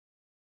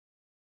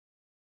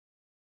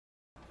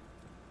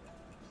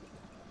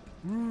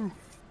Oh,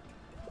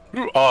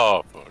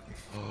 fuck.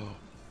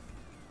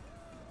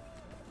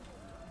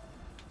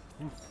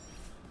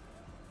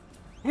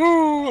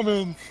 Woo, I'm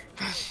in.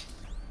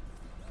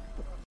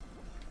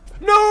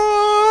 No!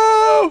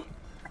 Oh,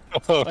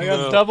 I got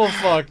no. double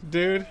fucked,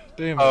 dude.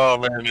 Damn it. Oh,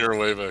 man, you're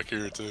way back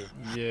here, too.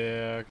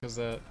 Yeah, because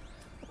I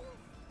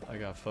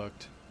got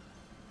fucked.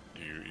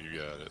 You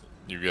got it.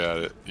 You got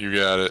it. You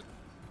got it.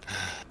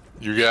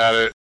 You got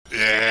it.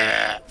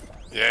 Yeah.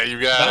 Yeah,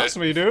 you got Bounce it.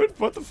 me, dude.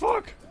 What the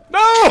fuck? No!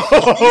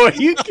 Are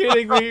you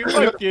kidding me?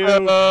 Fuck you.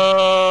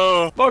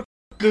 Oh. Fuck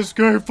this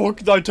game.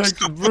 Fuck. I take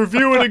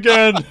review it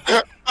again.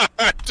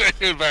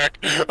 Take it back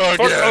Fuck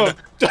again. up.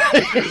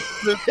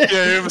 This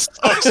game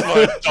sucks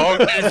my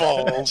donkey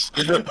balls.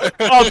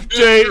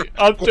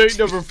 Update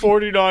number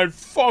 49.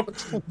 Fuck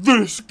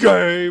this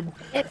game.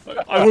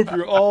 I hope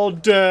you're all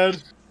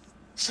dead.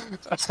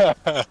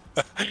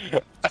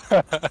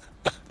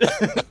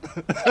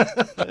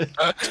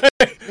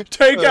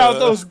 Take out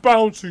those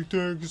bouncy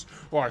things.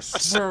 I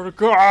swear to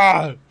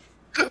God.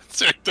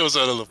 Take those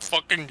out of the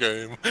fucking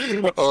game,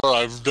 or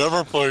I'm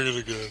never playing it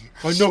again.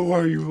 I know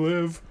where you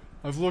live.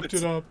 I've looked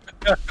it up.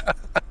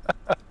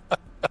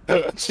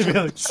 She'd be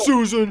like,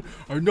 Susan,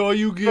 I know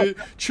you get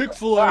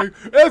Chick-fil-A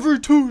every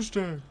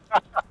Tuesday.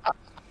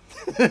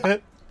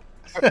 I've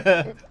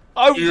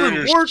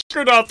been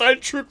working at that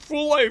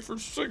Chick-fil-A for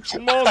 6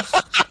 months.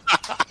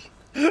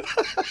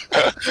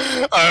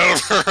 I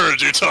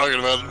overheard you talking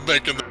about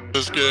making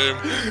this game,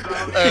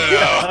 and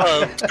now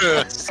I'm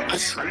pissed.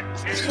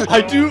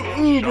 I do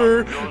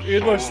Uber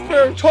in my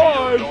spare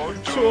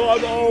time, so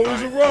I'm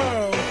always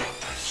around.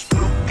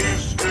 Spooky,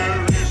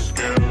 scary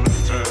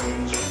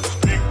skeletons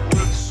speak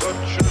with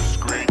such a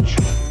screech.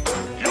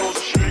 You'll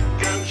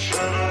shake and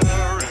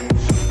shudder in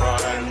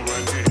surprise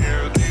when you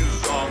hear these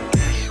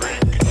zombies shriek.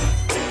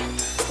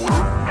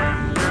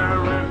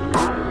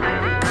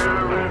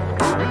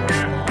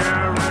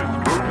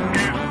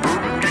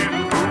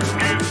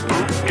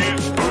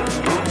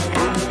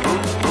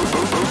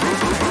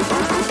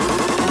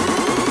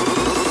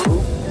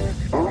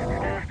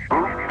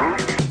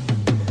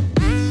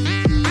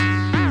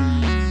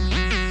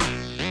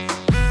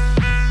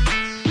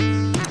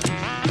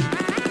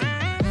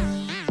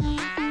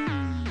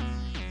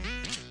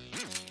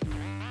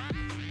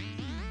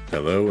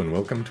 Hello and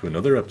welcome to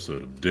another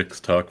episode of Dick's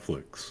Talk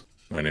Flicks.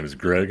 My name is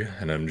Greg,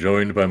 and I'm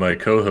joined by my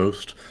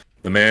co-host,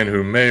 the man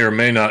who may or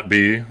may not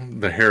be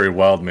the hairy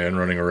wild man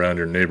running around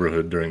your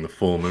neighborhood during the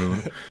full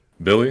moon.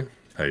 Billy,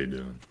 how you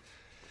doing?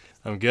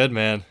 I'm good,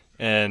 man.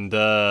 And,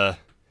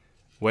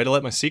 way to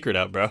let my secret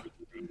out, bro.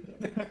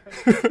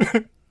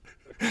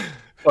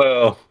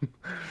 Well,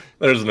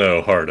 there's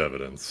no hard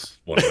evidence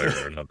one way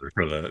or another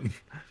for that.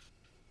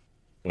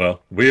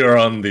 Well, we are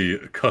on the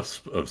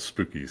cusp of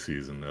spooky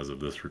season as of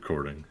this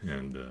recording,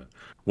 and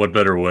what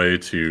better way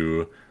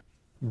to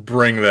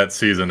bring that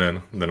season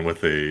in than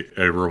with a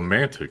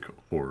romantic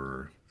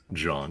horror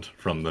jaunt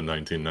from the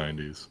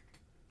 1990s.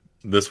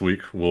 This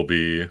week, we'll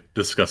be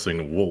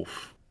discussing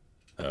Wolf,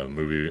 a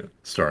movie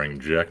starring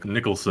Jack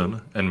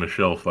Nicholson and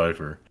Michelle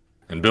Pfeiffer.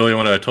 And Billy,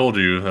 when I told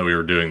you that we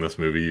were doing this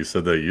movie, you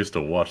said that you used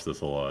to watch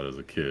this a lot as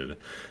a kid.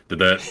 Did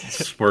that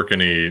spark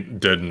any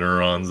dead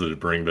neurons? Did it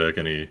bring back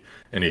any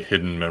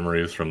hidden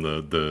memories from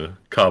the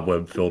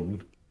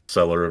cobweb-filled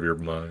cellar of your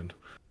mind?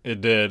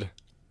 It did.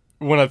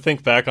 When I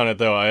think back on it,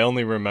 though, I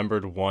only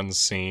remembered one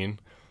scene.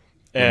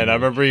 And I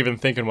remember even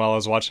thinking while I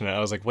was watching it,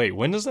 I was like, wait,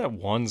 when does that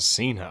one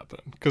scene happen?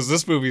 Because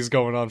this movie's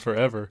going on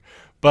forever.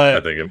 But I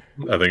think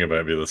it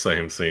might be the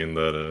same scene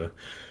that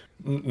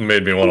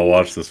made me want to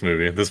watch this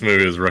movie. This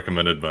movie is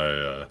recommended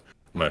by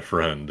my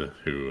friend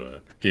who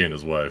he and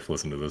his wife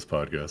listen to this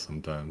podcast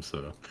sometimes.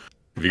 So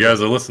if you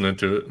guys are listening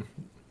to it,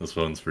 this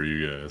one's for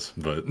you guys.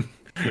 But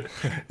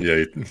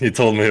yeah, he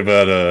told me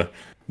about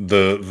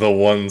the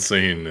one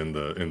scene in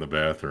the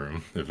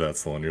bathroom, if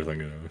that's the one you're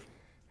thinking of.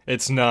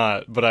 it's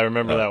not, but I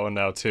remember that one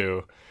now,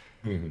 too.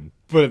 Mm-hmm.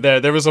 But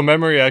there was a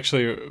memory,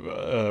 actually,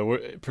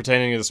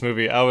 pertaining to this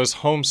movie. I was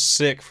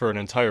homesick for an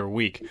entire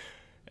week.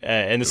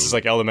 And this is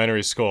like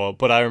elementary school,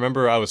 but I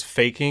remember I was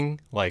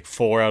faking like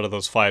 4 out of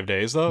those 5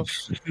 days, though.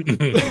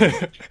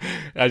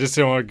 I just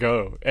didn't want to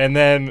go. And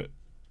then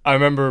I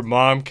remember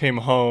Mom came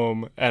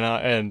home, and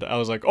I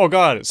was like, oh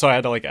God. So I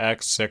had to like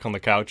act sick on the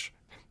couch.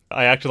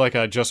 I acted like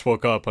I just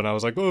woke up, and I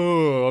was like,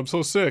 oh, I'm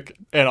so sick.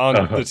 And on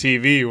the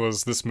TV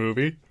was this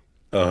movie.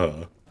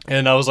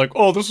 And I was like,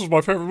 oh, this is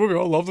my favorite movie.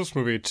 I love this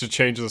movie, to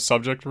change the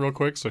subject real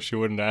quick so she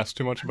wouldn't ask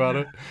too much about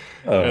it.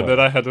 And then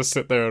I had to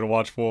sit there and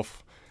watch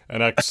Wolf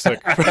and act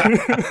sick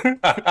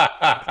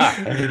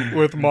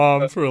with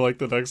Mom for like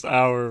the next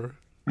hour.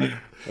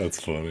 That's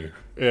funny.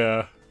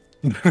 Yeah.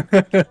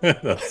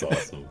 That's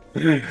awesome.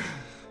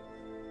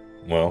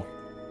 Well,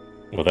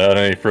 without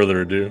any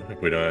further ado,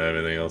 if we don't have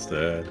anything else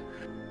to add,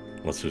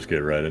 let's just get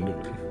right into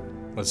it.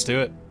 Let's do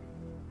it.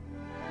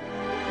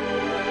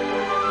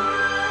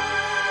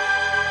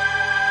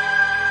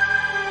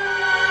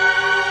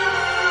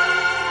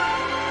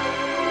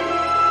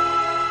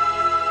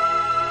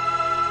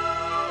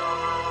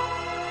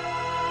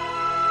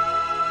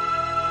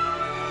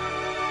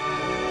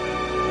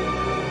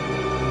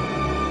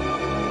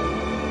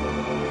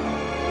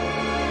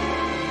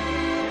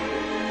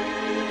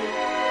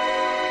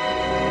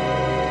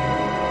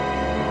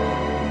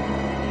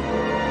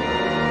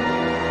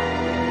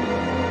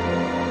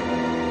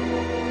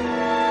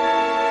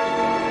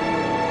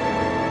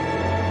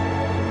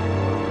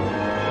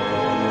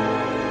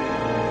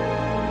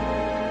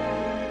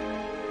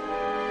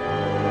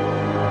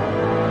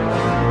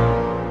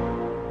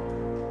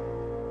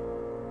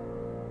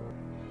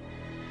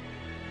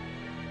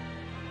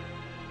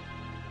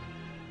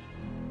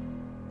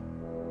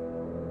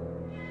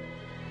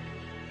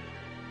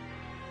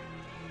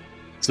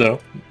 So,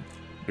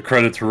 the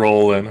credits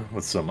roll in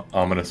with some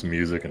ominous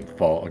music and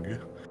fog.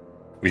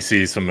 We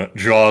see some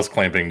jaws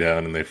clamping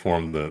down, and they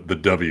form the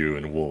W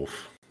in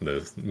Wolf.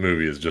 The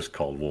movie is just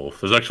called Wolf.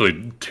 There's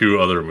actually 2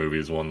 other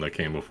movies, one that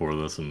came before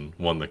this and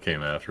one that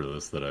came after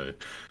this, that I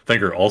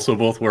think are also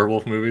both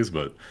werewolf movies,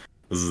 but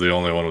this is the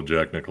only one with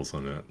Jack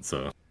Nicholson in it,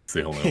 so it's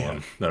the only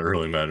one that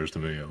really matters to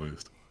me, at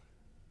least.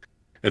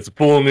 It's a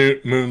full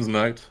moon's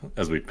night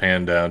as we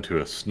pan down to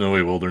a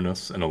snowy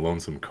wilderness and a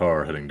lonesome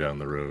car heading down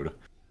the road.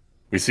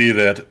 We see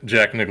that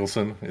Jack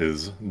Nicholson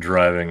is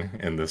driving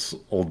in this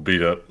old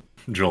beat-up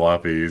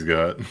jalopy he's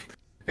got,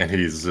 and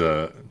he's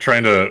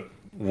trying to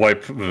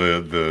wipe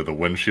the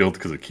windshield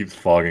because it keeps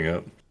fogging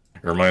up.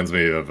 It reminds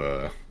me of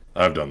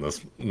I've done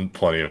this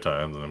plenty of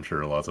times, and I'm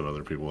sure lots of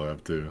other people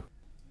have too.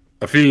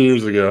 A few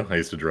years ago, I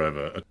used to drive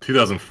a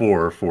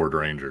 2004 Ford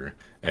Ranger,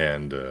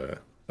 and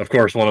of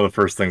course, one of the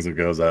first things that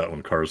goes out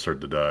when cars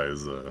start to die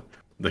is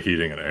the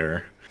heating and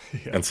air.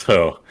 Yeah. And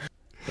so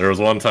there was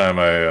one time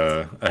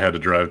I had to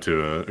drive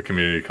to a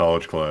community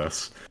college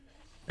class,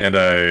 and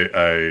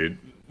I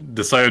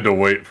decided to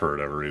wait for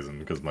whatever reason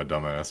because my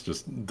dumbass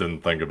just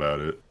didn't think about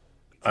it.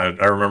 I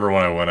remember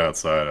when I went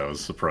outside, I was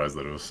surprised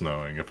that it was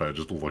snowing. If I had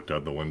just looked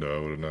out the window,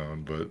 I would have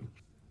known. But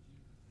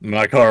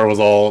my car was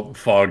all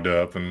fogged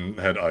up and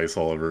had ice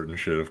all over it and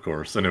shit, of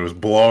course. And it was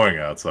blowing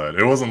outside.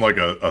 It wasn't like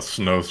a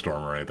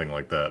snowstorm or anything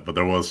like that, but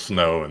there was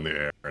snow in the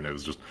air, and it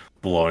was just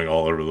blowing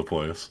all over the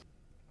place.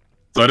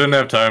 So I didn't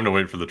have time to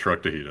wait for the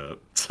truck to heat up.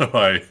 So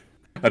I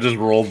just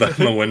rolled down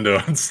the window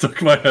and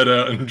stuck my head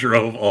out and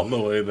drove all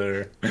the way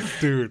there.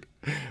 Dude,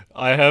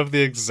 I have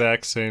the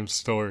exact same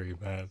story,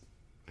 man.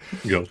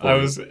 Go for I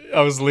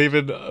it. was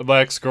leaving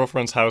my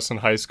ex-girlfriend's house in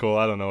high school,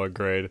 I don't know what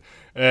grade,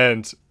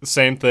 and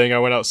same thing, I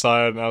went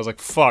outside and I was like,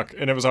 fuck,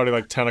 and it was already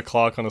like 10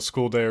 o'clock on a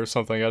school day or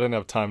something. I didn't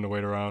have time to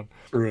wait around.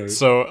 Right.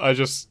 So I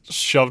just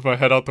shoved my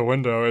head out the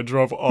window and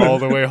drove all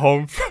the way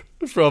home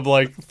from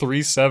like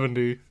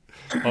 370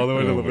 all the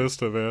way to La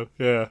Vista, man.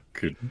 Yeah.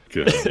 Good.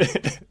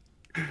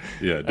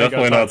 Yeah, definitely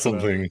time not for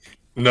something.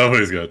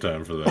 Nobody's got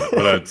time for that,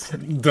 but it's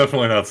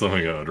definitely not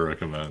something I would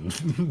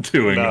recommend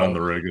doing No. on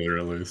the regular,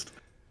 at least.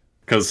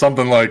 Because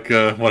something like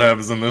what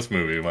happens in this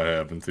movie might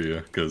happen to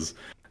you. Because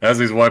as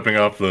he's wiping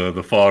off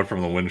the fog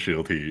from the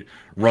windshield, he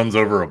runs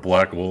over a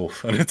black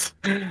wolf, and it's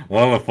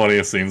one of the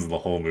funniest scenes in the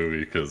whole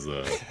movie. Because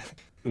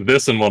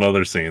this and one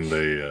other scene,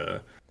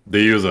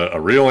 they use a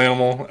real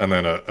animal and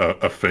then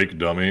a fake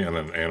dummy and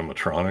then an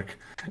animatronic.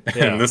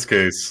 Yeah. In this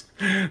case,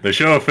 they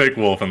show a fake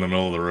wolf in the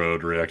middle of the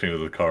road reacting to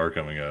the car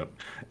coming up.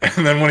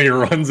 And then when he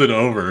runs it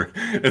over,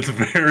 it's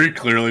very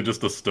clearly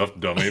just a stuffed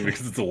dummy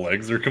because its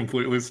legs are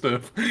completely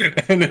stiff.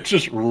 And it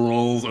just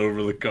rolls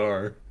over the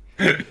car.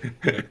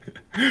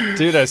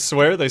 Dude, I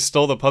swear they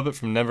stole the puppet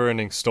from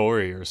Neverending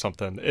Story or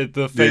something.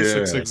 The face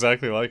looks Yeah.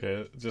 exactly like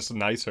it, just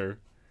nicer.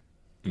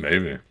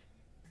 Maybe.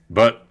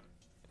 But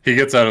he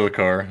gets out of the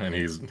car and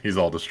he's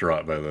all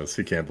distraught by this.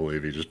 He can't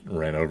believe he just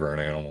ran over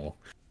an animal.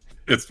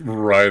 It's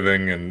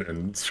writhing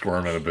and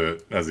squirming a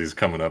bit as he's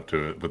coming up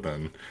to it, but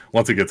then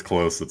once it gets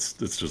close, it's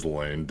just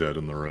laying dead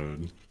in the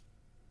road.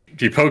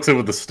 He pokes it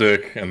with the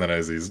stick, and then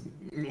as he's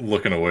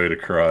looking away to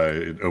cry,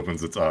 it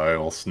opens its eye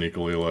all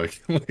sneakily,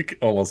 like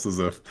almost as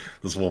if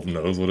this wolf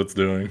knows what it's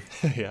doing.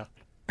 Yeah.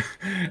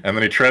 And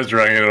then he tries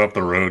dragging it up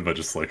the road by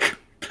just like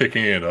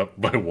picking it up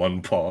by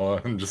one paw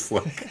and just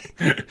like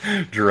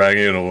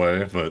dragging it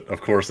away. But of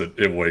course,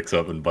 it wakes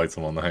up and bites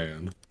him on the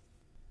hand.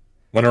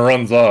 When it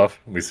runs off,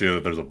 we see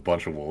that there's a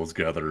bunch of wolves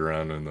gathered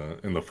around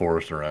in the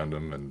forest around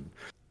him, and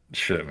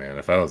shit, man,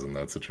 if I was in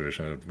that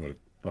situation, I would have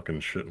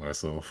fucking shit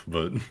myself.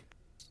 But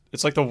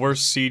It's like the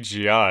worst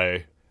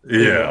CGI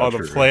yeah, on the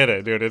true.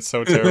 planet, dude. It's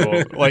so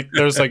terrible. Like,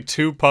 there's like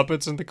 2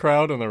 puppets in the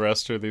crowd, and the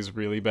rest are these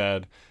really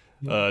bad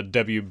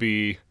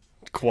WB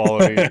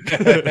quality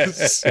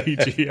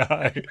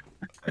CGI.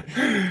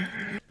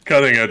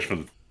 Cutting edge for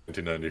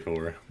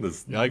 1994.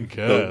 This, I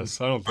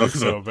guess. I don't think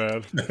so,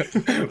 man.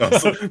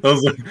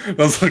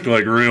 those look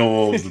like real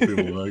wolves to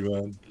people back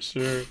then.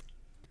 Sure.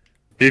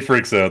 He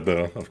freaks out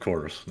though, of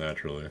course,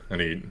 naturally,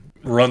 and he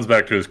runs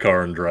back to his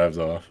car and drives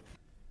off.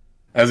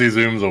 As he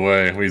zooms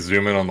away, we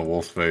zoom in on the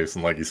wolf's face,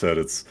 and like you said,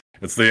 it's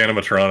the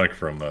animatronic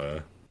from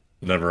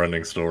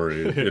Neverending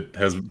Story. It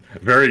has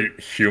very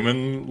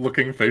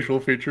human-looking facial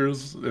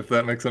features, if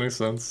that makes any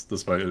sense,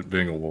 despite it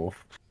being a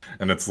wolf.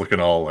 And it's looking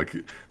all like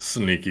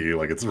sneaky,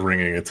 like it's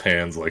wringing its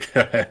hands, like,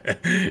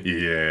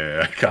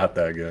 yeah, I got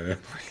that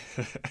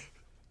guy.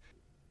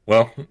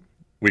 Well,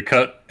 we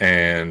cut,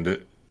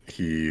 and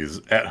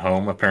he's at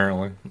home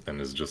apparently, and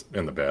is just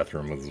in the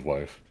bathroom with his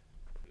wife.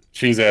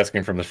 She's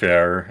asking from the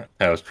shower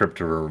how his trip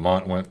to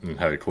Vermont went and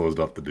how he closed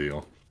up the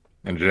deal.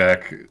 And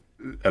Jack,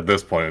 at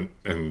this point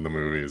in the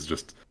movie, is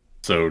just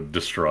so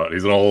distraught.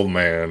 He's an old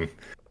man,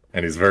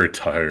 and he's very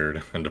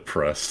tired and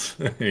depressed.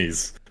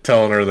 He's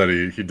telling her that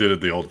he did it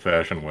the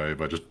old-fashioned way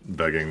by just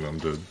begging them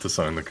to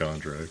sign the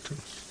contract.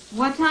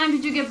 What time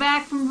did you get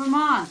back from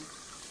Vermont?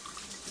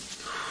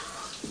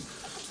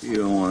 You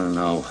don't want to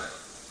know.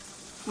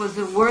 Was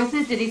it worth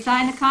it? Did he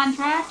sign the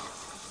contract?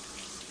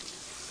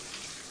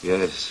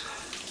 Yes.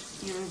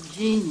 You're a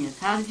genius.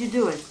 How did you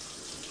do it?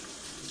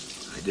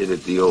 I did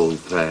it the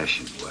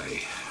old-fashioned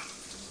way.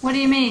 What do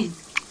you mean?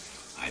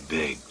 I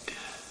begged.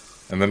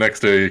 And the next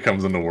day he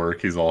comes into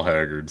work, he's all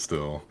haggard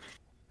still.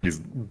 He's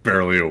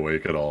barely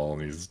awake at all,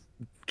 and he's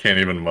can't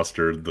even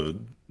muster the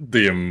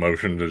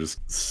emotion to just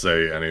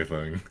say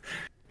anything.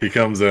 He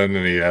comes in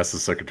and he asks the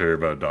secretary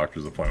about a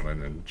doctor's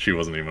appointment, and she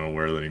wasn't even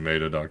aware that he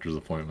made a doctor's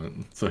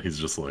appointment. So he's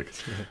just like,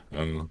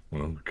 well,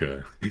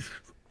 okay.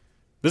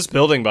 This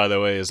building, by the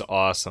way, is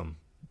awesome.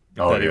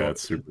 Oh That he- yeah,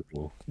 it's super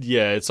cool.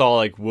 Yeah, it's all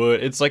like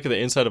wood. It's like the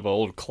inside of an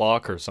old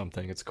clock or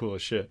something. It's cool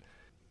as shit.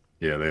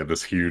 Yeah, they have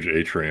this huge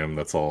atrium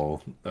that's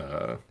all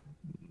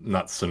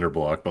not cinder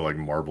block, but like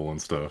marble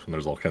and stuff. And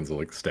there's all kinds of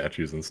like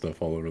statues and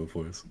stuff all over the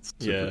place. It's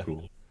super Yeah.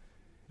 cool.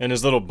 And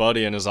his little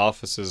buddy in his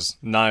office is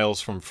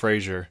Niles from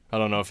Frasier. I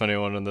don't know if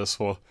anyone in this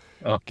will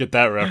get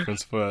that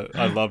reference, but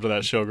I loved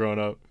that show growing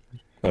up.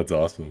 That's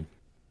awesome.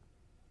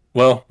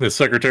 Well, his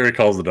secretary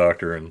calls the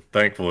doctor, and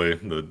thankfully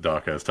the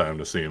doc has time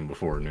to see him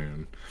before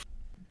noon.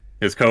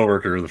 His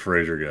coworker, the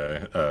Frasier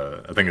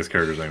guy, I think his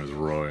character's name is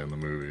Roy in the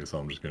movie, so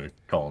I'm just going to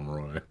call him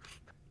Roy.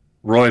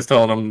 Roy's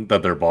telling him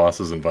that their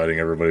boss is inviting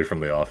everybody from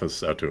the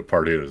office out to a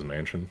party at his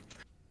mansion.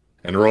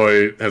 And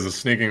Roy has a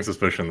sneaking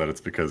suspicion that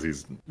it's because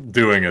he's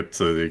doing it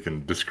so that he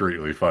can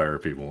discreetly fire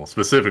people,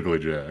 specifically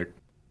Jack.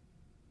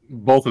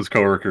 Both his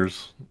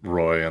coworkers,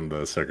 Roy and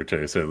the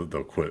secretary, say that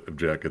they'll quit if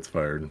Jack gets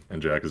fired.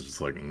 And Jack is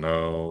just like,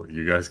 no,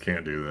 you guys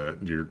can't do that.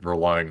 You're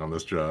relying on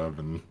this job,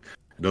 and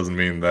it doesn't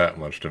mean that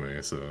much to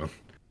me, so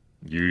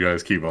you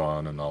guys keep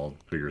on, and I'll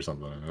figure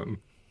something out.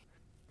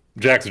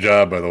 Jack's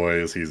job, by the way,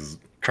 is he's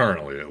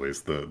currently, at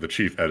least, the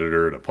chief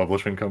editor at a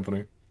publishing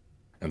company.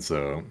 And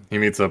so he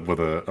meets up with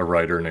a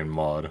writer named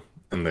Maud,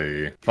 and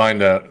they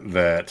find out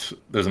that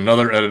there's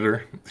another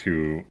editor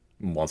who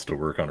wants to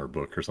work on her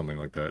book or something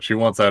like that. She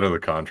wants out of the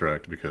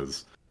contract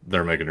because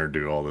they're making her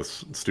do all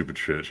this stupid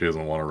shit. She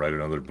doesn't want to write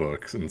another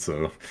book, and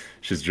so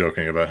she's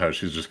joking about how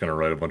she's just going to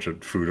write a bunch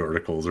of food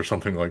articles or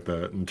something like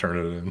that and turn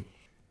it in.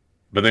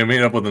 But they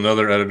meet up with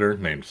another editor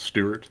named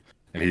Stuart,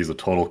 and he's a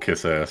total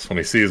kiss-ass. When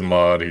he sees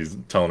Maud, he's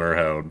telling her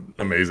how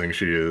amazing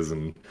she is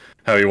and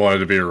how he wanted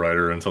to be a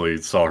writer until he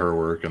saw her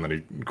work, and then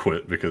he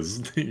quit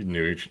because he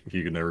knew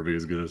he could never be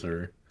as good as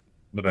her.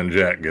 But then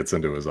Jack gets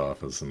into his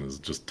office and is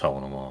just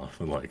telling him off,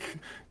 and like,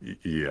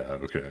 yeah,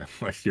 okay,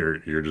 like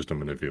you're just a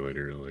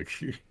manipulator, like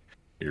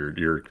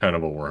you're kind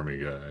of a wormy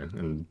guy.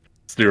 And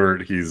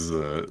Stuart, he's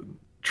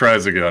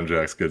tries to get on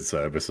Jack's good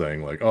side by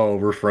saying like, oh,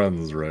 we're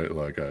friends, right?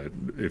 Like,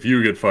 if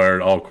you get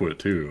fired, I'll quit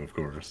too, of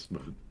course.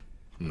 But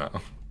no.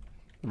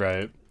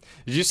 Right.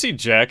 Did you see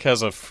Jack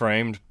has a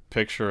framed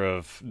picture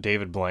of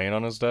David Blaine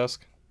on his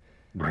desk?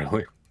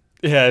 Really?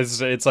 Yeah,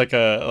 it's like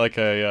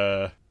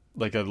a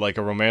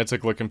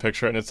romantic looking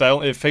picture, and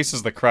it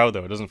faces the crowd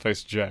though. It doesn't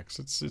face Jack's.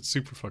 It's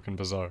super fucking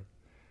bizarre.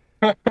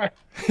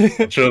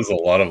 It shows a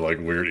lot of like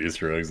weird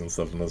Easter eggs and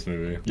stuff in this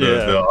movie.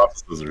 Yeah. The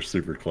offices are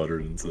super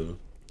cluttered and stuff.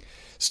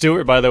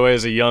 Stewart, by the way,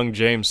 is a young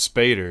James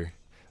Spader,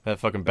 that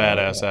fucking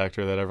badass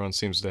actor that everyone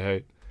seems to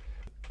hate.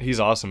 He's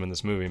awesome in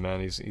this movie, man.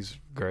 He's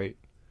great.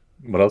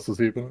 What else was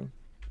he been?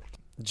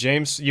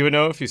 James, you would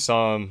know if you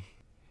saw him.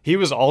 He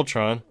was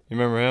Ultron. You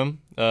remember him?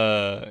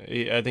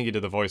 I think he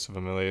did the voice of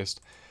him at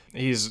least.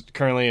 He's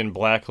currently in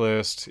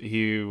Blacklist.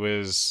 He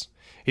was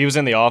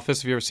in The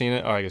Office. Have you ever seen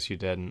it? Oh, I guess you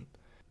didn't.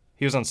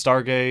 He was on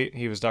Stargate.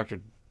 He was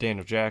Dr.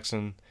 Daniel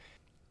Jackson.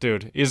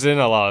 Dude, he's in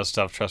a lot of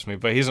stuff, trust me.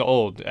 But he's an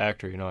old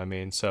actor, you know what I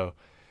mean? So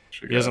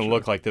he doesn't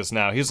look like this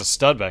now. He was a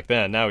stud back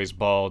then. Now he's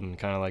bald and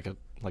kind of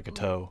like a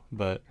toe.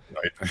 But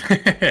Right.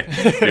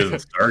 He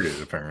doesn't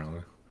Stargate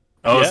apparently.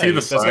 Oh, yeah, is he the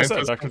that's what I said,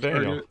 scientist? Dr. from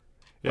Daniel. Stargate?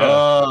 Yeah,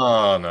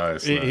 Oh,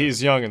 nice. nice.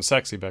 he's young and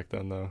sexy back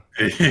then, though.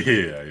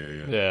 yeah.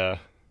 Yeah.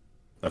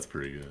 That's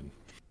pretty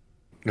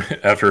good.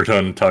 After we're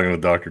done talking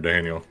with Dr.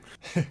 Daniel,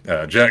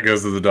 Jack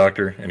goes to the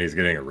doctor, and he's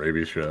getting a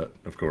rabies shot,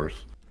 of course.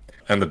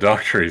 And the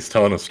doctor, he's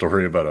telling a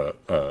story about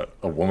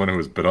a woman who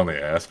was bit on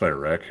the ass by a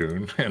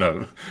raccoon,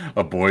 and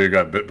a boy who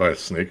got bit by a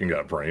snake and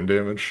got brain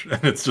damage.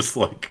 And it's just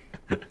like,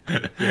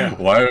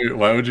 why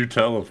would you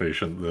tell a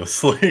patient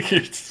this? Like,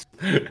 it's...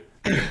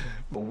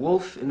 A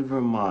wolf in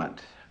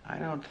Vermont? I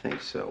don't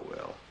think so,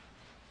 Will.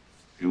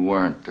 You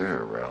weren't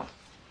there, Ralph.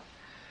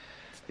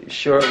 You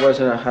sure it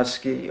wasn't a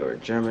husky or a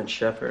German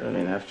shepherd? I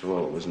mean, after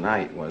all, it was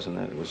night, wasn't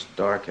it? It was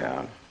dark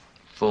out.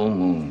 Full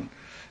moon.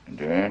 And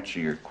to answer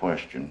your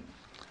question,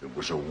 it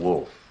was a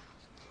wolf.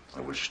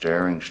 I was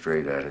staring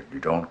straight at it. You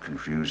don't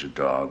confuse a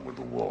dog with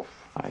a wolf.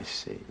 I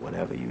see.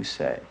 Whatever you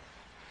say.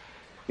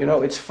 You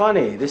know, it's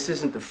funny. This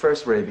isn't the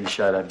first rabies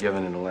shot I've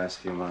given in the last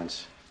few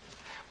months.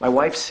 My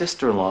wife's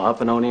sister-in-law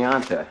up in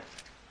Oneonta.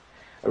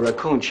 A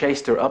raccoon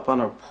chased her up on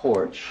her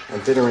porch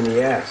and bit her in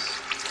the ass.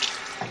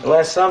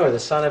 Last summer, the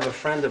son of a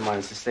friend of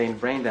mine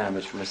sustained brain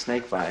damage from a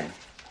snake bite.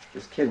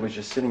 This kid was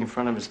just sitting in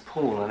front of his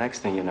pool, and the next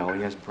thing you know,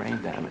 he has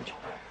brain damage.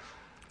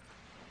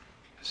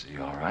 Is he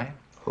all right?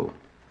 Who?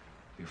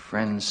 Your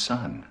friend's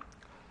son.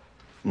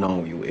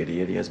 No, you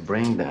idiot. He has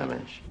brain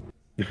damage.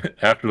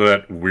 After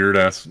that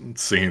weird-ass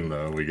scene,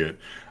 though, we get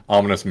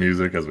ominous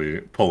music as we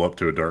pull up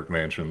to a dark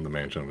mansion, the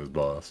mansion of his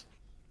boss.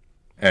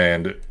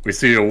 And we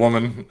see a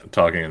woman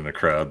talking in the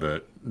crowd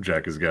that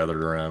Jack is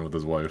gathered around with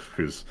his wife,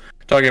 who's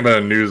talking about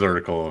a news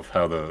article of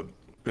how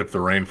if the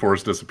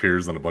rainforest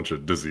disappears, then a bunch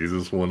of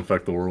diseases will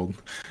infect the world.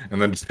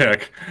 And then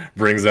Jack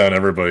brings down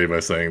everybody by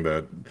saying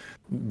that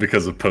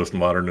because of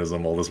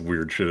postmodernism, all this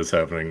weird shit is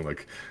happening.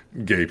 Like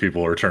gay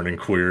people are turning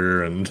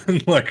queer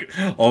and like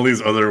all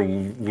these other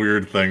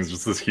weird things.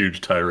 Just this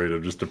huge tirade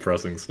of just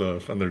depressing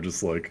stuff. And they're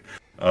just like,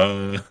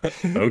 okay.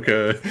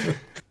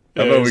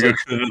 How about we go get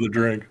another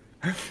drink?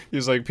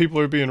 He's like, people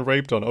are being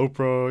raped on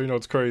Oprah,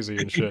 it's crazy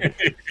and shit.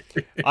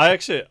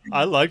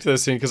 I liked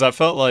this scene because I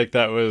felt like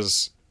that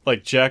was,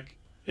 like, Jack,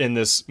 in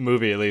this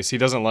movie at least, he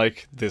doesn't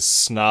like this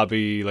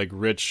snobby, like,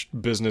 rich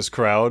business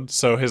crowd,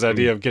 so his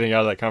idea of getting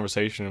out of that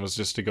conversation was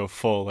just to go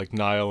full, like,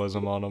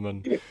 nihilism on them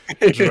and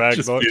drag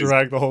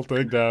the whole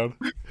thing down.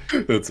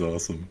 That's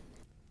awesome.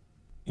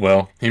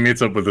 Well, he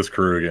meets up with his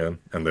crew again,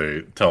 and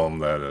they tell him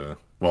that,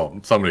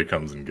 somebody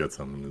comes and gets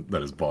him, and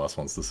that his boss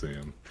wants to see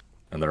him.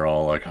 And they're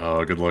all like,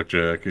 oh, good luck,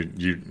 Jack.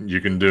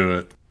 You can do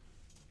it.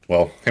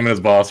 Well, him and his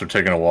boss are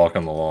taking a walk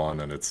on the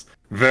lawn, and it's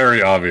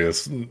very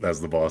obvious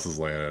as the boss is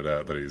laying it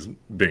out that he's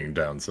being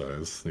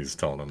downsized. He's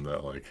telling him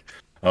that, like,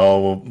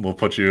 oh, we'll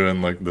put you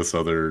in, like, this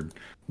other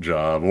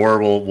job, or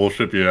we'll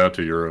ship you out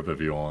to Europe if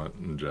you want.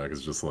 And Jack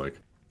is just like,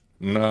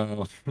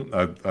 no,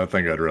 I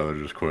think I'd rather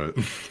just quit.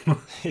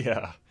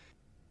 Yeah.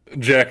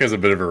 Jack has a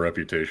bit of a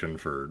reputation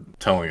for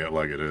telling it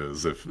like it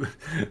is. If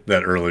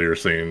that earlier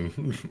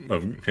scene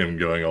of him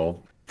going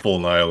all full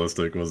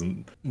nihilistic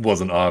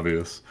wasn't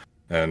obvious,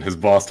 and his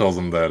boss tells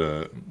him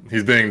that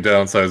he's being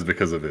downsized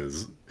because of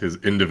his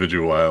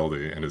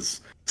individuality, and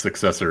his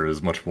successor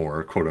is much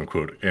more quote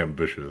unquote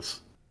ambitious.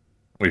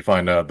 We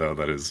find out though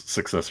that his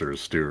successor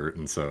is Stuart,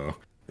 and so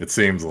it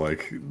seems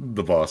like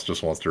the boss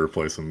just wants to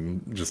replace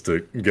him just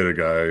to get a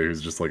guy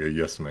who's just like a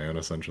yes man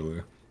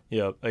essentially.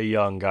 Yep, a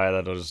young guy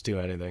that'll just do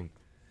anything.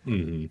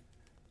 Mm-hmm.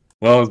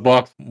 Well, his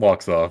boss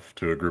walks off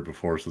to a group of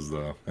horses,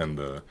 though, and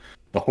the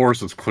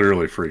horse is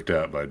clearly freaked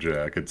out by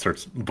Jack. It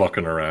starts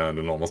bucking around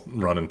and almost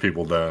running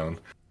people down.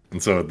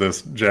 And so at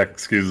this, Jack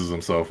excuses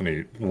himself, and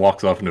he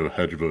walks off into a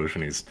hedge bush,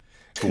 and he's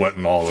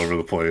sweating all over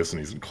the place, and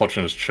he's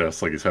clutching his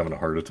chest like he's having a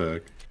heart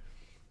attack.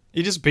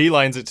 He just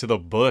beelines it to the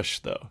bush,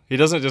 though. He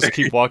doesn't just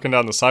keep walking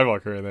down the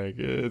sidewalk or anything.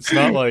 It's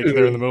not like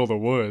they're in the middle of the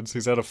woods.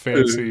 He's at a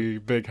fancy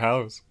big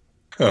house.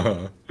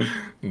 No,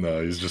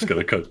 he's just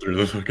gonna cut through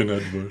the fucking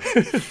hedge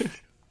bush.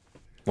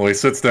 Well, he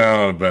sits down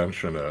on a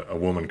bench, and a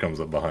woman comes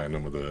up behind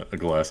him with a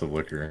glass of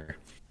liquor.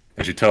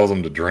 And she tells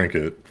him to drink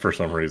it for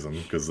some reason,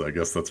 because I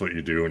guess that's what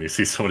you do when you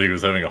see somebody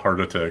who's having a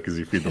heart attack, is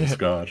you feed them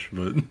scotch,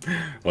 but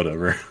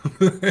whatever.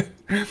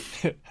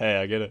 Hey,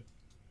 I get it.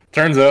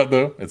 Turns out,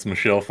 though, it's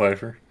Michelle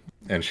Pfeiffer,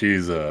 and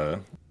she's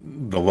the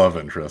love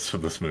interest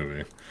of this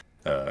movie.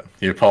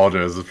 He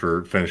apologizes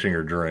for finishing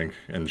her drink,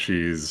 and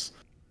she's...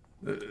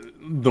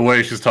 the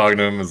way she's talking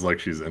to him is like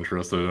she's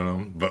interested in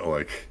him, but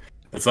like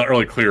it's not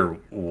really clear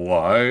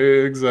why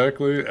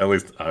exactly. At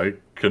least I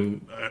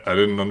didn't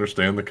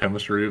understand the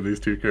chemistry of these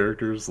two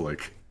characters.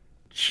 Like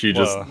she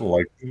just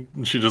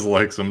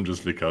likes him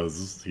just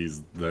because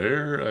he's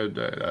there. I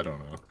don't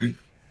know.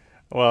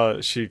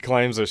 Well, she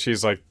claims that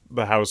she's like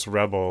the house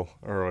rebel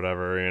or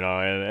whatever,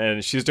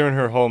 and she's doing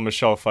her whole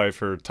Michelle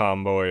Pfeiffer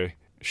tomboy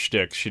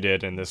shtick she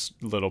did in this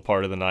little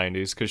part of the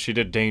 90s, because she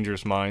did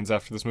Dangerous Minds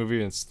after this movie,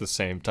 and it's the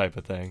same type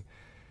of thing.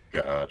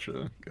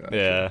 Gotcha.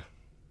 Yeah.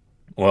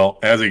 Well,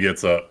 as he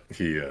gets up,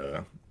 he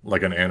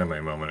like an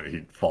anime moment,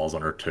 he falls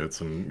on her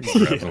tits and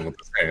grabs them with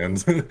his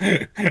hands.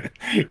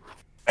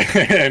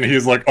 And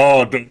he's like,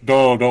 oh,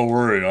 don't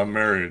worry, I'm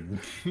married.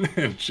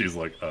 And she's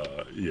like,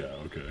 yeah,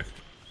 okay.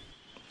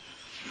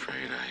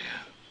 Afraid I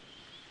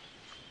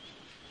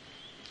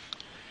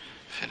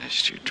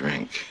finished your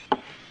drink.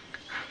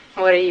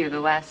 What are you, the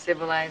last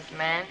civilized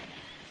man?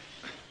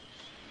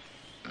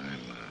 I'm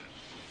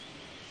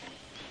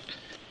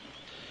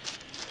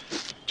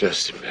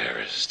just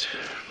embarrassed.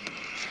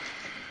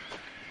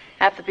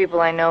 Half the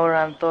people I know are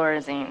on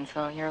Thorazine,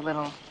 so your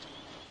little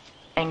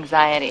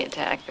anxiety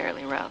attack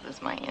barely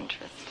rouses my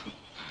interest.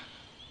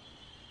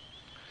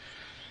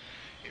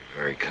 You're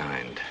very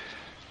kind.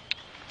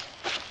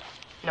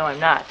 No, I'm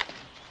not.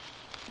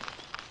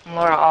 I'm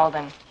Laura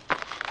Alden.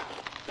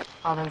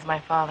 Alden's my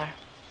father.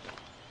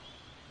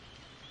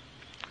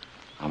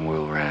 I'm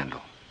Will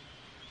Randall.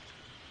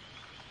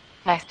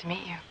 Nice to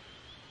meet you.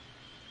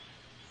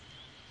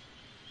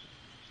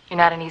 You're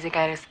not an easy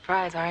guy to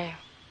surprise, are you?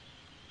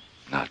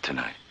 Not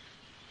tonight.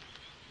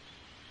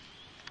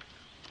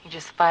 He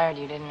just fired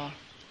you, didn't he?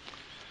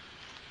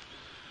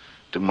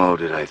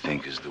 Demoted, I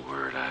think, is the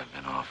word. I've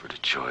been offered a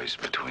choice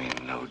between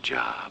no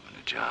job and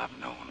a job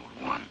no one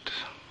would want.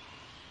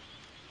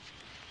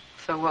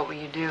 So what will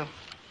you do?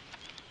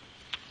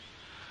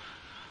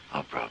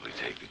 I'll probably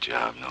take the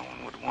job no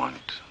one would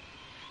want.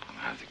 I don't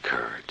have the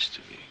courage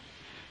to be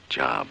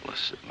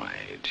jobless at my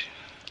age.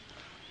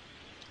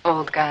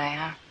 Old guy,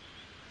 huh?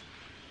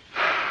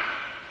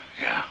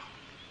 Yeah,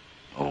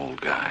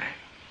 old guy.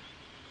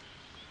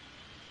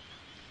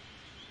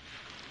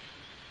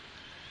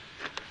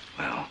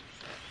 Well,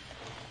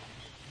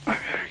 I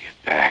better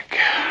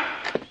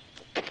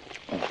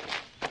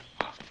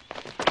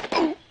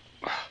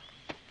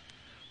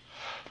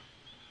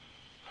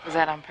Was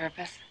that on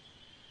purpose?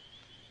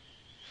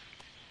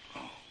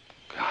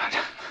 God.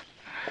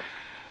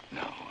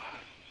 No.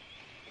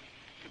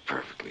 You're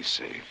perfectly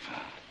safe.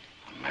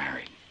 I'm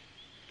married.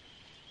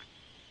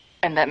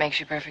 And that makes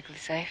you perfectly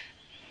safe?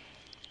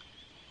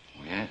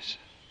 Oh, yes.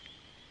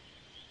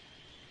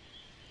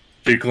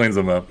 She cleans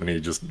him up and he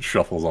just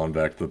shuffles on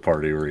back to the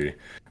party where he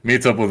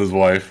meets up with his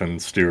wife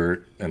and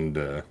Stuart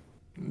and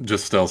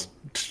just tells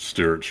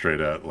Stuart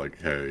straight out, like,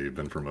 hey, you've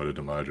been promoted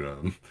to my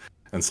job.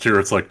 And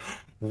Stuart's like,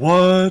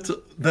 what?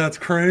 That's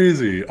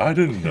crazy. I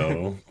didn't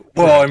know.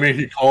 Well, I mean,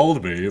 he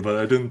called me, but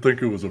I didn't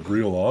think it was a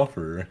real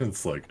offer.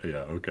 It's like,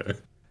 yeah, okay.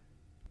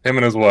 Him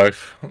and his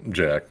wife,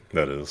 Jack,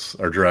 that is,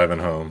 are driving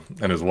home,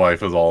 and his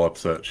wife is all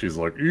upset. She's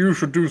like, you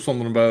should do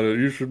something about it.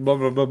 You should blah,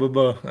 blah, blah, blah,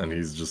 blah. And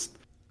he's just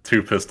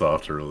too pissed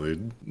off to really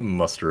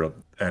muster up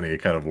any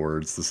kind of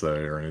words to say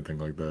or anything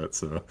like that.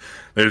 So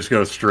they just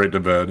go straight to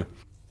bed.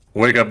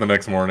 Wake up the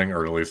next morning,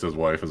 or at least his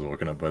wife is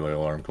woken up by the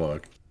alarm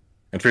clock.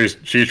 And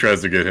she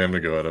tries to get him to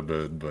go out of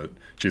bed, but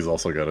she's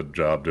also got a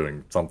job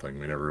doing something.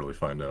 We never really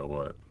find out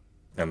what.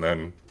 And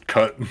then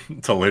cut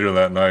till later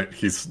that night,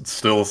 he's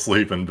still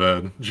asleep in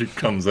bed. She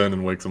comes in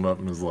and wakes him up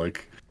and is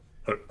like,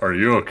 are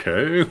you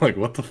okay? Like,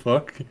 what the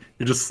fuck?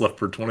 You just slept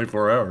for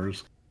 24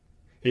 hours.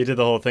 He did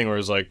the whole thing where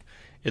he's like,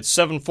 it's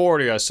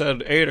 7:40. I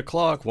said 8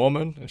 o'clock,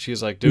 woman. And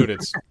she's like, dude,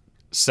 it's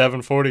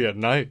 7:40 at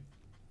night.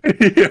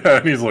 Yeah,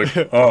 and he's like,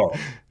 oh.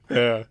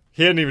 Yeah,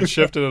 he hadn't even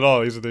shifted at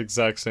all. He's in the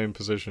exact same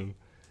position.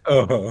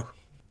 Uh-huh.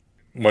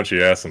 When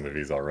she asks him if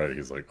he's all right,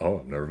 he's like, oh,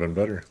 I've never been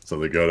better. So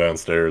they go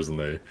downstairs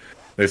and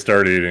they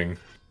start eating.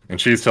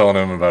 And she's telling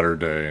him about her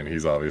day, and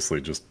he's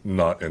obviously just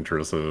not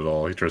interested at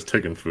all. He tries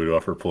taking food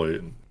off her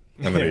plate.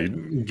 And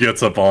then he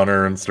gets up on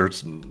her and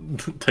starts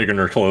taking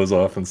her clothes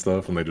off and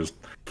stuff, and they just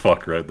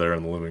fuck right there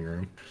in the living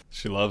room.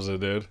 She loves it,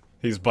 dude.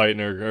 He's biting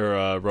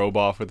her robe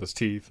off with his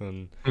teeth,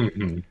 and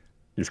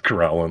he's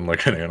growling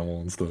like an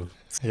animal and stuff.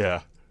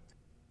 Yeah.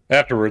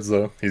 Afterwards,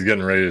 though, he's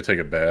getting ready to take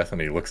a bath, and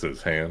he looks at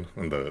his hand,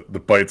 and the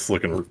bite's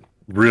looking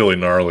really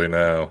gnarly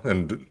now,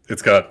 and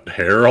it's got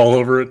hair all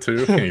over it,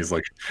 too. And he's,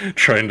 like,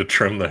 trying to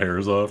trim the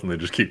hairs off, and they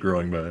just keep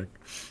growing back.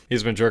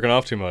 He's been jerking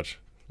off too much.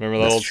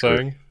 Remember that old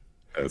saying?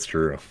 That's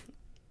true.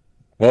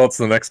 Well, it's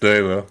the next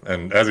day, though,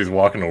 and as he's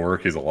walking to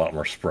work, he's a lot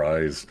more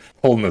spry. He's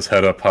holding his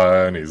head up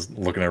high, and he's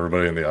looking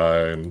everybody in the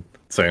eye and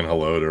saying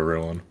hello to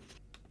everyone.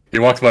 He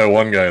walks by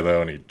one guy, though,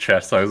 and he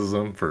chastises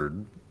him for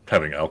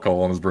having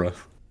alcohol on his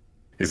breath.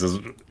 He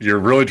says, you're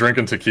really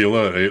drinking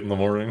tequila at 8 in the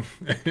morning?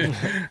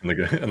 and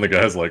the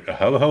guy's like,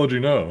 how the hell did you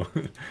know?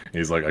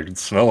 He's like, I could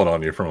smell it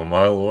on you from a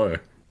mile away.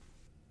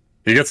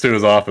 He gets to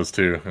his office,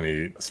 too, and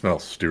he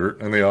smells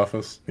Stuart in the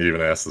office. He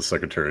even asks the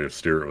secretary if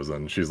Stuart was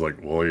in. She's like,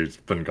 well, he's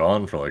been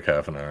gone for like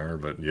half an hour,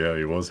 but yeah,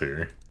 he was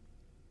here.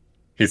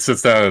 He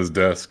sits down at his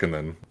desk, and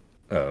then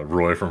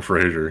Roy from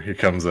Frasier, he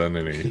comes in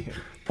and he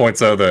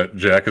points out that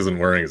Jack isn't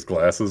wearing his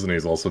glasses, and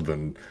he's also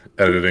been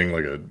editing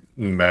like a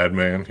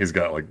madman. He's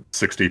got like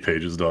 60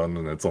 pages done,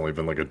 and it's only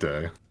been like a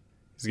day.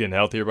 He's getting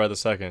healthier by the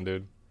second,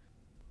 dude.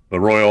 But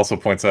Roy also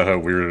points out how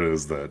weird it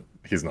is that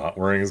he's not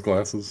wearing his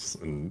glasses,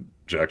 and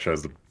Jack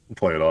tries to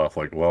play it off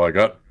like, well, I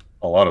got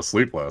a lot of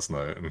sleep last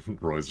night. And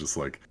Roy's just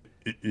like,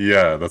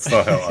 yeah, that's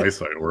not how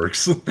eyesight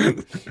works.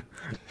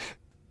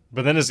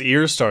 But then his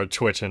ears start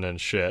twitching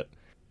and shit.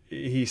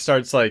 He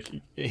starts like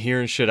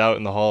hearing shit out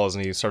in the halls,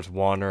 and he starts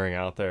wandering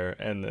out there,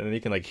 and then he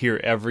can like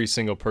hear every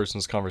single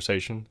person's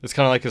conversation. It's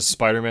kind of like a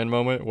Spider-Man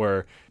moment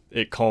where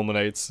it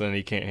culminates and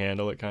he can't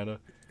handle it, kind of.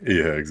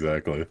 Yeah,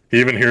 exactly. He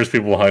even hears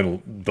people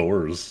behind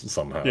doors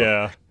somehow.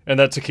 Yeah, and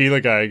that tequila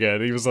guy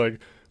again. He was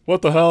like,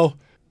 what the hell?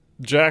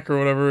 Jack or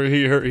whatever,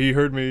 he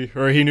heard me,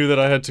 or he knew that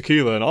I had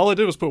tequila, and all I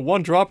did was put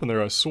one drop in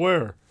there, I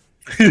swear.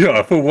 Yeah,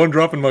 I put one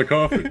drop in my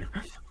coffee.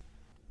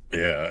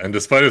 Yeah, and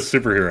despite his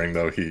super hearing,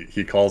 though,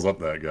 he calls up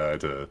that guy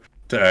to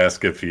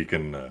ask if he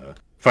can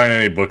find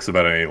any books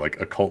about any, like,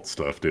 occult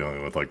stuff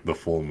dealing with, like, the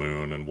full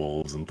moon and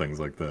wolves and things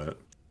like that.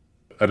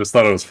 I just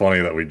thought it was funny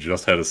that we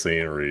just had a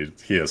scene where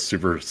he has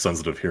super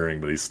sensitive hearing,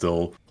 but he's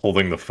still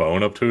holding the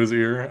phone up to his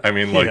ear. I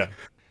mean, like... Yeah.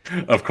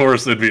 Of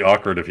course, it'd be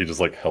awkward if you just,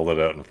 like, held it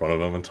out in front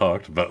of him and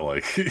talked, but,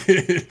 like,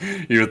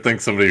 you would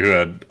think somebody who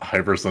had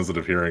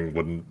hypersensitive hearing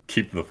wouldn't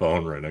keep the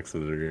phone right next to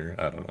their ear.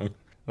 I don't know.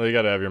 Well, you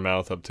gotta have your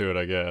mouth up to it,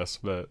 I guess,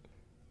 but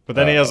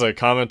then he has a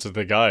comment to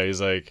the guy.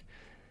 He's like,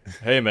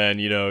 hey, man,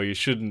 you know, you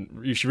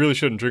really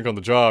shouldn't drink on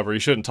the job, or you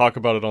shouldn't talk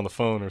about it on the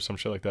phone, or some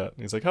shit like that.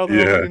 And he's like, how the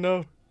hell do you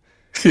know?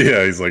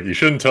 Yeah, he's like, you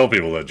shouldn't tell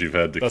people that you've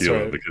had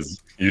tequila right.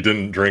 because you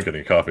didn't drink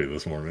any coffee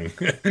this morning.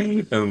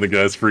 And the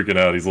guy's freaking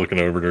out. He's looking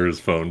over to his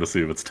phone to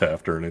see if it's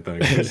tapped or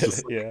anything. He's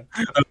just like, yeah.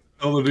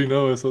 How did he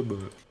know I said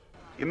that?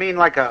 You mean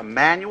like a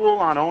manual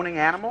on owning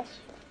animals?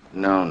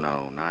 No,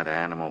 not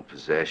animal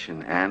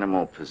possession.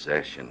 Animal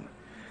possession.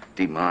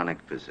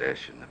 Demonic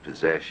possession. The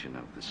possession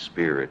of the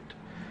spirit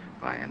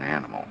by an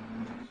animal.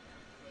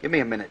 Give me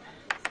a minute.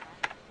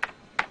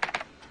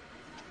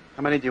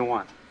 How many do you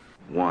want?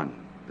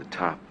 One. The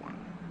top one.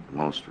 The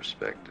most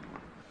respected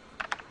one.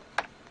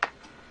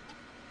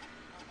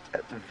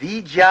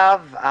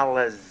 Vijav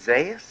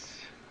Alazeus?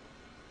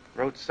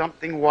 Wrote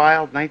Something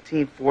Wild,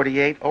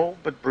 1948, old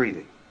but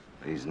breathing.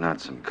 He's not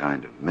some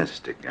kind of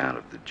mystic out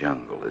of the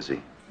jungle, is he?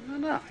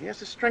 No, he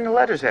has a string of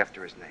letters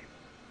after his name.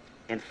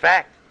 In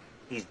fact,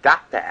 he's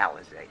Dr.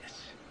 Alizatus.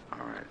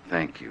 All right,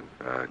 thank you.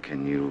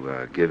 Can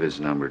you give his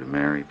number to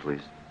Mary,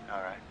 please?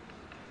 All right.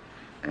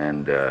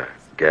 And,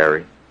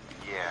 Gary?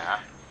 Yeah?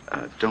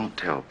 Don't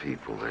tell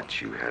people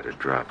that you had a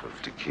drop of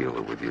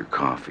tequila with your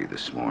coffee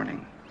this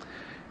morning.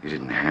 You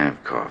didn't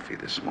have coffee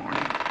this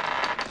morning.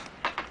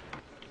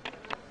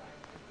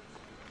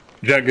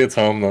 Jack gets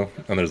home, though,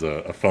 and there's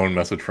a phone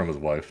message from his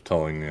wife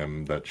telling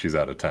him that she's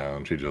out of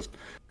town. She just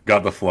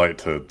got the flight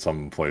to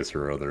some place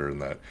or other,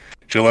 and that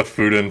she left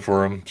food in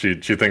for him. She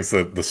thinks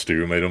that the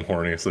stew made him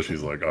horny, so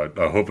she's like,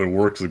 I hope it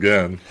works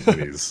again.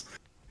 And he's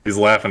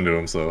laughing to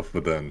himself,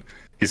 but then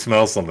he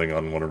smells something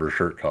on one of her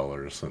shirt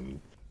collars, and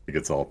he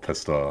gets all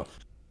pissed off.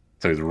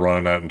 So he's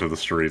running out into the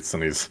streets,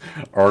 and he's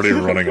already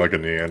running like a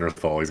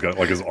Neanderthal. He's got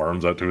like his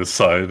arms out to his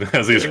side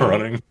as he's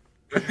running.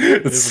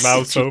 His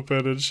mouth's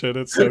open and shit.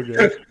 It's so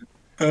good.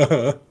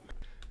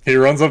 He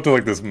runs up to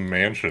like this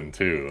mansion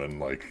too, and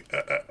like,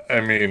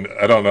 I mean,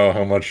 I don't know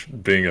how much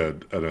being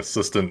an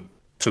assistant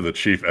to the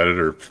chief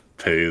editor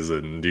pays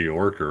in New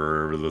York or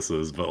wherever this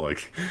is, but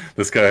like,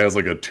 this guy has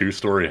like a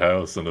 2-story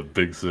house in a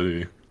big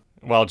city.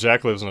 While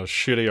Jack lives in a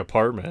shitty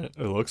apartment,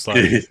 it looks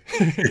like.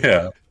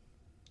 Yeah.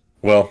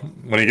 Well,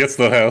 when he gets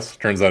to the house,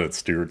 turns out it's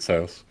Stewart's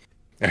house.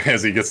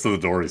 As he gets to the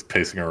door, he's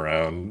pacing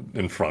around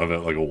in front of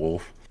it like a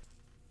wolf.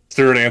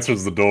 Stewart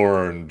answers the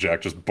door, and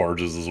Jack just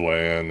barges his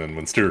way in, and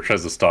when Stewart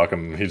tries to stalk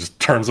him, he just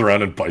turns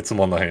around and bites him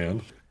on the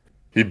hand.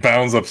 He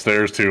bounds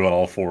upstairs, too, on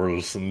all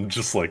fours, and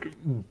just, like,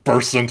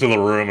 bursts into the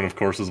room, and of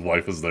course his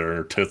wife is there,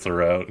 her tits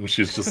are out, and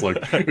she's just like,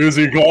 is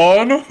he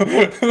gone?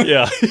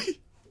 Yeah.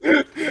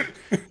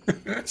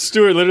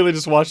 Stewart literally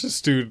just watched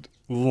this dude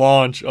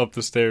launch up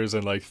the stairs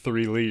in, like,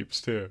 3 leaps,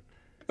 too.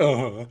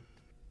 Uh-huh.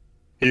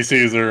 He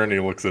sees her, and he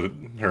looks at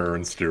her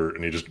and Stewart,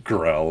 and he just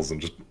growls and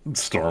just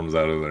storms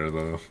out of there,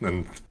 though.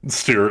 And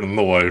Stewart and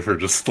the wife are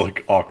just,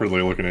 like,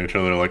 awkwardly looking at each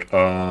other like,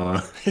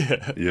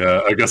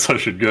 yeah, I guess I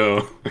should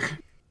go.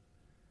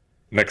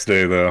 Next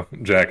day, though,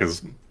 Jack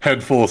is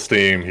head full of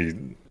steam. He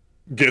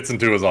gets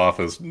into his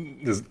office.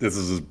 This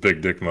is his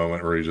big dick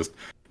moment where he just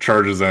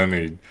charges in.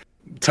 He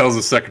tells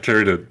his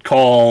secretary to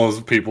call his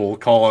people,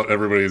 call out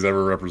everybody he's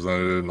ever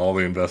represented and all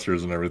the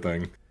investors and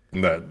everything.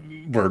 And that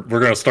we're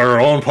going to start our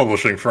own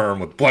publishing firm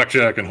with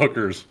blackjack and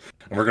hookers,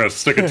 and we're going to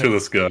stick it to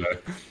this guy.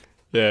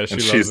 Yeah, she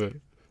loves it.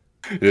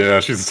 Yeah,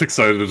 she's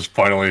excited to just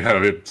finally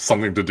have it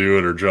something to do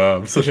at her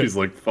job. So she's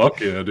like, fuck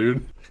yeah,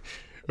 dude.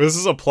 This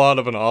is a plot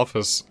of an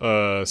Office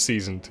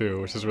season,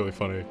 too, which is really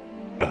funny.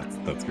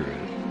 That's great.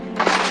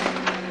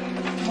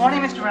 Morning,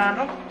 Mr.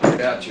 Randall.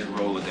 Get out your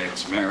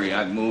Rolodex, Mary.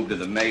 I've moved to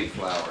the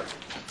Mayflower.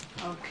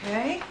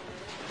 Okay.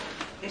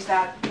 Is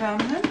that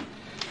permanent?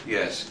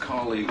 Yes,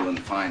 call Eagle and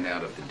find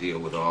out if the deal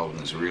with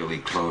Alden is really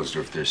closed or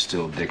if they're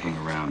still dicking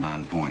around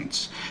on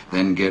points.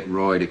 Then get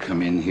Roy to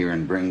come in here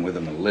and bring with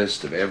him a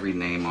list of every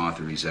name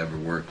author he's ever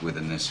worked with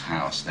in this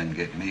house. Then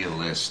get me a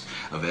list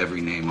of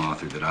every name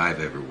author that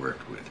I've ever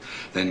worked with.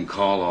 Then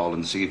call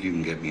Alden and see if you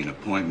can get me an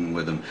appointment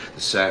with him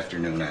this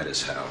afternoon at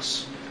his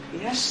house.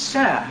 Yes,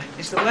 sir.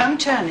 Is the worm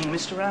turning,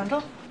 Mr.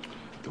 Randall?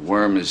 The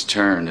worm is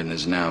turned and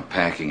is now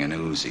packing an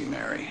Uzi,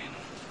 Mary.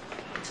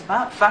 It's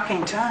about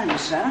fucking time,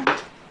 sir.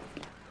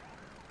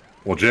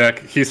 Well, Jack,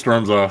 he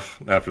storms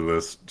off after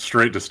this,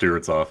 straight to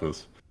Stewart's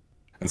office.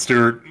 And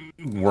Stewart,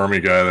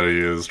 wormy guy that he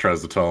is, tries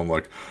to tell him,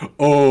 like,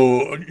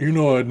 oh, you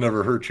know I'd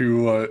never hurt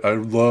you. I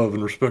love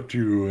and respect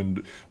you,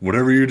 and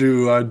whatever you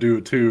do, I'd do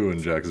it too.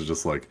 And Jack is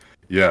just like,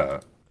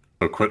 yeah,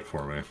 so quit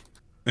for me.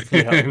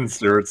 Yeah. And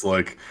Stewart's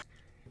like,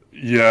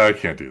 yeah, I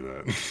can't do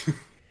that.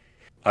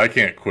 I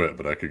can't quit,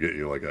 but I could get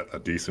you, like, a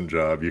decent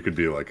job. You could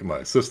be, like, my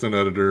assistant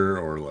editor,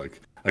 or,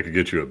 like, I could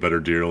get you a better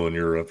deal in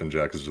Europe. And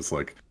Jack is just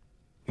like,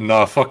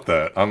 nah, fuck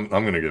that. I'm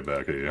gonna get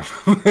back at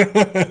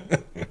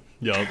you.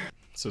 Yup.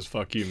 Says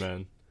fuck you,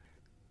 man.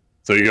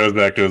 So he goes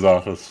back to his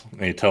office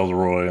and he tells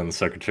Roy and the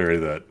secretary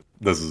that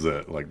this is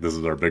it. Like, this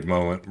is our big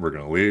moment. We're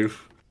gonna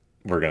leave.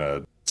 We're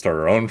gonna start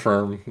our own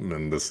firm,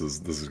 and this is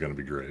gonna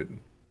be great.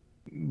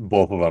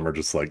 Both of them are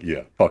just like,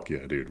 yeah, fuck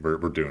yeah, dude. We're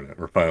doing it.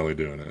 We're finally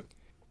doing it.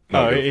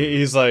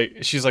 He's like,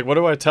 she's like, what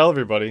do I tell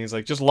everybody? He's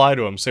like, just lie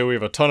to them. Say we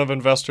have a ton of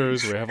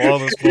investors. We have all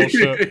this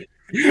bullshit.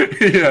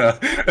 Yeah,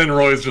 and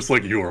Roy's just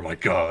like, you are my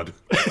god.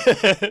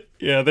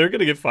 Yeah, they're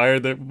gonna get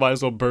fired. They might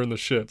as well burn the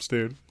ships,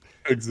 dude.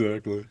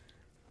 Exactly.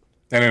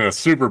 And in a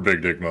super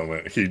big dick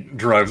moment, he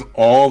drives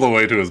all the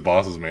way to his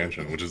boss's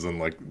mansion, which is in,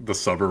 like, the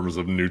suburbs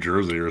of New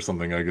Jersey or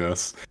something, I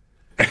guess.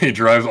 And he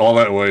drives all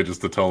that way just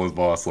to tell his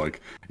boss,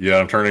 like, yeah,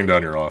 I'm turning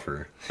down your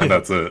offer. And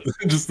that's it.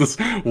 Just this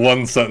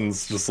one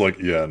sentence, just like,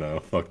 yeah, no,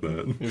 fuck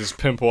that. He just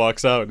pimp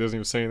walks out, doesn't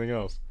even say anything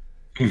else.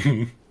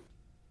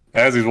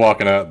 As he's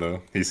walking out,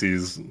 though, he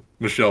sees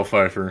Michelle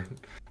Pfeiffer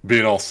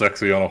being all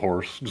sexy on a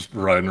horse, just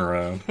riding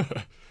around.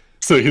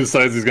 So he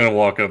decides he's gonna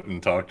walk up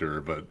and talk to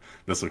her, but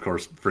this, of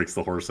course, freaks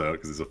the horse out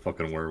because he's a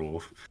fucking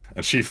werewolf.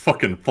 And she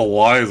fucking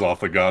flies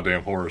off the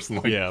goddamn horse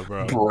and Yeah,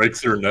 bro.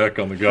 breaks her neck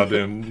on the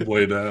goddamn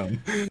way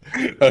down.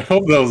 I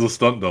hope that was a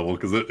stunt double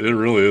because it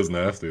really is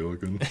nasty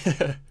looking.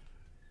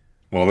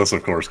 Well, this,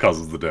 of course,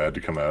 causes the dad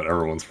to come out.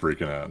 Everyone's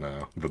freaking out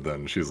now. But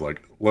then she's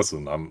like,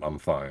 listen, I'm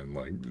fine.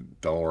 Like,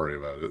 don't worry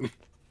about it.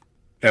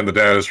 And the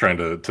dad is trying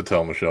to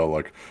tell Michelle,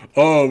 like,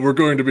 oh, we're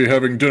going to be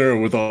having dinner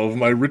with all of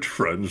my rich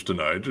friends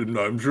tonight, and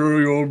I'm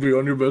sure you'll be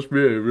on your best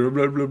behavior,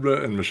 blah, blah,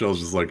 blah. And Michelle's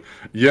just like,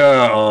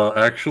 yeah,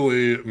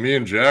 actually, me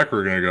and Jack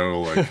are going to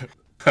go, like,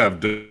 have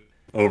dinner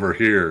over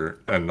here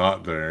and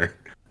not there,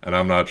 and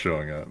I'm not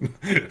showing up.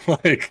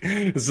 Like,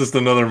 it's just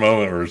another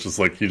moment where it's just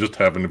like, he just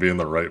happened to be in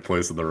the right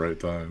place at the right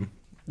time.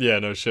 Yeah,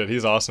 no shit.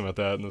 He's awesome at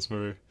that in this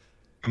movie.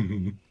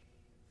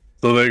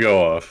 So they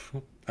go off,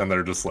 and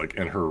they're just, like,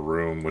 in her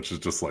room, which is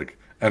just, like,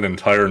 an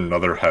entire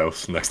another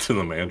house next to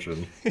the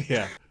mansion.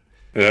 Yeah.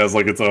 It has,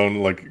 like, its own,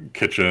 like,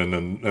 kitchen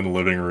and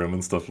living room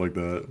and stuff like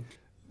that.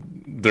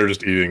 They're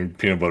just eating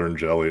peanut butter and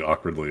jelly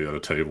awkwardly at a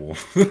table.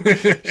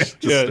 Just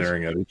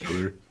staring at each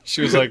other.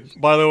 She was like,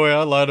 by the way,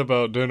 I lied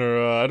about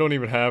dinner. I don't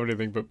even have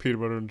anything but peanut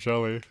butter and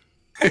jelly.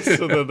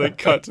 So then they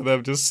cut to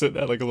them just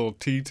sitting at, like, a little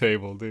tea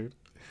table, dude.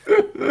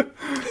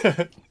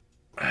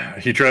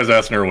 He tries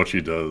asking her what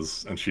she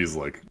does, and she's,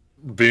 like,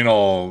 being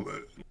all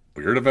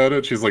weird about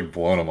it. She's, like,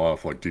 blowing him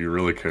off. Like, do you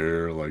really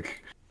care?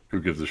 Like,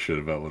 who gives a shit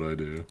about what I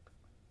do?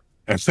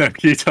 And then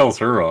he tells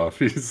her off.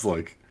 He's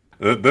like,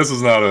 this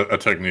is not a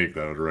technique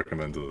that I would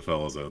recommend to the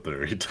fellas out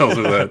there. He tells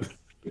her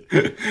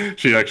that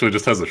she actually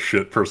just has a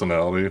shit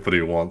personality, but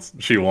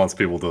she wants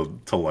people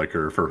to like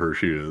her for who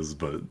she is,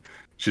 but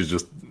she's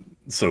just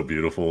so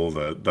beautiful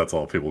that that's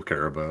all people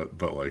care about.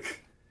 But,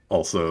 like,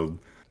 also,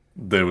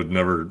 they would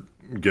never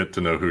get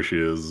to know who she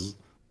is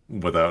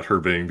without her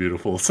being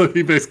beautiful. So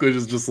he basically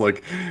just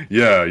like,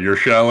 yeah, you're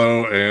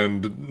shallow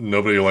and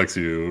nobody likes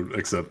you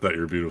except that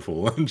you're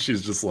beautiful. And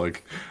she's just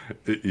like,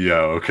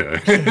 yeah, okay.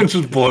 And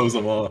just blows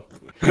him off.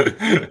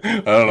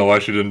 I don't know why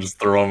she didn't just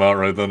throw him out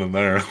right then and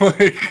there.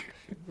 Like,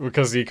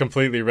 because he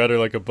completely read her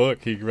like a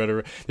book. He read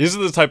her. These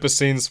are the type of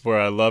scenes where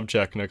I love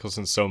Jack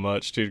Nicholson so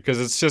much, dude,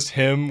 because it's just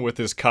him with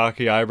his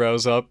cocky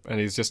eyebrows up, and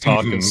he's just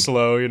talking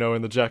slow, you know,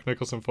 in the Jack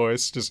Nicholson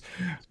voice, just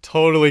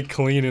totally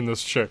cleaning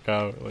this chick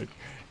out. Like,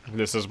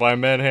 this is why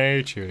men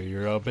hate you.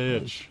 You're a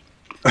bitch.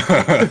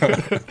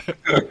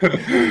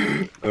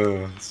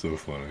 It's so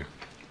funny.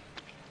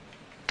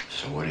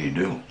 So what do you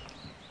do?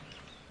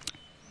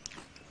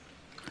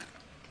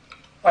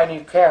 Why do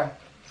you care?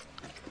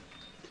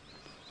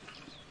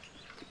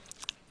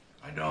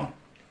 I don't.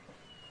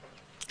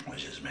 I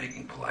was just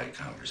making polite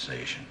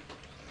conversation.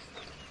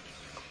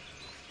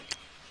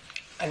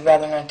 I'd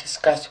rather not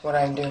discuss what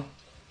I do.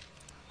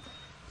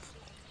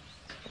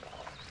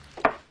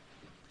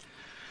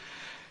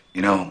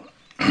 You know,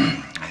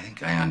 I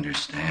think I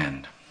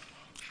understand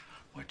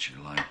what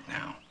you're like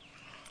now.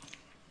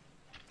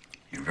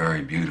 You're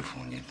very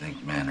beautiful, and you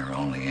think men are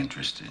only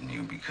interested in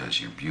you because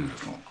you're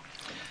beautiful.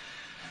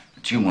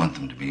 But you want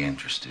them to be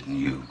interested in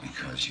you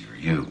because you're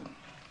you.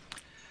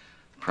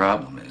 The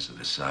problem is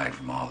that aside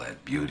from all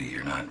that beauty,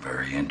 you're not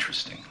very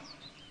interesting.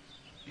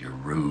 You're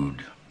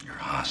rude, you're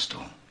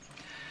hostile,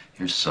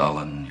 you're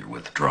sullen, you're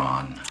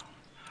withdrawn.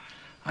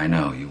 I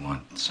know you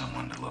want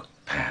someone to look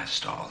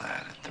past all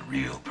that at the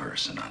real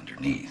person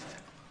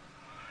underneath.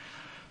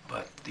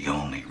 But the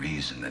only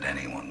reason that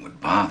anyone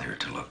would bother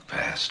to look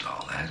past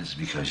all that is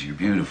because you're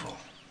beautiful.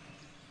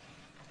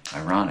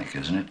 Ironic,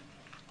 isn't it?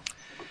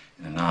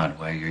 In an odd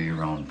way, you're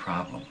your own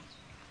problem.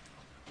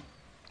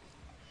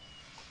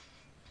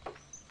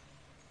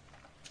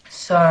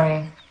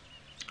 Sorry.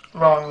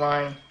 Wrong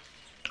line.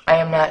 I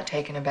am not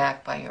taken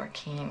aback by your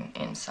keen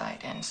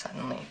insight and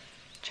suddenly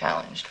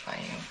challenged by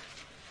you.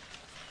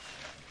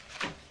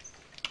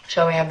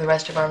 Shall we have the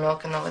rest of our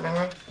milk in the living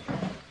room?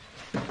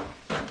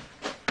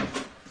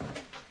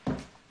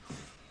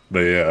 But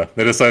yeah,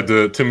 they decide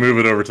to move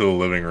it over to the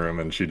living room,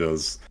 and she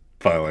does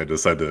finally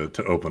decide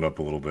to open up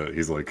a little bit.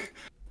 He's like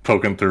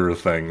poking through her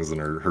things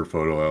and her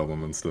photo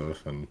album and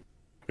stuff, and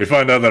we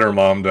find out that her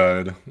mom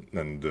died,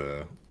 and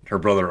her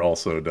brother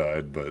also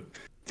died, but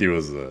he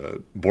was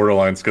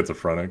borderline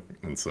schizophrenic,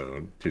 and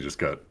so he just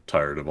got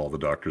tired of all the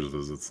doctor's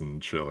visits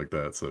and shit like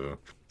that, so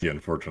he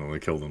unfortunately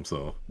killed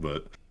himself.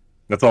 But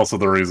that's also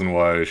the reason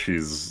why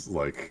she's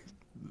like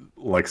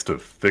likes to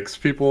fix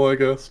people, I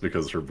guess,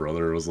 because her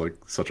brother was like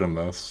such a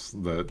mess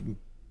that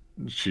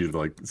she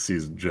like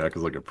sees Jack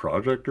as like a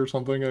project or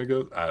something, I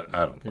guess. I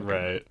don't know.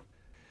 Right.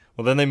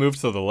 Well, then they move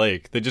to the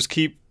lake. They just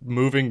keep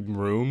moving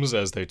rooms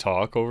as they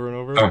talk over and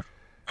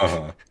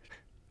over.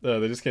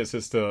 They just can't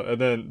sit still.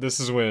 And then this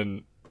is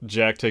when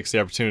Jack takes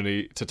the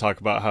opportunity to talk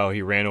about how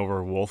he ran over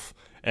a wolf,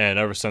 and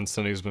ever since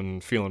then he's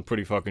been feeling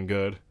pretty fucking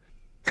good.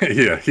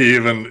 Yeah, he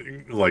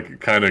even like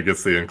kind of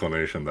gets the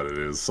inclination that it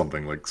is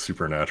something like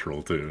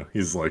supernatural too.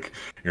 He's like,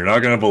 "You're not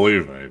gonna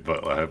believe me,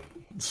 but I have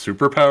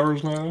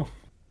superpowers now."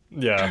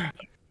 Yeah,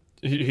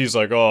 he's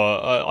like, "Oh,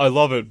 I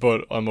love it,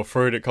 but I'm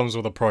afraid it comes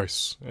with a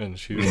price." And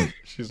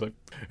she's like,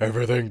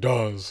 "Everything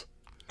does."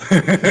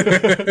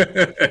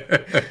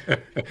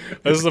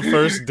 This is the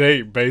first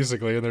date,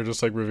 basically, and they're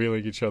just like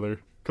revealing each other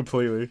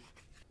completely.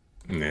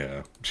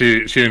 Yeah.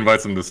 She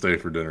invites him to stay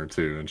for dinner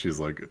too, and she's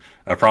like,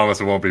 I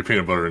promise it won't be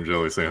peanut butter and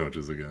jelly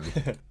sandwiches again.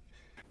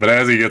 But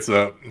as he gets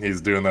up,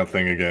 he's doing that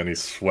thing again.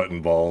 He's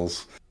sweating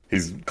balls.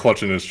 He's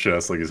clutching his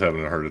chest like he's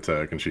having a heart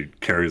attack, and she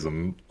carries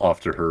him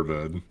off to her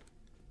bed.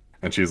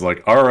 And she's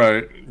like, all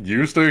right,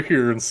 you stay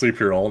here and sleep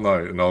here all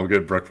night, and I'll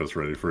get breakfast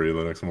ready for you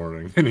the next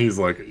morning. And he's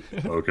like,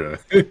 okay.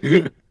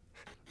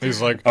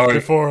 He's like, All right.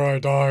 before I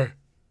die,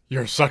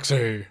 you're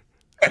sexy.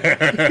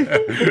 And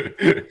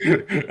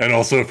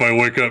also, if I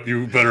wake up,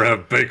 you better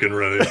have bacon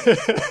ready.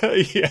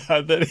 Yeah,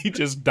 then he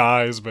just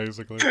dies,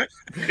 basically.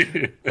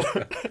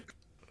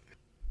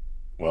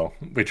 Well,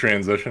 we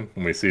transition,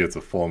 and we see it's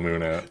a full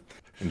moon out.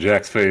 And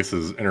Jack's face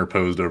is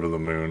interposed over the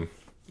moon.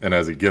 And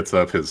as he gets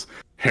up, his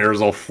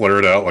hair's all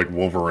flared out like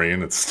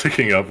Wolverine. It's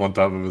sticking up on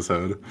top of his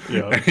head.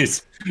 Yeah. And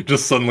he's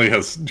just suddenly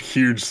has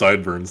huge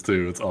sideburns,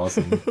 too. It's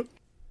awesome.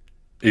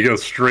 He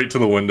goes straight to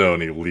the window,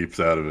 and he leaps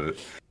out of it.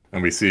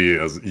 And we see he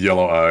has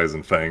yellow eyes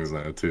and fangs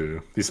now,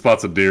 too. He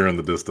spots a deer in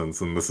the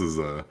distance, and this is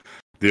the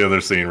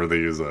other scene where they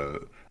use a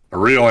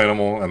real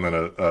animal, and then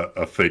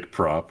a fake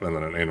prop, and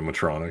then an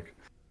animatronic.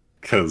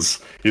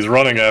 Because he's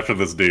running after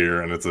this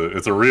deer, and it's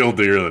a real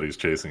deer that he's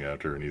chasing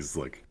after, and he's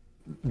like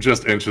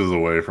just inches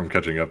away from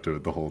catching up to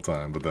it the whole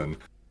time. But then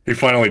he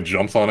finally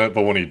jumps on it,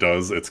 but when he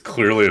does, it's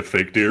clearly a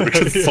fake deer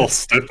because it's all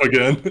stiff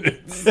again.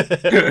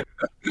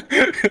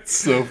 It's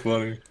so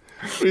funny.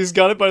 He's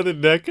got it by the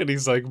neck, and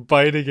he's like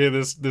biting at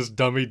this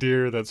dummy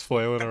deer that's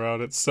flailing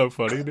around. It's so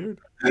funny,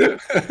 dude.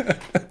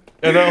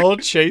 And that whole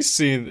chase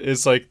scene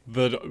is like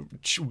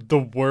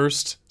the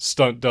worst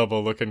stunt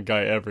double looking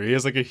guy ever. He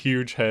has like a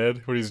huge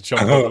head when he's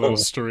jumping on a little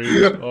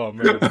stream. Oh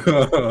man.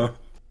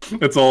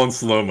 It's all in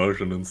slow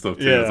motion and stuff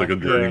too. Yeah, it's like a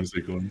dream yeah.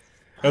 sequence.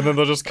 And then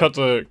they'll just cut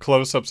to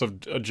close-ups of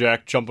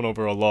Jack jumping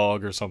over a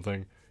log or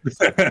something.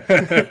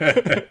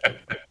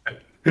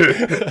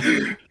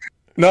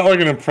 Not like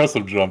an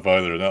impressive jump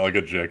either. Not like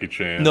a Jackie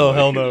Chan. No, like,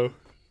 hell no.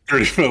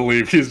 30-foot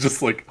leap. He's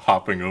just like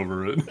hopping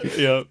over it.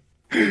 Yeah.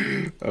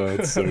 Oh,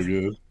 it's so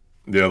good.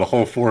 Yeah, the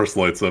whole forest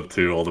lights up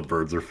too. All the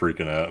birds are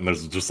freaking out, and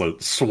there's just a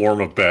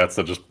swarm of bats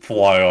that just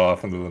fly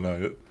off into the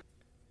night.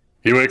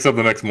 He wakes up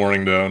the next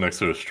morning, though, next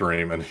to a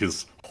stream, and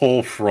his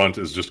whole front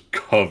is just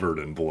covered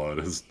in blood.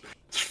 His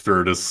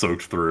shirt is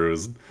soaked through.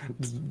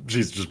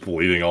 He's just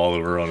bleeding all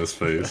over on his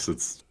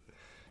face.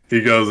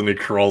 He goes and he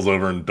crawls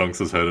over and dunks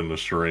his head in the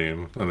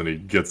stream, and then he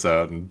gets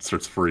out and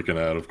starts freaking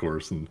out, of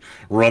course, and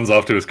runs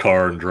off to his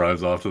car and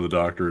drives off to the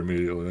doctor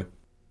immediately.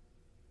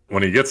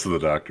 When he gets to the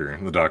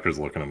doctor's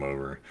looking him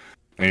over,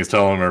 and he's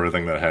telling him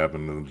everything that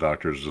happened, and the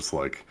doctor's just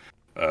like,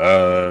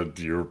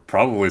 you're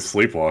probably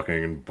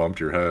sleepwalking and bumped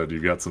your head.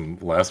 You got some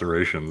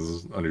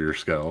lacerations under your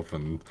scalp,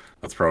 and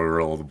that's probably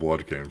where all the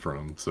blood came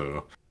from.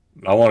 So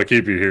I want to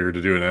keep you here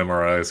to do an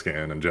MRI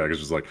scan. And Jack is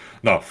just like,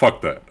 no,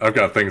 fuck that. I've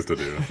got things to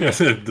do.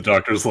 The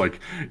doctor's like,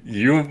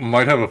 you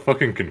might have a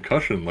fucking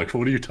concussion. Like,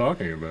 what are you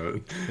talking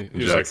about? And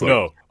He's Jack's like,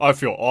 no, I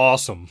feel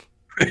awesome.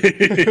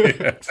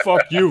 Yeah.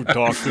 Fuck you,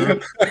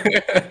 doctor.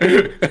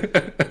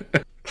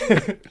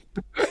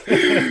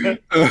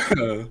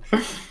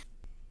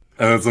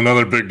 And it's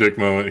another big dick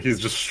moment. He's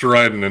just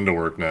striding into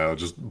work now,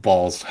 just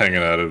balls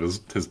hanging out of his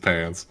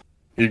pants.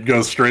 He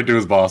goes straight to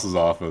his boss's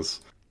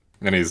office,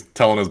 and he's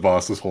telling his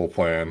boss his whole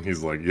plan.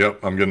 He's like, yep,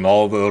 I'm getting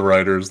all the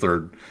writers.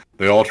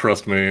 They all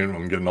trust me.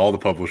 I'm getting all the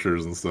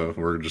publishers and stuff.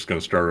 We're just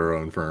going to start our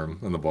own firm.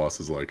 And the boss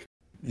is like,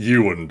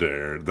 you wouldn't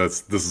dare.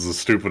 This is a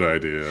stupid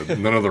idea.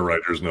 None of the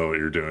writers know what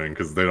you're doing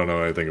because they don't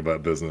know anything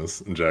about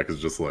business. And Jack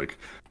is just like,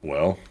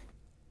 well,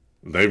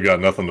 they've got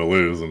nothing to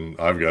lose and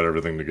I've got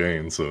everything to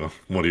gain. So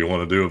what do you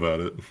want to do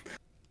about it?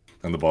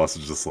 And the boss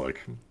is just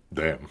like,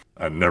 damn,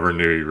 I never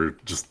knew you were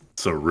just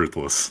so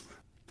ruthless.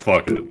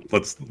 Fuck it.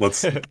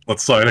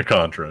 Let's sign a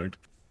contract.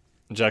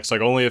 Jack's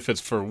like, only if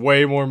it's for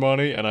way more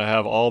money and I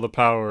have all the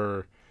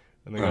power.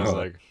 And the guy's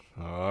like,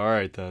 all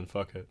right then,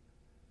 fuck it.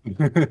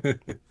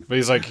 But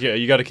he's like, yeah,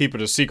 you got to keep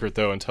it a secret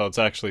though until it's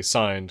actually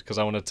signed because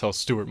I want to tell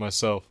Stuart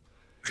myself.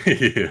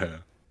 Yeah.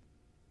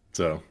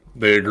 So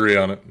they agree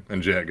on it,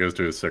 and Jack goes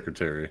to his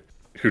secretary,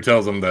 who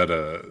tells him that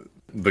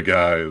the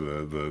guy,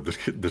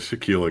 the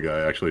tequila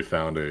guy, actually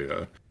found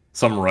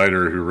some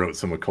writer who wrote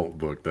some occult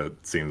book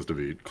that seems to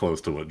be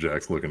close to what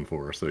Jack's looking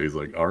for. So he's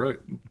like, all right.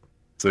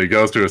 So he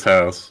goes to his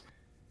house,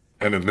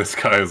 and then this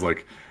guy is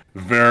like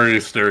very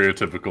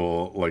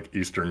stereotypical, like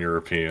Eastern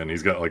European.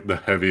 He's got like the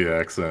heavy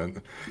accent.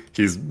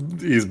 He's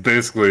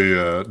basically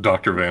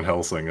Dr. Van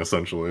Helsing,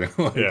 essentially.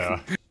 Like,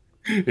 Yeah.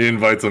 he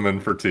invites him in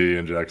for tea,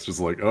 and Jack's just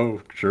like,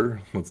 oh, sure,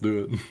 let's do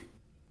it.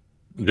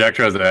 Jack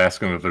tries to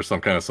ask him if there's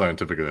some kind of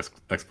scientific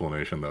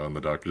explanation, though, and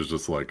the doctor's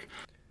just like,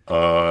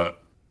 no,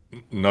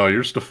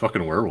 you're just a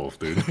fucking werewolf,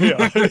 dude.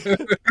 Yeah.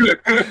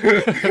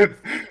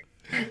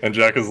 And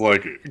Jack is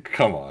like,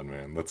 come on,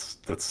 man, that's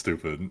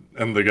stupid.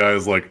 And the guy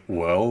is like,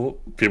 well,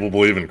 people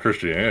believe in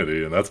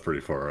Christianity, and that's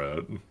pretty far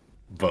out.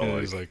 But And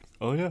like, he's like,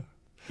 oh yeah,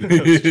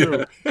 that's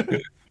true.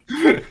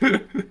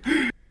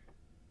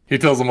 He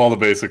tells him all the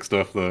basic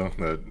stuff though,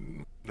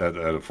 that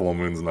at a full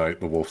moon's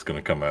night the wolf's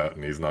gonna come out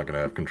and he's not gonna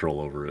have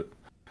control over it.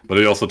 But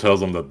he also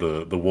tells him that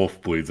the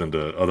wolf bleeds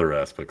into other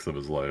aspects of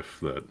his life,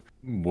 that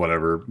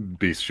whatever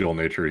bestial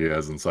nature he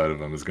has inside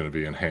of him is going to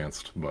be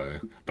enhanced by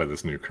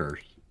this new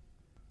curse.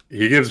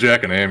 He gives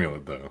Jack an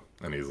amulet though,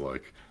 and he's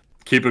like,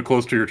 keep it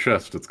close to your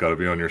chest, it's got to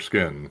be on your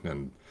skin,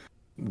 and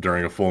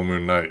during a full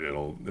moon night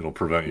it'll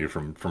prevent you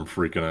from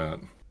freaking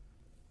out.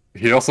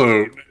 He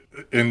also,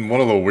 in one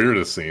of the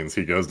weirdest scenes,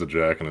 he goes to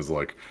Jack and is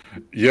like,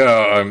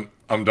 yeah,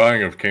 I'm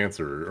dying of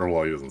cancer, or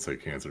well, he doesn't say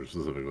cancer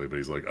specifically, but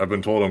he's like, I've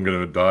been told I'm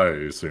gonna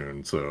die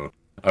soon, so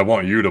I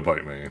want you to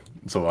bite me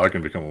so I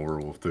can become a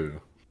werewolf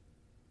too.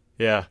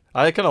 Yeah,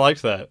 I kind of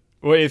liked that.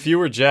 Wait, if you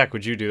were Jack,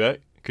 would you do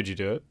that? Could you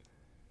do it?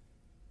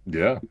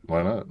 Yeah,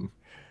 why not?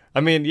 I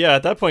mean, yeah,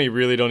 at that point you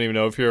really don't even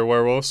know if you're a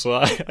werewolf, so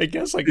I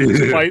guess I could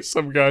just bite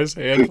some guy's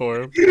hand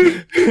for him.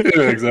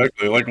 Yeah,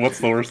 exactly. Like, what's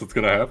the worst that's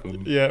gonna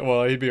happen? Yeah,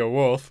 well, he'd be a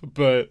wolf,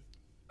 but...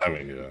 I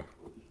mean, yeah.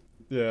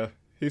 Yeah,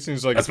 he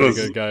seems like a pretty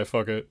good guy,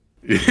 fuck it.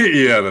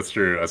 Yeah, that's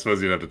true. I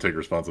suppose you'd have to take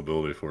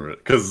responsibility for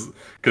it. Because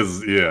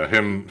yeah,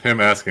 him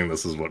asking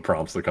this is what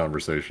prompts the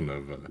conversation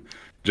of...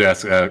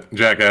 Jack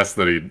asks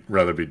that he'd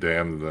rather be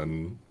damned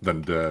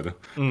than dead.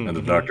 Mm-hmm. And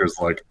the doctor's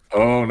like,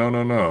 oh,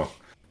 no.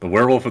 The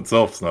werewolf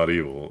itself's not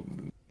evil.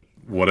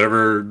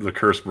 Whatever the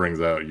curse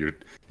brings out,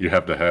 you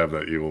have to have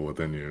that evil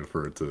within you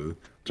for it to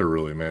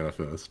really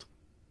manifest.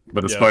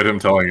 But despite him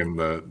telling him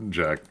that,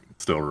 Jack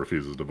still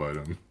refuses to bite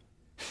him.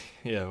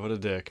 Yeah, what a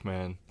dick,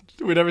 man.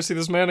 We never see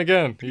this man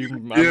again.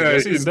 I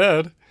guess he's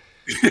dead.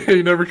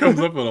 He never comes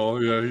up at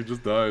all. Yeah, he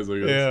just dies, I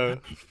guess. Yeah,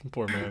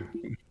 poor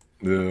man.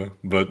 Yeah,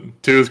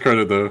 but to his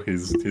credit, though,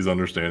 he's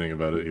understanding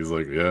about it. He's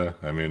like, yeah,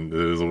 I mean, it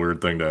is a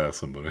weird thing to ask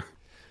somebody.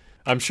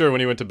 I'm sure when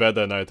he went to bed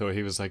that night, though,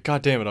 he was like,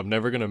 God damn it, I'm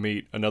never going to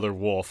meet another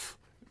wolf,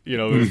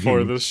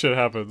 before this shit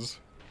happens.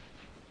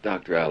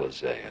 Dr.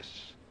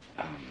 Alizeus,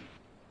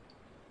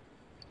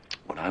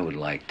 what I would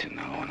like to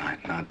know, and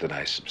not that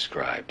I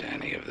subscribe to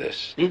any of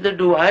this. Neither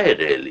do I,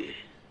 really.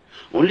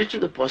 Only to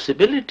the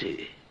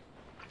possibility.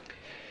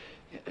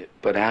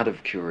 But out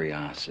of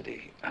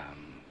curiosity,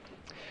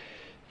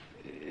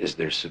 is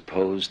there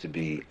supposed to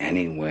be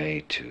any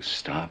way to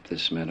stop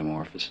this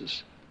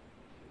metamorphosis?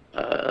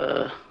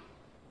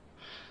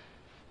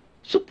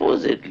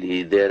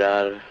 Supposedly there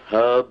are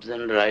herbs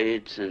and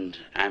rites and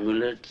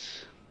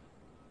amulets.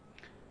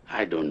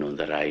 I don't know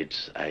the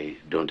rites. I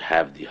don't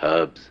have the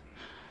herbs.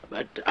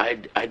 But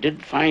I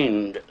did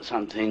find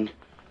something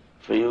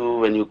for you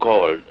when you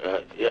called.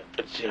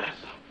 It's here.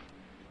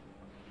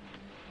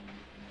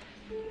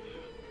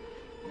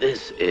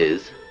 This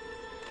is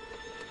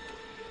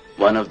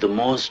one of the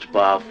most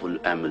powerful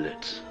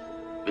amulets,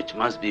 which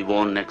must be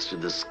worn next to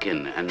the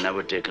skin and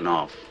never taken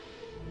off.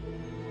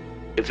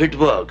 If it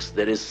works,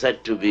 there is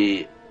said to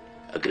be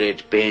a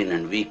great pain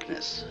and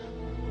weakness,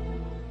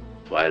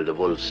 while the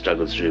wolf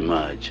struggles to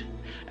emerge,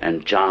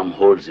 and charm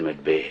holds him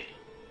at bay,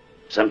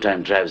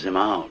 sometimes drives him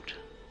out.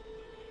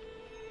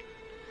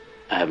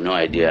 I have no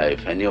idea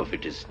if any of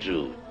it is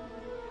true,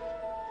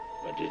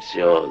 but it's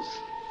yours.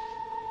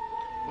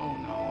 Oh,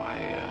 no,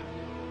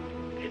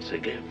 It's a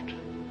gift.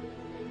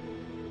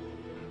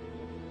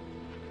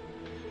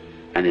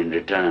 And in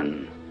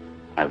return,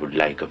 I would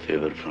like a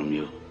favor from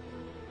you.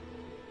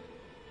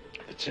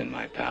 It's in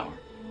my power.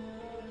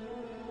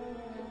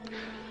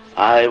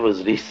 I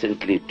was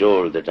recently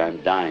told that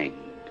I'm dying.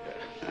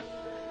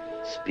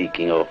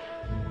 Speaking of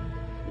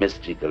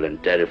mystical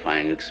and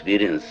terrifying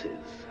experiences,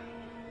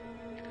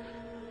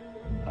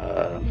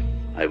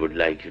 I would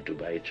like you to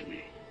bite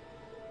me.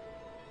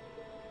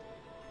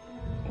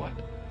 What?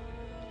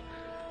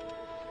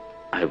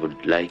 I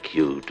would like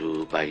you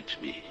to bite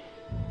me.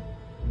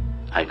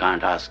 I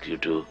can't ask you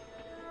to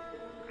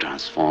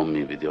transform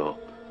me with your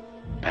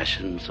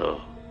passion,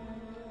 so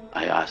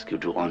I ask you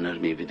to honor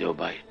me with your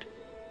bite.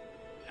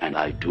 And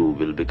I too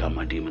will become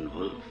a demon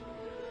wolf.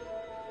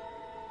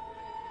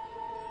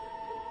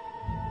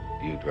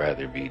 You'd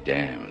rather be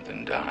damned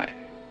than die.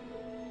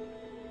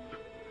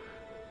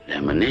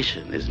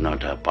 Damnation is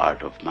not a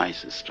part of my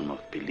system of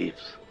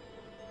beliefs.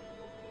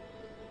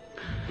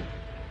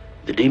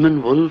 The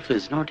demon wolf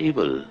is not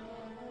evil,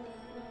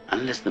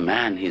 unless the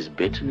man he's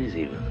bitten is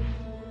evil.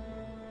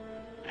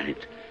 And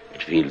it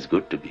feels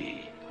good to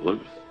be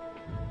wolf,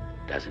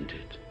 doesn't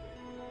it?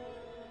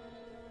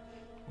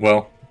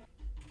 Well,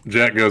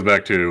 Jack goes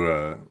back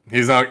to,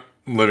 he's not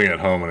living at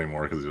home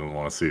anymore because he doesn't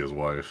want to see his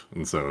wife.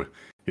 And so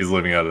he's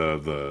living out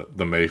of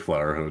the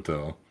Mayflower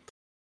Hotel.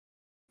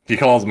 He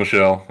calls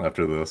Michelle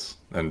after this,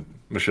 and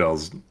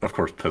Michelle's, of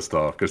course, pissed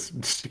off because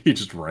he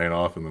just ran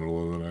off in the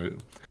middle of the night.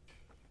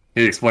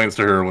 He explains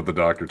to her what the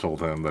doctor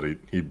told him, that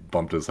he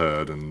bumped his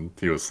head and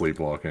he was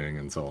sleepwalking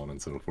and so on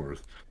and so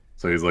forth.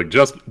 So he's like,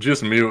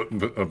 just meet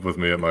with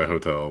me at my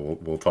hotel.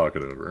 We'll talk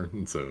it over.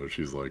 And so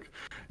she's like,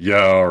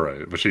 yeah, all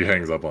right. But she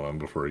hangs up on him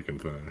before he can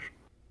finish.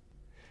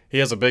 He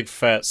has a big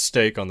fat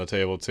steak on the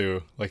table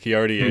too. Like he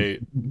already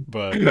ate,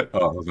 but...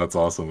 Oh, that's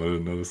awesome. I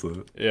didn't notice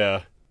that.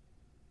 Yeah.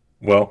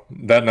 Well,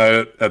 that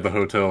night at the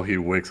hotel, he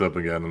wakes up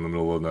again in the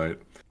middle of the night.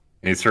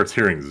 And he starts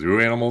hearing zoo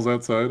animals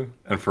outside.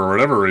 And for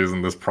whatever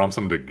reason, this prompts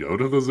him to go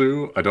to the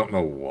zoo. I don't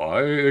know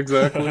why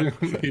exactly.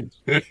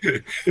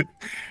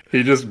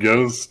 He just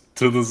goes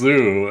to the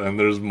zoo, and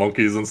there's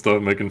monkeys and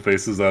stuff making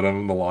faces at him,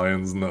 and the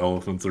lions and the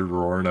elephants are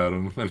roaring at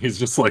him. And he's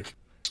just like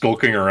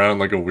skulking around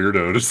like a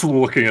weirdo, just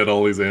looking at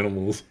all these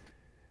animals.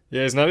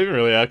 Yeah, he's not even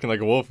really acting like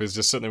a wolf. He's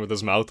just sitting there with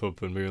his mouth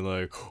open, being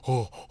like,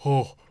 and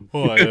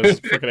those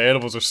fucking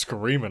animals are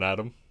screaming at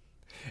him.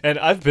 And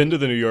I've been to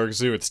the New York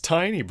Zoo. It's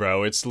tiny,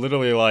 bro. It's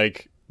literally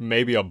like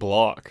maybe a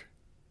block.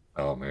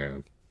 Oh,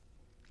 man.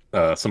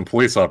 Some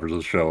police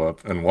officers show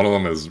up, and one of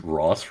them is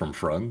Ross from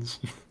Friends.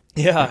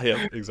 Yeah,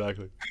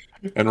 exactly.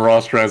 And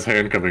Ross tries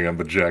handcuffing him,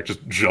 but Jack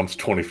just jumps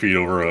 20 feet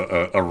over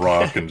a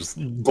rock and just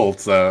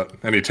bolts out.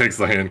 And he takes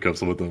the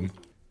handcuffs with him.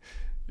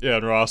 Yeah,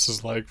 and Ross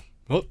is like,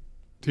 well,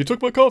 he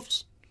took my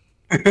cuffs.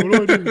 What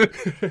do I do?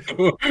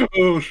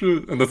 Oh,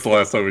 shit. And that's the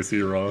last time we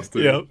see Ross,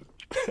 too.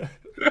 Yep.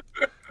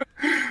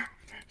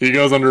 He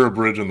goes under a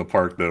bridge in the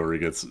park, though, where he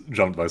gets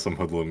jumped by some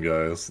hoodlum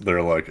guys.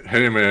 They're like,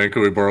 hey, man,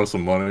 can we borrow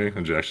some money?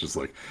 And Jack's just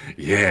like,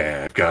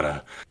 yeah, I've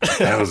got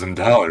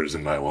 $1,000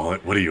 in my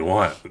wallet. What do you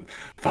want?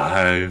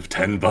 $5,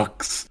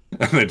 $10?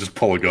 And they just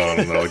pull a gun,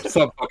 and they're like,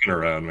 stop fucking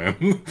around,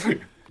 man.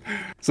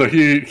 So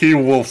he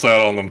wolfs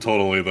out on them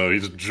totally, though. He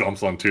just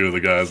jumps on two of the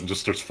guys and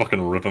just starts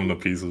fucking ripping them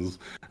to pieces.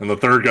 And the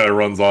third guy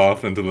runs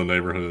off into the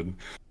neighborhood.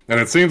 And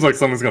it seems like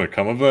something's going to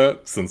come of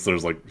that, since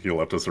there's like, he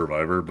left a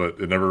survivor, but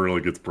it never really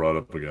gets brought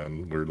up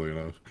again, weirdly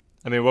enough.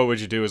 I mean, what would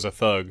you do as a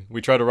thug?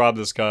 We tried to rob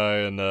this guy,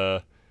 and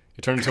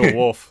he turned into a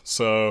wolf,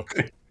 so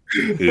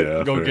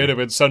Yeah, go fair. get him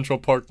in Central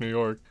Park, New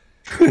York.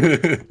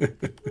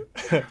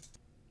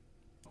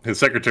 His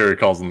secretary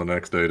calls him the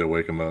next day to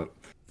wake him up.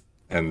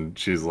 And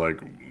she's like,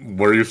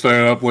 were you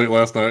staying up late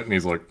last night? And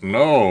he's like,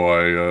 no,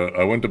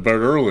 I went to bed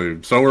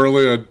early. So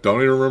early, I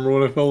don't even remember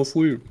when I fell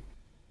asleep.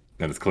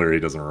 And it's clear he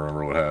doesn't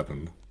remember what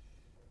happened.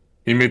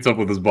 He meets up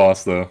with his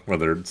boss, though, where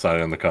they're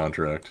signing the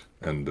contract.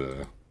 And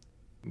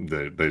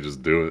they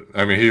just do it.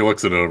 I mean, he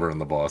looks it over, and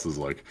the boss is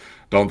like,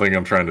 don't think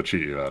I'm trying to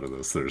cheat you out of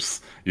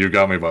this. You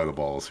got me by the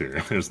balls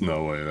here. There's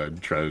no way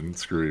I'd try and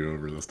screw you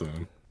over this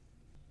time.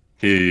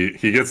 He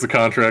gets the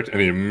contract, and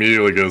he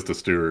immediately goes to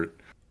Stuart.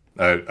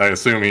 I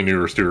assume he knew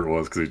where Stuart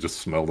was because he just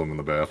smelled him in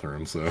the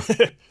bathroom. So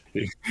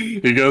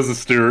he goes to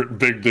Stuart,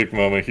 big dick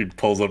moment. He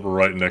pulls up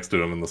right next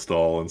to him in the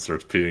stall and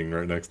starts peeing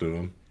right next to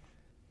him.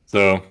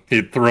 So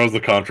he throws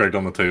the contract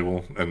on the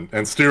table,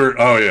 and Stuart,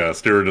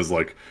 Stuart is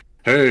like,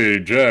 hey,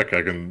 Jack,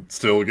 I can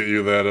still get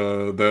you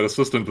that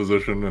assistant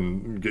position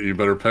and get you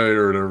better pay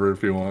or whatever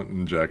if you want.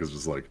 And Jack is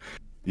just like,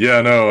 yeah,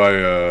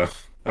 no,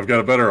 I've got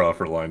a better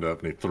offer lined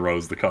up. And he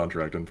throws the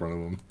contract in front of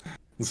him.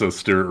 And so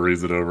Stuart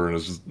reads it over and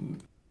is just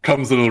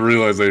comes to the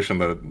realization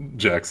that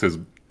Jack's his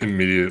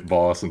immediate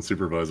boss and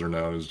supervisor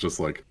now, and is just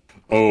like,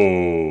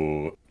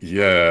 oh,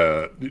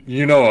 yeah,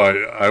 you know,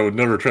 I would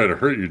never try to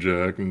hurt you,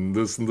 Jack, and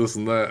this and this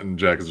and that. And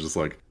Jack is just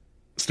like,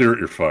 Stuart,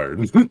 you're fired.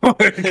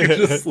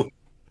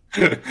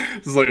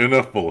 just like,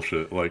 enough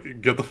bullshit.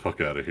 Like, get the fuck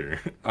out of here.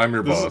 I'm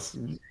your boss.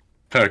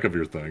 Pack up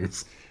your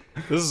things.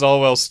 This is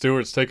all while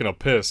Stuart's taking a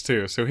piss,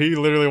 too. So he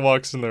literally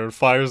walks in there and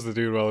fires the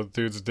dude while the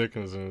dude's dick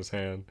is in his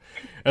hand.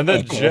 And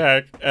then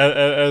Jack,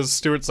 as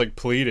Stuart's, like,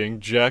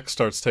 pleading, Jack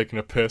starts taking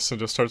a piss and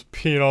just starts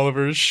peeing all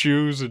over his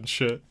shoes and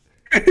shit.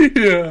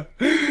 Yeah.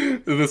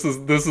 This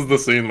is the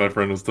scene my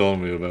friend was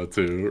telling me about,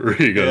 too, where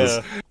he goes...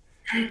 Yeah.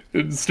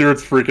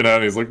 Stuart's freaking out,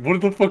 and he's like,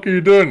 what the fuck are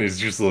you doing? He's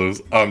just like,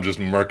 I'm just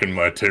marking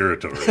my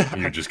territory.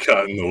 You just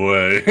got in the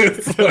way.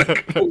 It's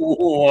like,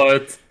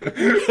 what?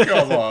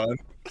 Come on.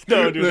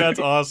 No, dude, that's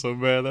awesome,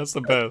 man. That's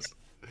the best.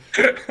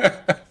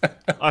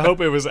 I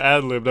hope it was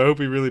ad-libbed. I hope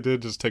he really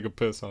did just take a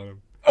piss on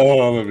him.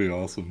 Oh, that'd be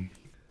awesome.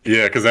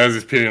 Yeah, because as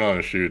he's peeing on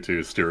his shoe,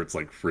 too, Stuart's,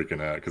 like,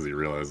 freaking out because he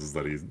realizes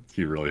that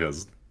he really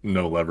has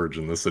no leverage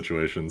in this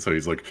situation. So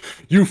he's like,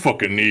 you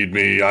fucking need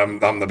me. I'm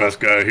the best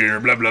guy here.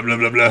 Blah, blah, blah,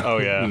 blah, blah. Oh,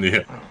 yeah. And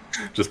yeah,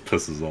 just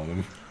pisses on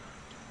him.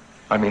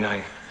 I mean,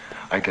 I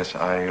guess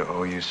I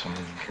owe you some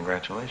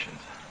congratulations.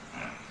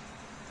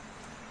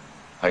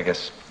 I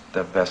guess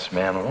the best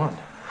man won.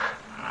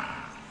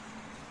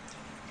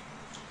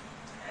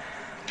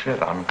 Shit,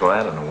 I'm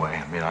glad in a way.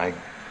 I mean, I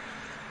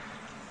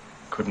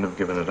couldn't have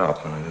given it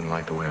up, and I didn't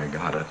like the way I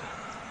got it.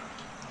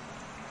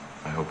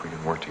 I hope we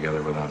can work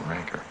together without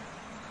rancor.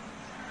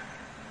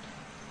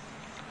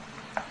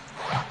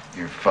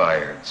 You're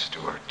fired,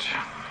 Stuart.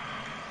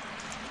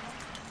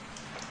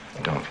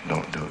 Don't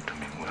do it to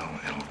me, Will.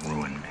 It'll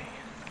ruin me.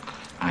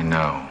 I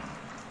know.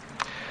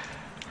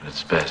 But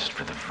it's best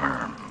for the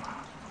firm.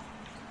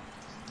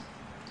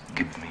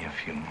 Give me a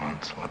few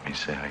months. Let me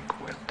say I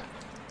quit.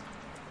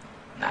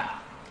 No.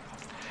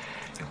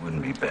 It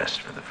wouldn't be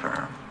best for the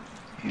firm.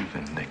 You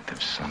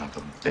vindictive son of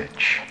a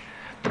bitch.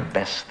 The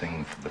best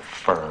thing for the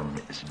firm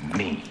is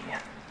me.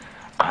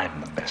 I'm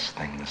the best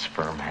thing this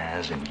firm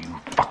has, and you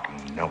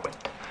fucking know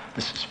it.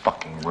 This is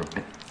fucking rude.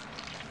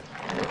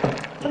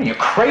 What, are you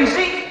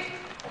crazy?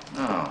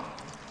 No.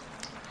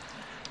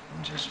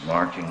 I'm just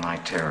marking my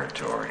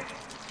territory.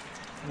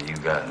 And you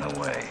got in the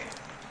way.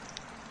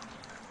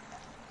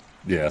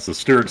 Yeah, so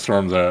Stuart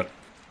storms out.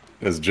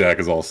 as Jack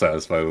is all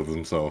satisfied with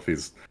himself,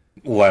 he's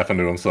laughing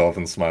to himself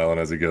and smiling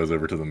as he goes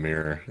over to the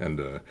mirror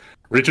and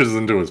reaches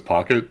into his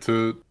pocket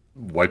to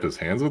wipe his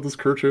hands with his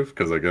kerchief.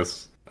 Because I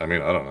guess, I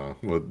mean, I don't know.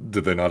 What,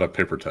 did they not have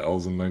paper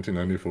towels in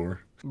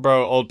 1994?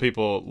 Bro, old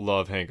people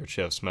love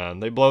handkerchiefs, man.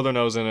 They blow their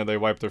nose in it, they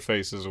wipe their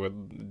faces with...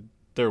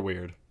 They're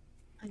weird.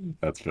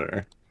 That's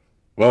fair.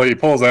 Well, he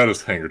pulls out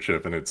his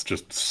handkerchief and it's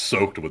just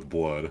soaked with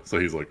blood. So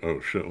he's like,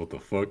 oh shit, what the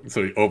fuck?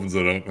 So he opens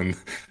it up and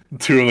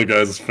two of the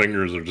guy's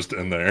fingers are just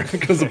in there.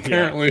 Because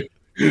apparently,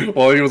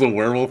 while he was a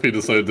werewolf, he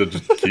decided to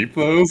just keep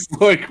those.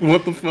 Like,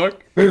 what the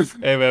fuck?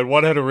 Hey man,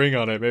 one had a ring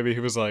on it. Maybe he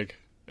was like,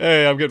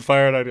 hey, I'm getting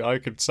fired, I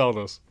could sell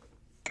this.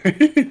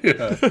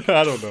 Yeah.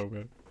 I don't know,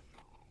 man.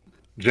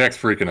 Jack's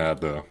freaking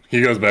out, though.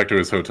 He goes back to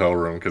his hotel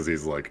room because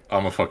he's like,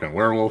 I'm a fucking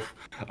werewolf.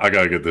 I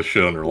gotta get this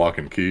shit under lock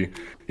and key.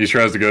 He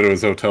tries to go to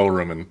his hotel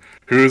room, and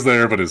who's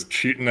there but his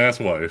cheating-ass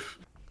wife?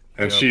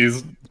 And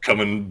she's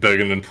coming,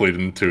 begging and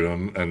pleading to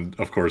him. And,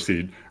 of course,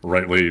 he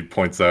rightly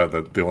points out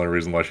that the only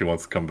reason why she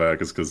wants to come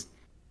back is because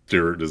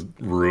Stuart is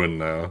ruined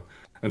now.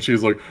 And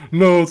she's like,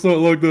 no, it's not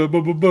like that,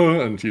 blah, blah,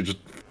 blah. And he just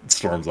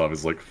storms off.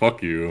 He's like,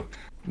 fuck you.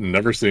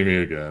 Never see me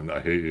again. I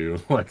hate you.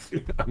 Like,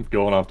 I'm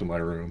going off to my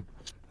room.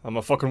 I'm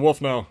a fucking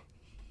wolf now.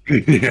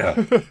 Yeah.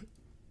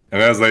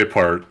 And as they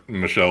part,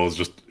 Michelle was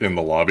just in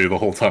the lobby the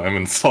whole time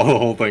and saw the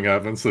whole thing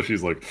happen. So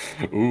she's like,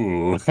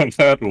 ooh,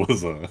 that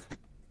was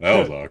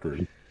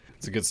awkward.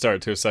 It's a good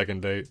start to a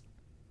second date.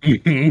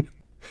 She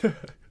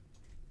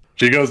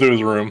goes to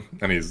his room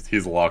and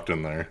he's locked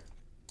in there.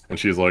 And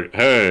she's like,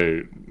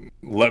 hey,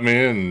 let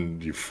me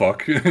in, you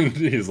fuck. And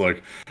he's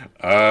like,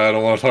 I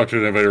don't want to talk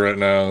to anybody right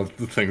now.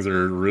 Things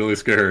are really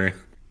scary.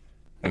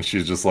 And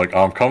she's just like,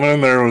 I'm coming in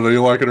there whether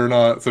you like it or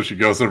not. So she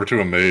goes over to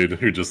a maid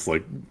who just,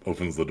 like,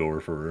 opens the door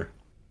for her.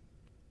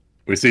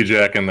 We see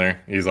Jack in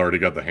there. He's already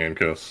got the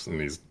handcuffs, and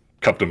he's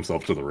cupped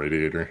himself to the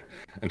radiator.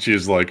 And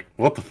she's like,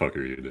 what the fuck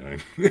are you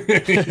doing?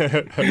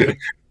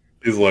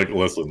 He's like,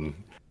 listen,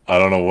 I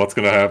don't know what's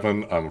going to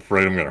happen. I'm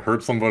afraid I'm going to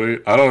hurt somebody.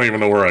 I don't even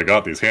know where I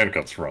got these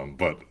handcuffs from,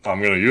 but I'm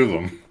going to use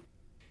them.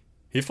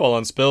 He full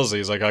on spills.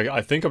 He's like,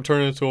 I think I'm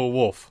turning into a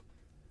wolf.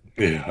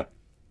 Yeah.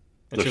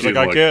 And so she's like,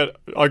 I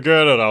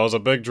get it. I was a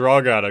big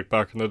drug addict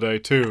back in the day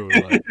too.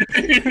 Like,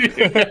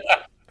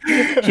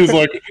 she's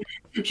like,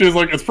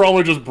 it's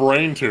probably just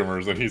brain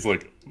tumors, and he's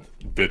like,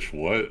 bitch,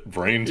 what?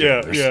 Brain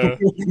tumors? Yeah.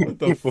 What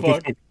the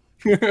fuck?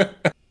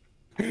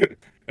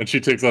 And she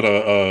takes out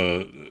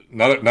a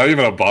not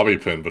even a bobby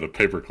pin, but a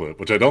paperclip,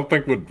 which I don't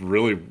think would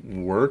really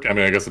work. I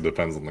mean, I guess it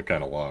depends on the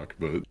kind of lock,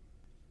 but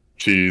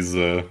she's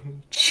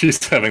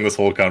having this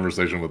whole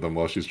conversation with him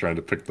while she's trying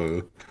to pick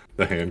the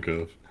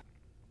handcuff.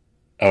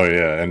 Oh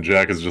yeah, and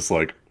Jack is just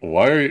like,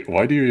 why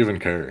do you even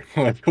care?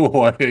 Like,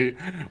 why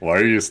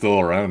are you still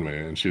around me?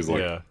 And she's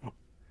like,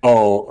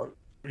 oh,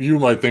 you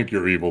might think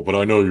you're evil, but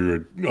I know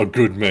you're a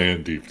good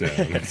man deep down.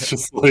 It's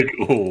just like,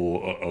 oh,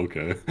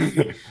 okay.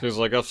 She's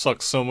like, I've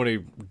sucked so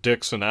many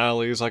dicks in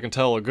alleys. I can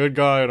tell a good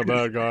guy and a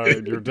bad guy.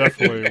 And you're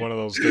definitely one of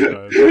those good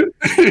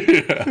guys.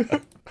 Yeah.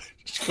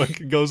 Just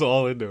fucking goes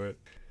all into it.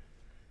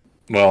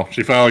 Well,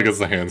 she finally gets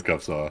the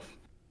handcuffs off.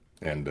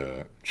 And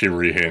she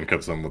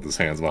re-handcuffs him with his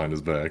hands behind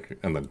his back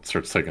and then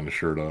starts taking his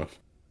shirt off.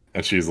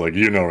 And she's like,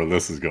 you know where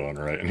this is going,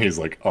 right? And he's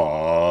like,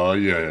 aw,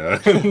 yeah.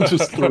 And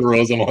just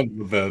throws him onto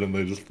the bed and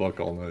they just fuck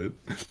all night.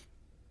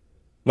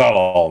 Not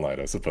all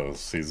night, I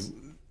suppose.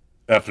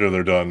 After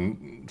they're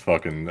done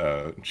fucking,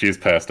 she's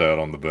passed out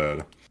on the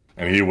bed.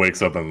 And he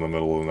wakes up in the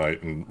middle of the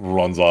night and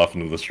runs off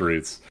into the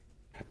streets.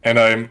 And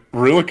I'm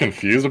really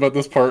confused about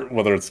this part,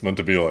 whether it's meant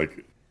to be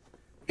like,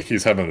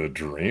 he's having a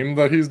dream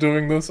that he's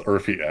doing this, or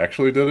if he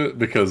actually did it,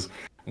 because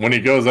when he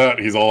goes out,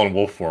 he's all in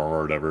wolf form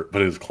or whatever,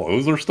 but his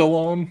clothes are still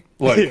on.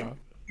 Like,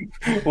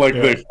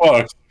 they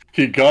fucked.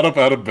 He got up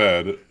out of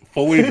bed,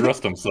 fully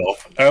dressed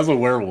himself as a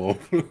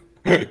werewolf,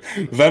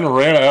 then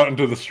ran out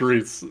into the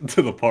streets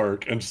to the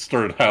park and just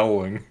started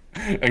howling,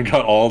 and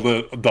got all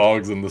the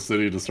dogs in the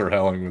city to start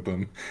howling with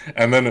him,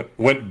 and then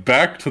went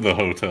back to the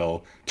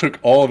hotel, took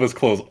all of his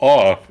clothes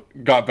off,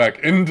 got back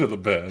into the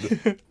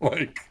bed.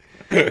 Like,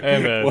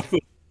 hey man.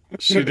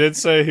 She did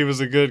say he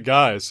was a good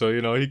guy, so,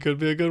 you know, he could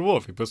be a good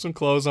wolf. He put some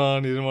clothes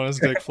on. He didn't want his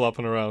dick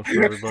flopping around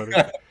for everybody.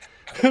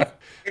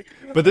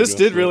 But this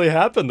did really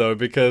happen, though,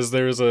 because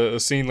there's a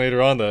scene later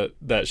on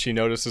that she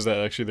notices that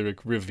actually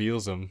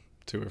reveals him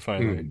to her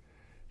finally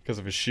because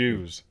of his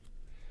shoes.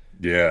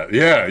 Yeah,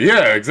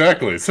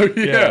 exactly. So,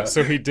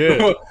 so he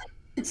did.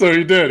 So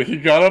he did. He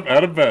got up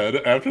out of bed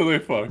after they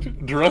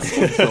fucked, dressed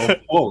himself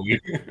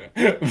fully,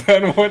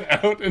 then went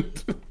out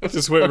and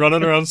just went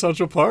running around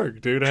Central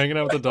Park, dude, hanging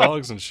out with the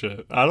dogs and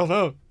shit. I don't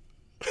know.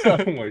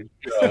 Oh my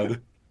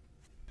god.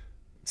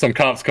 Some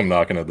cops come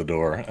knocking at the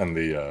door, and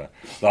the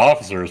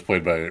officer is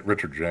played by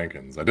Richard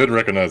Jenkins. I did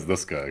recognize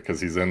this guy because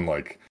he's in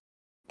like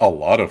a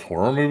lot of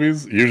horror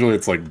movies. Usually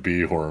it's like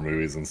B horror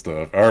movies and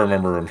stuff. I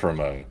remember him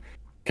from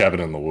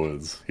Cabin in the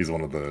Woods. He's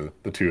one of the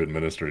two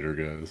administrator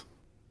guys.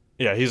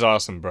 Yeah, he's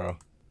awesome, bro.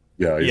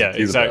 Yeah,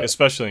 he's exactly.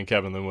 Especially in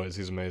Cabin in the Woods,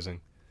 he's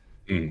amazing.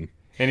 Mm.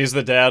 And he's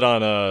the dad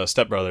on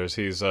Step Brothers.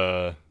 He's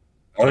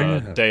Oh, yeah.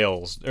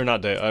 Dale's, or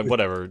not Dale,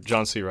 whatever,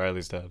 John C.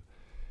 Reilly's dad.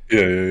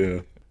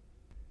 Yeah.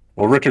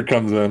 Well, Richard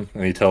comes in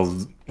and he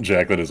tells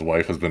Jack that his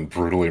wife has been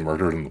brutally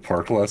murdered in the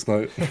park last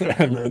night.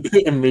 And then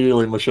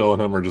immediately Michelle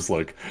and him are just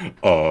like,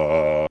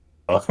 Well,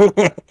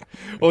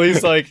 he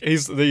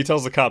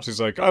tells the cops,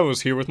 he's like, I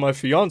was here with my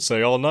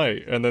fiance all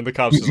night. And then the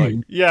cops is like,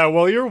 yeah,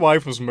 well, your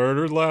wife was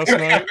murdered last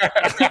night.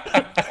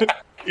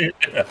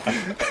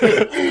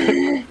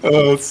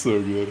 Oh, that's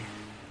so good.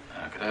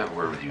 Could I have a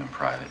word with you in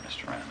private,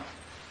 Mr. Randall?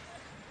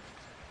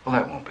 Well,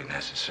 that won't be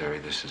necessary.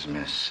 This is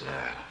Miss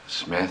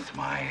Smith,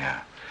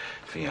 my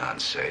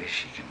fiancée.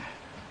 She can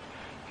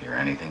hear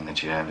anything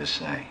that you have to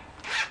say.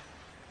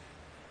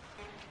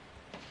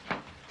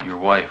 Your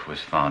wife was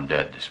found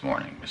dead this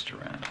morning, Mr.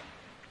 Randall.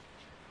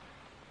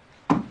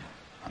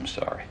 I'm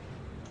sorry.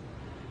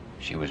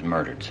 She was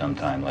murdered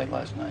sometime late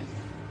last night.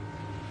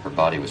 Her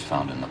body was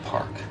found in the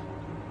park.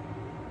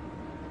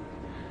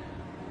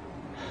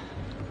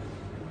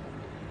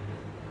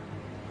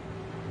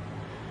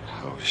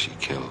 How was she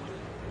killed?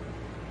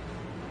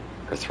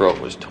 Her throat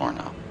was torn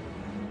out.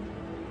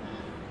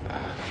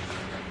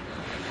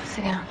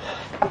 Sit down.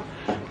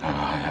 No,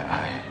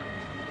 I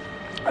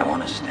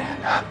want to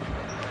stand up.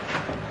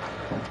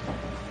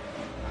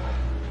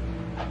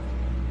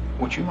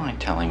 Would you mind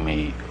telling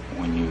me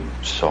when you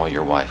saw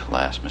your wife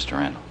last, Mr.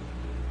 Randall?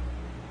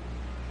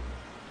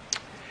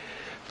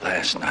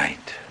 Last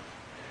night.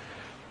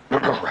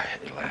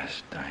 Right,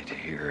 last night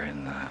here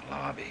in the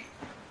lobby.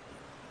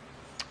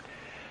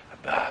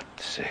 About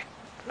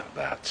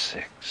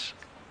six.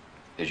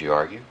 Did you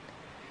argue?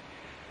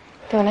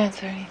 Don't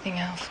answer anything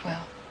else, Will.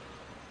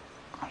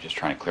 I'm just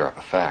trying to clear up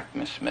a fact,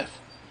 Miss Smith.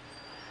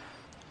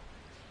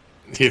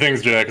 He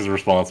thinks Jack is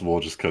responsible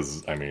just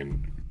because, I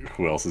mean,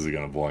 who else is he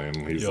going to blame?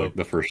 He's Yep. like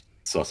the first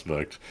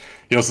suspect.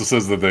 He also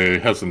says that they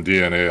have some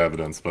DNA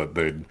evidence, but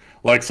they'd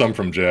like some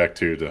from Jack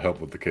too to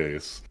help with the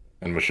case.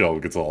 And Michelle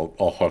gets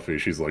all huffy.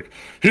 She's like,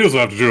 he doesn't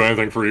have to do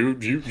anything for you.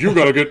 You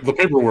got to get the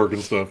paperwork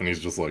and stuff. And he's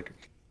just like,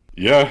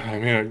 yeah, I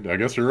mean, I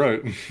guess you're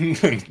right.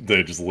 And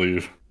they just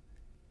leave.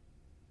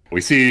 We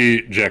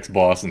see Jack's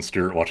boss and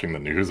Stuart watching the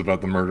news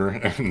about the murder,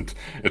 and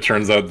it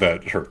turns out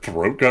that her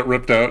throat got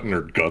ripped out and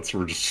her guts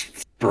were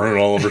just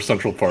burning all over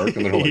Central Park,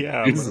 and they're like,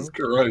 Yeah, Jesus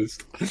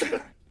Christ.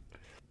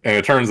 And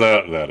it turns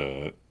out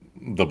that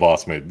the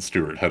boss made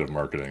Stuart head of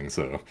marketing,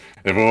 so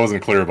if it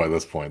wasn't clear by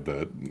this point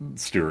that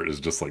Stuart is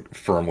just like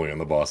firmly in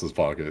the boss's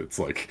pocket, it's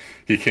like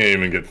he can't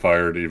even get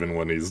fired even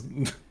when he's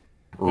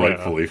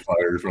rightfully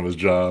fired from his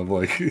job.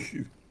 Like,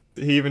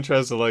 He even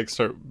tries to like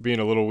start being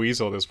a little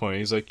weasel at this point.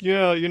 He's like,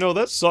 yeah, you know,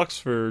 that sucks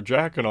for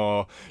Jack and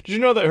all. Did you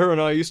know that her and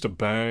I used to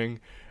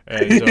bang?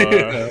 And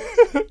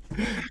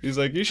he's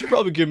like, you should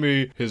probably give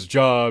me his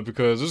job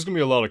because there's gonna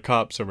be a lot of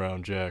cops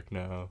around Jack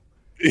now.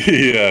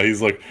 yeah,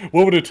 he's like,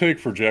 what would it take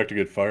for Jack to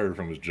get fired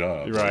from his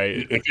job?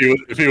 Right. Like,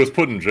 if he was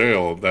put in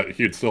jail, that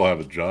he'd still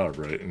have a job,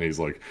 right? And he's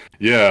like,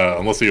 yeah,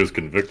 unless he was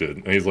convicted.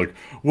 And he's like,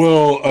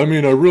 well, I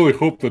mean, I really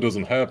hope that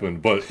doesn't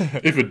happen, but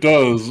if it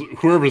does,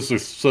 whoever his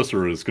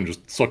successor is can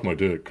just suck my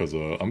dick because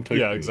I'm taking.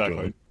 Yeah, his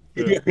exactly.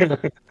 job. Yeah.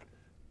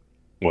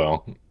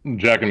 Well,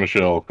 Jack and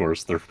Michelle, of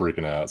course, they're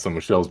freaking out. So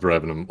Michelle's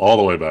driving him all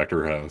the way back to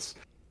her house.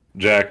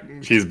 Jack,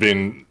 he's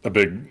being a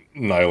big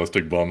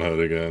nihilistic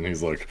bumhead again.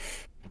 He's like,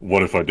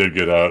 what if I did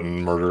get out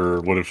and murder her?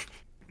 What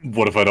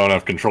if I don't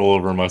have control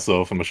over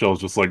myself? And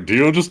Michelle's just like, do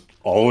you just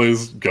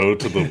always go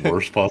to the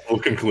worst possible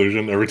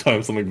conclusion every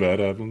time something bad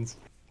happens?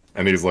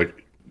 And he's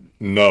like,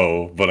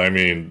 no, but I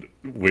mean,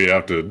 we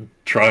have to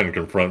try and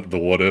confront the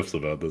what ifs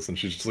about this. And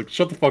she's just like,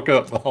 shut the fuck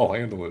up, I'll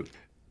handle it.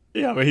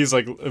 Yeah, but he's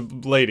like,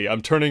 lady,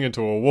 I'm turning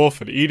into a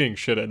wolf and eating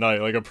shit at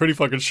night. Like, I'm pretty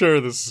fucking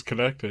sure this is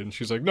connected. And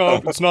she's like, no,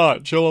 it's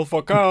not. Chill the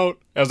fuck out.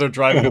 As they're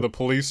driving to the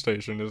police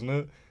station, isn't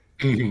it?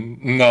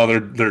 No,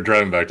 they're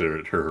driving back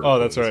to her. Oh,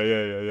 that's right.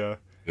 Yeah.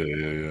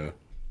 Yeah.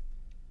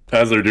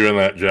 As they're doing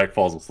that, Jack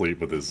falls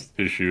asleep with his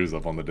shoes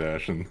up on the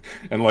dash, and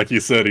like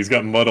you said, he's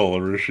got mud all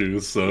over his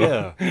shoes.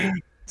 So Yeah.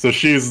 So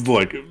she's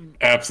like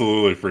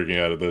absolutely freaking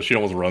out at this. She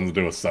almost runs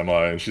into a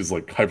semi, and she's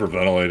like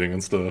hyperventilating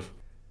and stuff.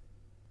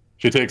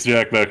 She takes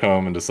Jack back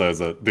home and decides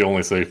that the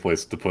only safe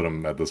place to put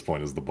him at this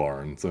point is the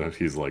barn. So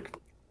he's like,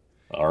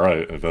 all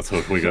right, if that's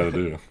what we got to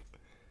do.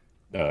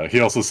 He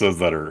also says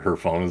that her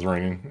phone is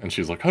ringing, and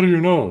she's like, how do you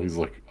know? He's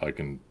like, I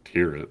can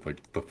hear it. Like,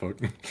 the fuck?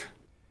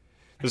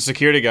 The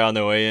security guy on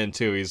the way in,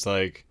 too, he's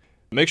like,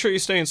 make sure you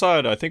stay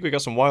inside. I think we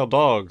got some wild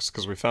dogs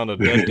because we found a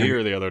dead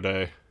deer the other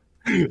day.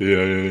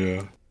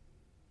 Yeah.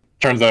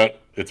 Turns out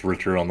it's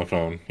Richard on the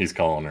phone. He's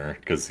calling her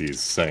because he's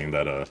saying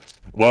that,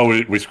 well,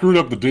 we screwed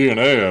up the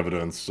DNA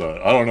evidence.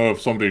 I don't know if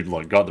somebody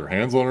like got their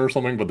hands on it or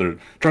something, but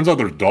turns out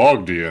there's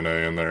dog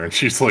DNA in there. And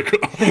she's like,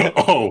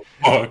 oh,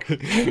 fuck.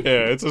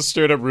 Yeah, it's a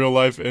straight up real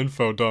life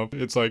info dump.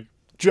 It's like,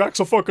 Jack's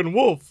a fucking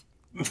wolf.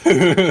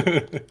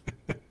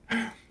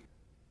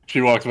 She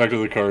walks back to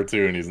the car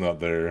too, and he's not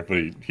there. But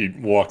he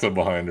walks up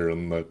behind her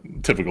in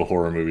that typical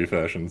horror movie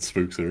fashion,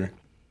 spooks her.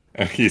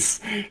 And he's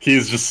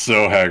just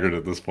so haggard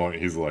at this point.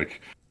 He's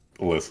like,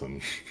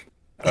 listen,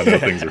 I know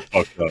things are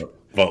fucked up,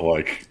 but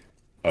like,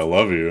 I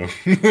love you.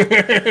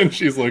 And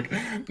she's like,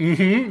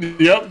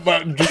 yep,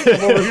 but just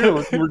come over here.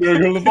 We're going to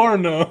go to the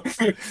barn now.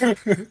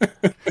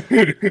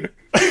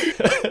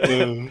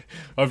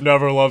 I've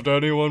never loved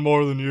anyone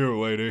more than you,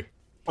 lady.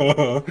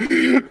 Yeah,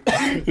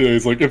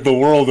 he's like, if the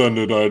world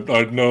ended,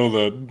 I'd know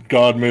that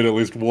God made at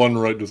least one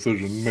right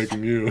decision,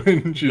 making you.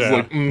 And she's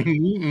like,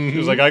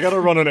 She's like, I gotta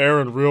run an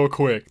errand real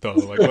quick, though.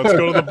 Like, let's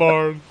go to the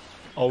barn.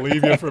 I'll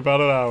leave you for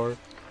about an hour.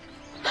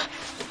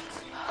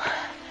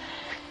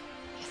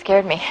 You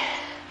scared me.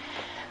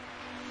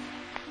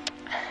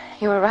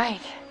 You were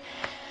right.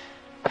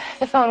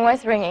 The phone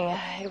was ringing.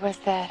 It was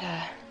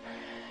that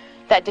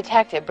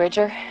detective,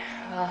 Bridger.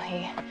 Well,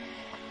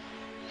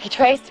 he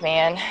traced me,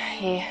 and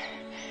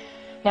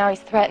now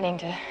he's threatening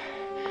to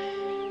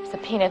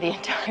subpoena the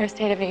entire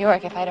state of New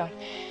York if I don't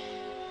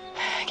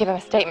give him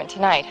a statement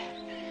tonight.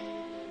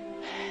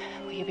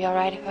 Will you be all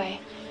right if I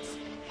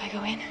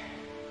go in?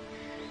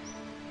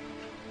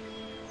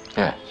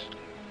 Yes.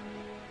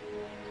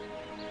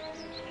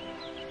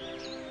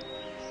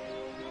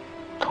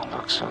 Don't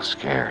look so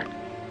scared.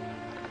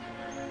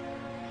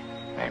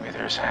 Maybe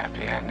there's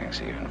happy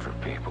endings even for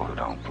people who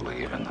don't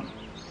believe in them.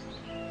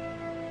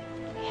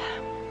 Yeah.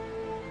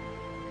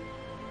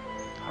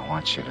 I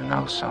want you to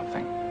know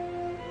something.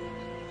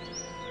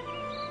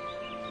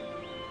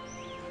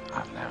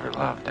 I've never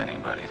loved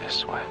anybody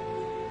this way.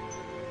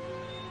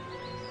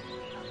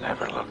 I've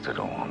never looked at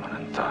a woman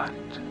and thought,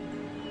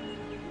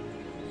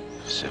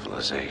 if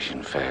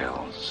civilization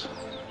fails,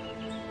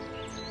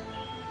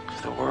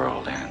 if the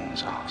world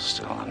ends, I'll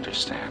still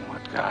understand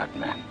what God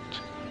meant.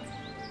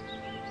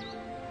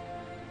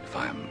 If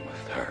I'm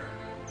with her.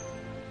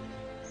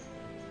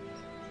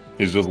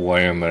 He's just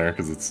laying there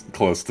because it's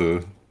close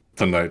to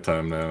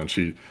nighttime now, and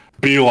she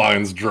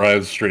beelines,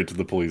 drives straight to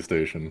the police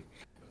station.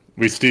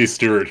 We see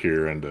Stuart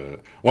here, and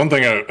one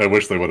thing I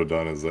wish they would have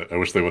done is that I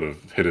wish they would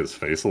have hit his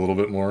face a little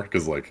bit more,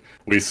 because like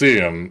we see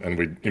him and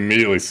we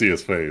immediately see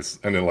his face,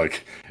 and then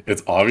like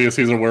it's obvious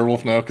he's a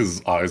werewolf now because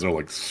his eyes are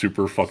like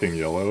super fucking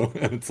yellow,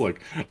 and it's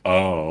like,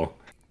 oh,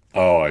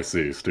 I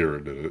see,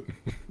 Stuart did it.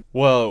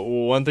 Well,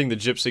 one thing the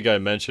gypsy guy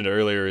mentioned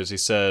earlier is he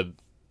said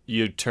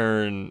you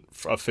turn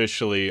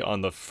officially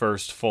on the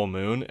first full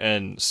moon,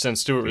 and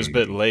since Stuart was a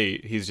bit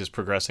late, he's just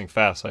progressing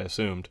fast, I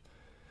assumed.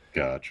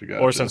 Gotcha.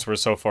 Or since we're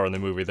so far in the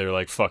movie, they're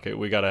like, fuck it,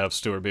 we gotta have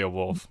Stuart be a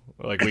wolf.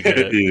 Like, we get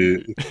it.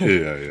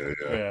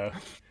 Yeah.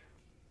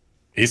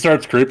 He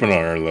starts creeping on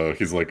her, though.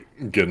 He's, like,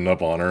 getting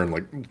up on her and,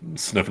 like,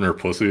 sniffing her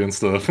pussy and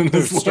stuff. And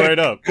straight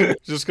up.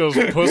 Just goes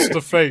puss to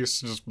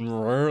face, just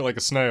like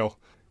a snail.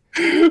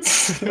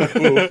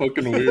 So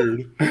fucking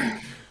weird.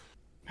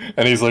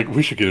 And he's like,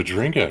 we should get a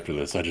drink after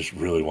this. I just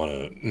really want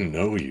to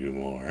know you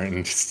more. And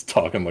he's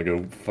talking like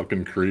a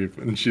fucking creep.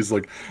 And she's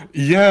like,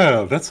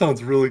 yeah, that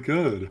sounds really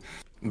good.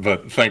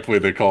 But thankfully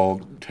they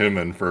called him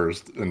in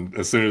first. And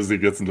as soon as he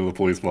gets into the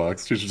police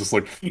box, she's just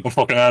like, I'm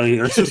fucking out of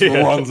here. She just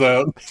runs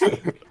out.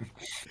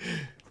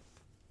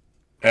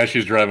 As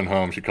she's driving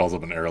home, she calls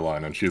up an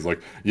airline. And she's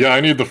like, yeah, I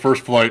need the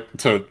first flight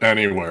to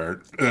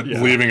anywhere.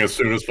 Leaving as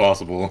soon as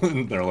possible.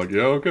 And they're like,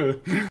 yeah,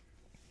 okay.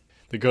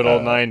 The good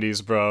old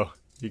 90s, bro.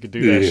 You could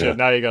do that shit.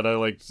 Now you gotta,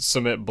 like,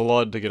 submit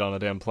blood to get on a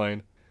damn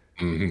plane.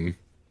 Mm-hmm.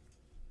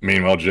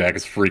 Meanwhile, Jack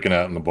is freaking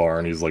out in the bar,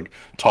 and he's, like,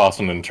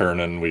 tossing and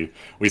turning.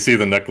 We see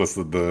the necklace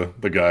that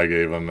the guy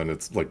gave him, and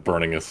it's, like,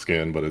 burning his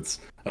skin, but it's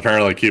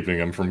apparently keeping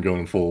him from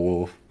going full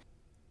wolf.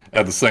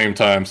 At the same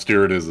time,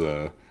 Stuart is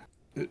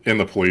in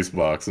the police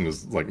box and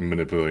is, like,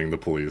 manipulating the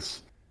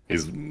police.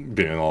 He's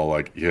being all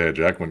like, yeah,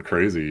 Jack went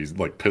crazy. He's,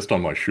 like, pissed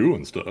on my shoe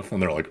and stuff.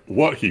 And they're like,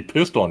 what? He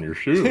pissed on your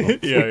shoe?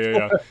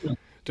 Yeah.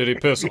 Did he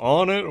piss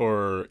on it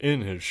or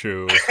in his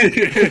shoe?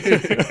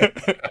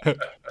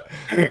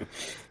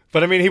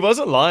 But I mean, he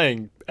wasn't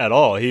lying at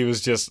all. He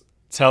was just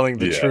telling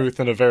the truth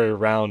in a very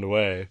round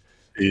way.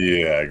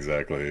 Yeah,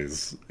 exactly.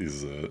 He's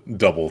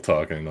double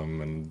talking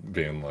them and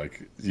being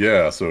like,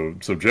 yeah, so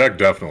Jack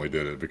definitely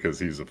did it because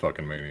he's a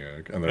fucking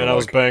maniac. And I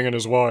was banging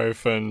his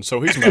wife, and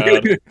so he's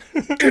mad.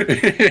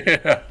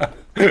 Yeah.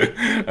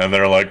 And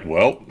they're like,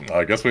 well,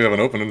 I guess we have an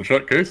open and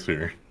shut case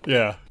here.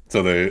 Yeah.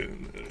 So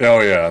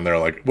and they're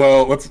like,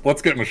 well,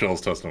 let's get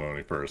Michelle's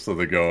testimony first. So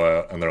they go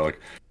out and they're like,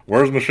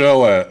 where's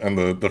Michelle at? And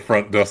the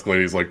front desk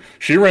lady's like,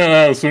 she ran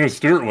out as soon as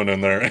Stuart went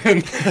in there.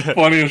 And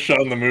funniest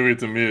shot in the movie,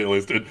 to me at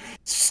least, it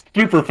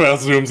super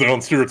fast zooms in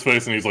on Stuart's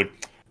face and he's like,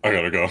 I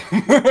gotta go.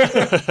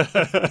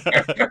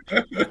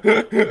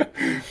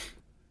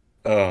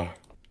 Well,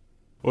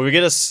 we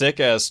get a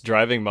sick-ass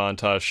driving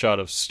montage shot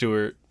of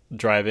Stuart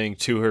driving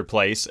to her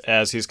place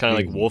as he's kind of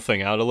like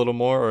wolfing out a little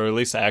more, or at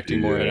least acting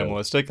more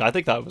animalistic. I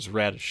think that was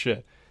rad as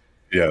shit.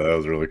 Yeah, that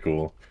was really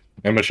cool.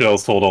 And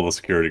Michelle's told all the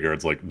security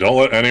guards, like, don't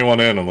let anyone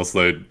in unless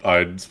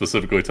I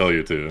specifically tell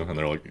you to. And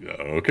they're like,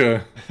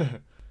 okay.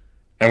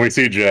 And we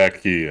see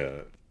Jack,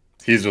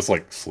 he's just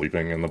like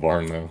sleeping in the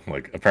barn now.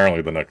 Like,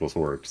 apparently the necklace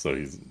worked, so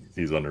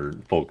he's under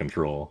full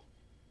control.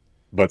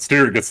 But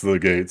Stuart gets to the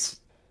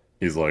gates.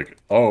 He's like,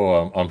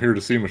 oh, I'm here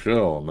to see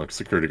Michelle. And the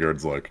security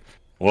guard's like,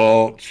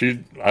 well,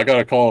 I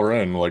gotta call her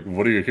in. Like,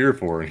 what are you here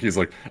for? And he's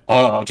like,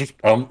 I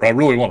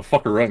really want to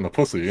fuck her right in the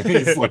pussy. And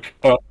he's like,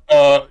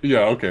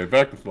 yeah, okay,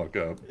 back the fuck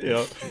up.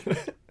 Yep.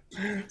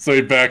 So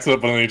he backs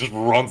up and then he just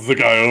runs the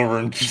guy over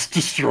and just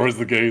destroys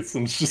the gates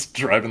and is just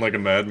driving like a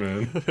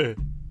madman.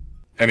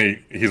 And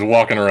he's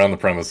walking around the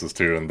premises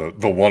too, and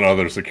the one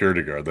other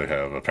security guard they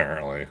have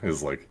apparently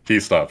is like,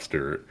 he stops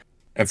Stuart.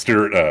 And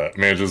Stuart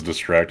manages to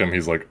distract him.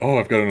 He's like, oh,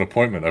 I've got an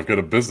appointment. I've got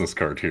a business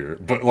card here.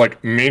 But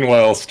like,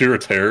 meanwhile,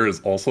 Stuart's hair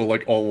is also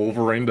like all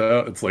Wolverined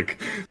out. It's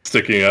like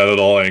sticking out at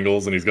all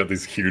angles, and he's got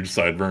these huge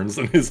sideburns,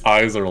 and his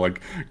eyes are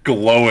like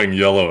glowing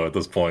yellow at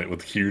this point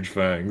with huge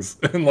fangs.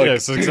 And like,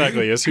 yes,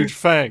 exactly. He has huge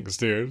fangs,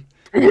 dude.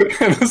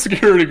 And the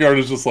security guard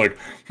is just like,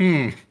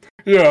 yeah,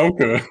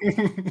 okay.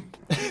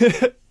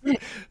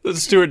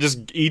 Stuart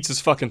just eats his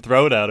fucking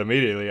throat out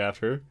immediately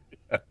after.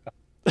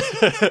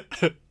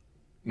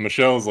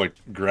 Michelle's like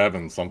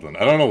grabbing something.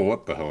 I don't know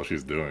what the hell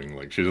she's doing.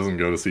 Like, she doesn't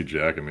go to see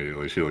Jack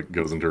immediately. She like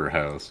goes into her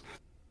house.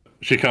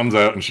 She comes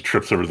out and she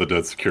trips over the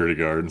dead security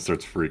guard and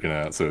starts freaking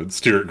out. So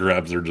Stuart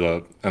grabs her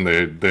up and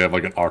they have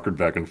like an awkward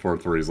back and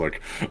forth where he's like,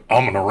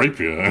 I'm gonna rape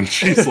you. And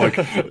she's like,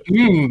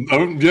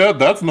 yeah,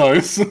 that's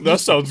nice.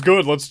 That sounds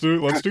good. Let's do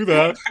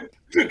that.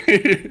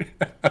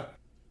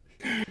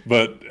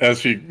 But as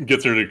she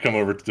gets her to come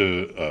over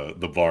to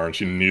the bar and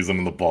she knees him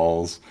in the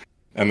balls,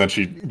 and then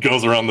she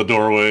goes around the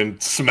doorway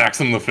and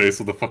smacks him in the face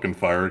with a fucking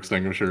fire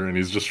extinguisher, and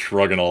he's just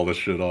shrugging all this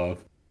shit off.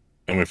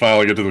 And we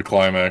finally get to the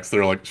climax.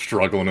 They're like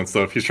struggling and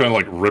stuff. He's trying to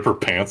like rip her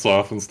pants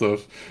off and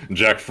stuff. And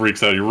Jack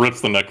freaks out. He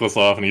rips the necklace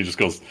off and he just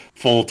goes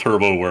full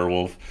turbo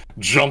werewolf,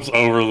 jumps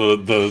over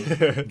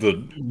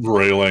the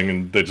railing,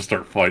 and they just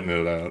start fighting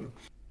it out.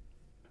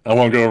 I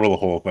won't go over the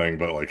whole thing,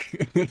 but like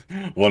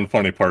one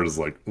funny part is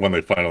like when they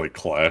finally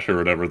clash or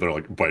whatever, they're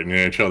like biting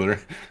at each other,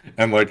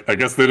 and like I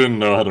guess they didn't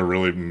know how to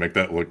really make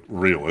that look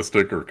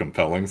realistic or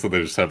compelling, so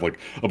they just have like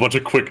a bunch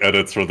of quick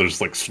edits where they're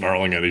just like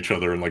snarling at each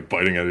other and like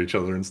biting at each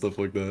other and stuff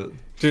like that.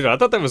 Dude, I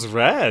thought that was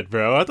rad,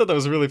 bro. I thought that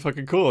was really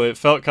fucking cool. It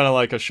felt kind of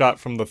like a shot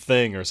from The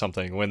Thing or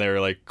something when they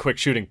were like quick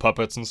shooting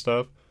puppets and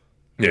stuff.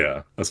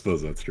 Yeah, I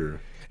suppose that's true.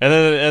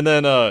 And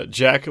then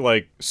Jack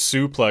like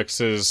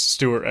suplexes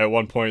Stuart at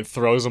one point,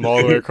 throws him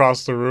all the way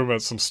across the room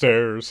at some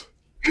stairs.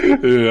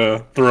 Yeah,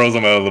 throws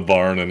him out of the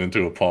barn and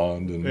into a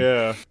pond. And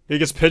yeah, he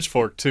gets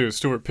pitchforked too.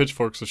 Stuart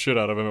pitchforks the shit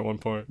out of him at one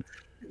point.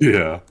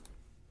 Yeah,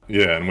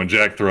 and when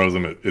Jack throws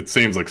him, it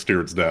seems like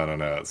Stuart's down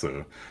and out.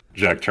 So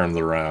Jack turns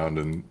around,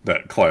 and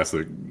that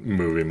classic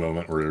movie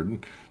moment where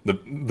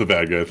the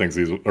bad guy thinks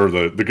he's, or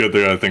the good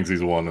guy thinks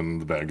he's won,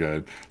 and the bad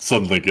guy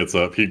suddenly gets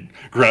up. He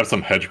grabs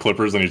some hedge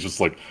clippers and he's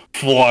just like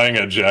flying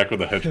at Jack with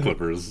the hedge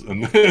clippers,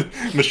 and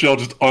Michelle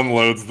just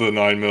unloads the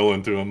 9mm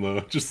into him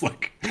though, just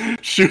like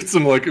shoots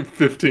him like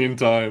 15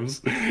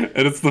 times,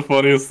 and it's the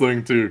funniest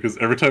thing too because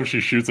every time she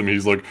shoots him,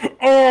 he's like,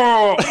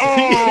 oh.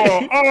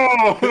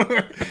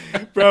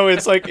 Bro,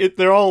 it's like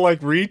they're all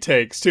like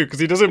retakes too because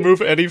he doesn't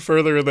move any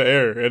further in the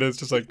air, and it's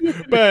just like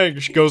bang,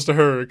 she goes to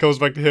her, it goes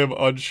back to him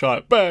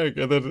unshot, bang,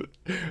 and then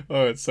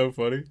oh, it's so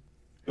funny.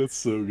 It's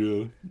so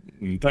good.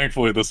 And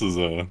thankfully, this is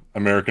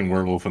American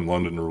Werewolf in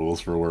London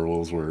rules for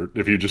werewolves, where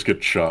if you just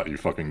get shot, you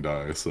fucking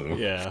die. So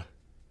yeah,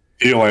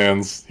 he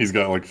lands. He's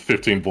got like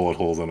 15 bullet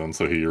holes in him,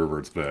 so he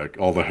reverts back.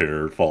 All the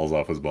hair falls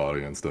off his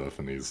body and stuff,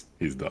 and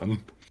he's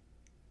done.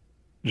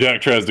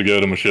 Jack tries to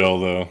go to Michelle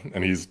though,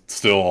 and he's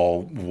still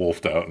all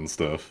wolfed out and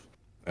stuff.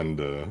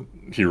 And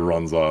he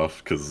runs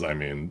off because, I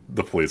mean,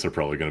 the police are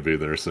probably going to be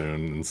there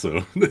soon. And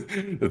so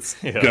it's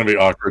going to be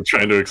awkward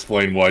trying to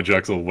explain why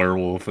Jack's a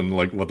werewolf and,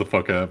 like, what the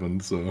fuck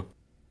happened. So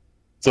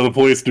the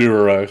police do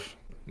arrive.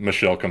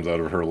 Michelle comes out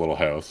of her little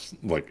house,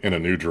 like, in a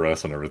new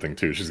dress and everything,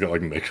 too. She's got,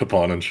 like, makeup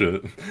on and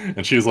shit.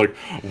 And she's like,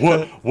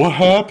 what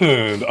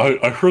happened?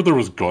 I heard there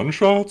was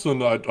gunshots,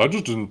 and I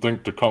just didn't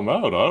think to come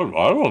out. I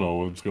don't know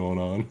what's going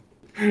on.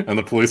 And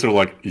the police are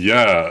like,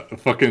 yeah,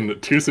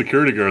 fucking 2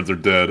 security guards are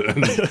dead,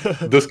 and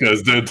this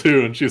guy's dead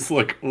too. And she's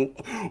like,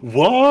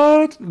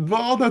 what?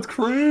 Oh, that's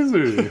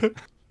crazy.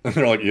 And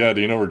they're like, yeah,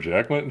 do you know where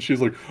Jack went? And she's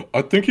like,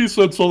 I think he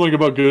said something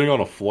about getting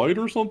on a flight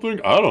or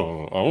something. I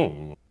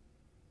don't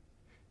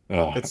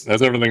know.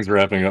 As everything's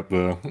wrapping up,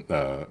 though,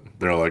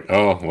 they're like,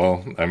 oh,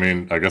 well, I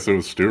mean, I guess it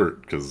was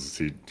Stuart, because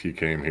he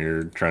came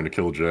here trying to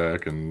kill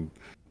Jack, and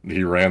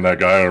he ran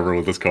that guy over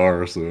with his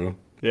car, so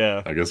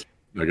yeah, I guess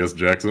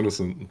Jack's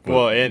innocent.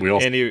 Well,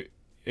 and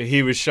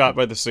he was shot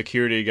by the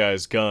security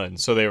guy's gun,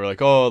 so they were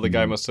like, oh, the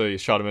guy must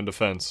have shot him in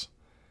defense.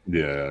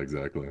 Yeah,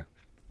 exactly.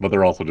 But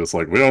they're also just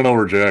like, we don't know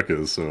where Jack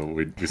is, so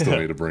we still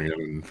need to bring him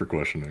in for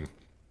questioning.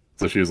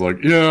 So she's like,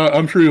 yeah,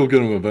 I'm sure you'll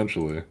get him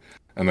eventually.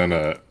 And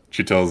then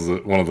she tells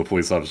one of the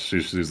police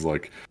officers, she's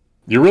like,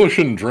 you really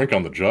shouldn't drink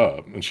on the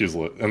job. And he's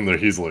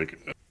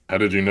like, how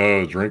did you know I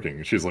was drinking?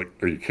 And she's like,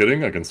 are you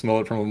kidding? I can smell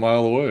it from a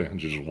mile away.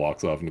 And she just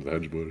walks off into the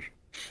hedge bush.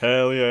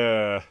 Hell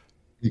yeah.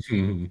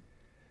 And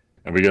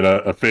we get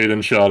a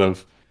fade-in shot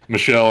of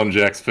Michelle and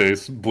Jack's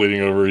face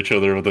bleeding over each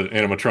other with the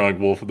animatronic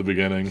wolf at the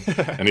beginning,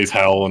 and he's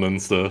howling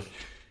and stuff.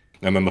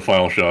 And then the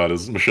final shot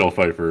is Michelle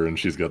Pfeiffer, and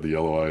she's got the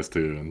yellow eyes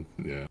too. And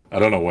yeah, I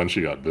don't know when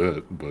she got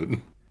bit, but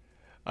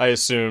I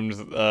assumed,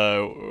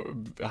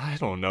 I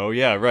don't know.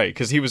 Yeah, right.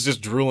 Because he was just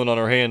drooling on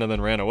her hand and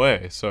then ran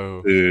away.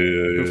 So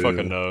who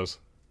fucking knows?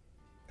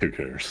 Who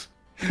cares?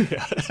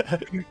 Yeah.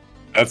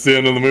 That's the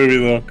end of the movie,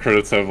 though.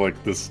 Credits have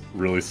like this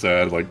really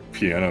sad like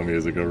piano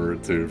music over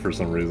it too, for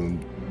some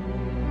reason.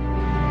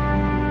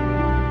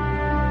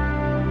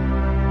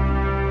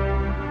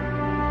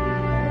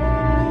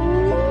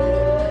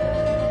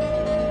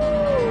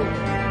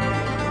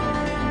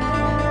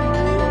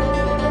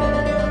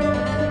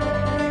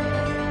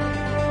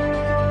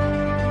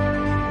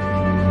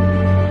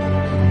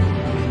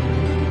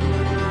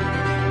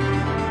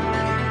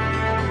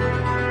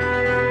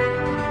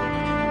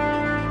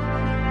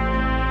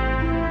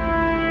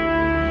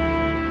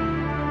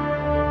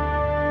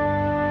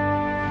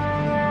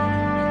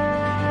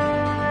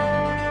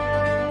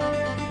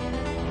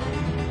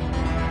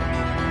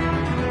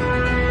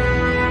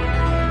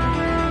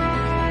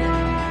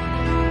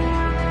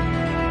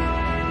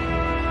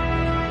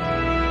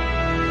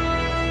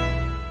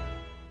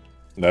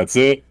 That's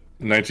it.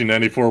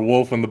 1994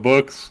 Wolf in the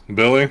books.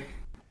 Billy,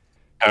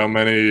 how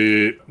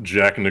many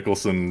Jack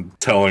Nicholson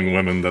telling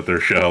women that they're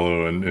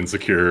shallow and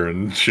insecure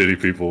and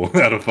shitty people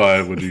out of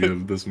 5 would you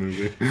give this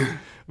movie?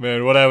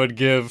 Man, what I would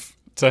give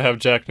to have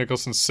Jack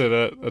Nicholson sit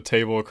at a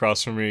table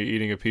across from me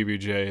eating a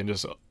PBJ and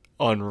just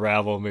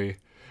unravel me.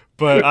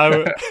 But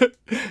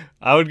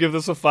I would give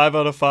this a 5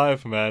 out of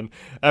 5, man.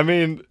 I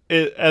mean,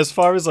 as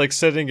far as like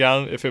sitting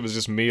down, if it was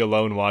just me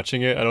alone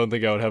watching it, I don't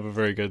think I would have a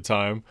very good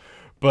time.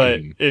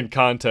 But in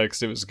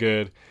context, it was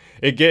good.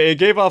 It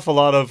gave off a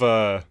lot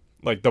of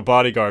like the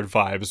Bodyguard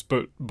vibes,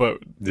 but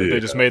they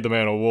just made the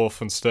man a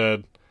wolf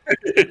instead.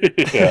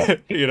 Yeah.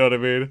 You know what I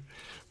mean?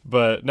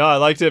 But no, I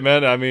liked it,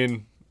 man. I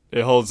mean,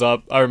 it holds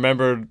up. I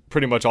remembered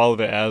pretty much all of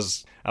it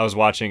as I was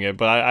watching it,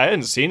 but I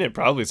hadn't seen it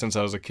probably since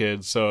I was a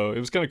kid, so it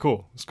was kind of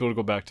cool. It's cool to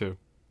go back to.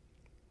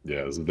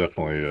 Yeah, it's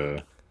definitely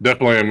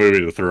a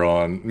movie to throw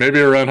on. Maybe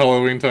around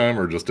Halloween time,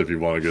 or just if you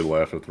want a good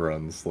laugh with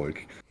friends.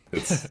 Like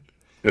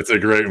it's a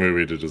great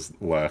movie to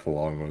just laugh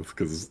along with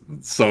because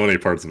so many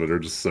parts of it are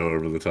just so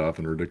over the top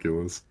and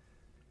ridiculous.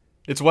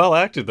 It's well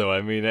acted though.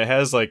 I mean, it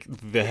has like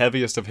the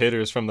heaviest of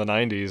hitters from the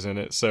 90s in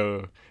it,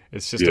 so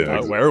it's just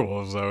about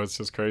werewolves though. It's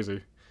just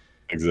crazy.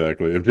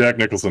 Exactly. If Jack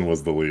Nicholson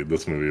was the lead,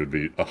 this movie would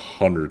be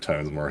 100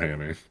 times more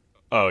hammy.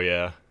 Oh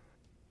yeah.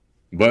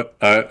 But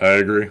I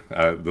agree.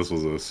 This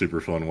was a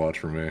super fun watch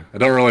for me. I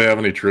don't really have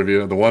any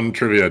trivia. The one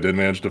trivia I did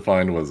manage to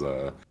find was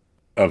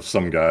of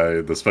some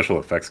guy, the special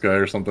effects guy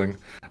or something.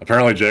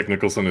 Apparently Jack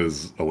Nicholson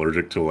is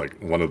allergic to like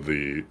one of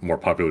the more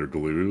popular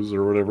glues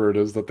or whatever it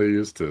is that they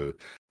use to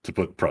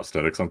put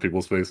prosthetics on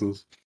people's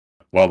faces.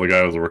 While the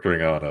guy was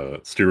working on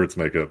Stewart's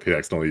makeup, he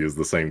accidentally used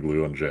the same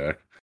glue on Jack.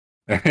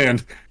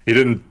 And he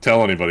didn't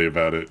tell anybody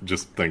about it,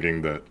 just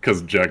thinking that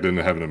because Jack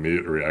didn't have an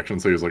immediate reaction,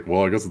 so he was like,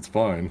 well, I guess it's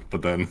fine.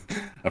 But then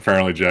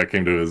apparently Jack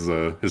came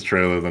to his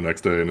trailer the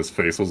next day and his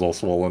face was all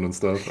swollen and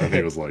stuff. And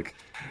he was like,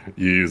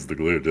 you used the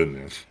glue, didn't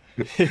you?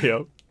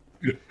 Yep.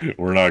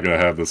 We're not going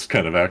to have this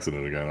kind of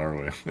accident again, are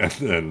we?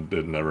 And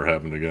it never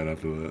happened again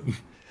after that.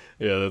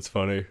 Yeah, that's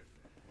funny.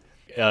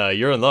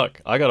 You're in luck.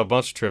 I got a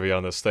bunch of trivia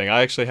on this thing.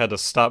 I actually had to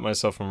stop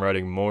myself from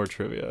writing more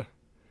trivia.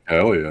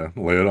 Hell yeah.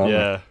 Lay it on.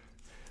 Yeah.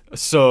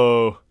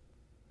 So,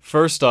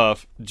 first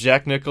off,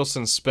 Jack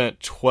Nicholson spent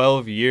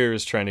 12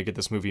 years trying to get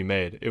this movie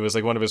made. It was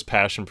like one of his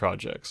passion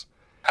projects.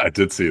 I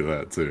did see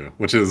that too,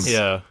 which is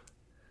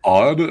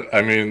odd.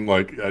 I mean,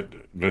 like,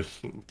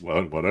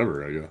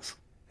 whatever, I guess.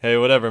 Hey,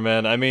 whatever,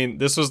 man. I mean,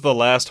 this was the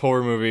last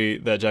horror movie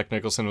that Jack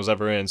Nicholson was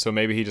ever in, so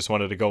maybe he just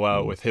wanted to go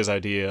out with his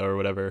idea or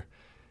whatever.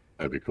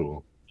 That'd be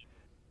cool.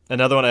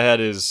 Another one I had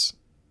is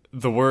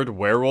the word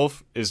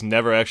werewolf is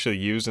never actually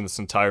used in this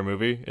entire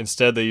movie.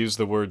 Instead, they use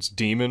the words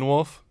demon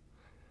wolf.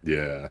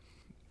 Yeah.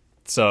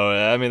 So,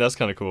 I mean, that's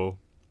kind of cool.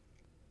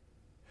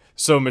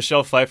 So,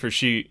 Michelle Pfeiffer,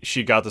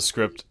 she got the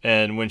script,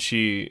 and when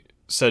she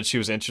said she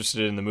was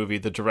interested in the movie,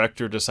 the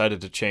director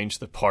decided to change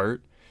the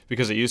part.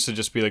 Because it used to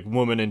just be like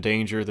woman in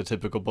danger, the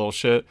typical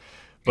bullshit.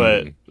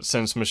 But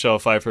since Michelle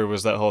Pfeiffer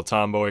was that whole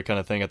tomboy kind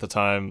of thing at the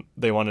time,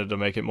 they wanted to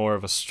make it more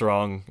of a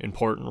strong,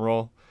 important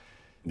role.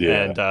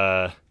 Yeah.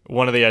 And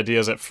one of the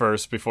ideas at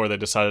first, before they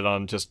decided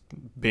on just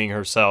being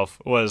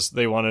herself, was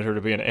they wanted her to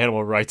be an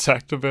animal rights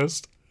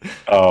activist.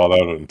 Oh, that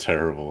would have been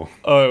terrible.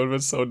 Oh, it would have been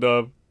so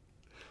dumb.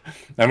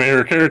 I mean,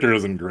 her character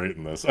isn't great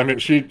in this. I mean,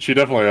 she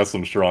definitely has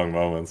some strong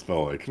moments,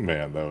 but like,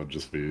 man, that would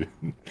just be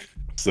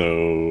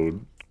so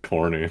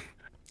corny.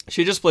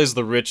 She just plays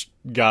the rich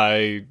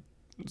guy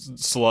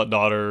slut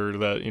daughter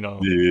that, you know,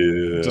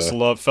 just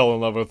fell in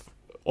love with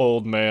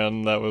old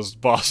man that was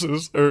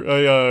bosses or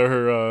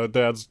her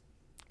dad's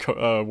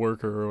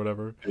worker or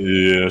whatever.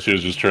 Yeah, she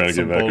was just trying to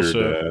get back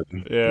her dad.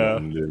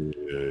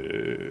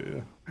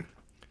 Yeah.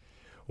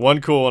 One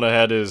cool one I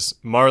had is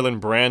Marlon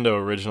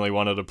Brando originally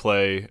wanted to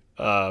play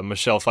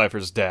Michelle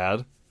Pfeiffer's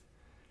dad.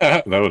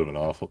 That would have been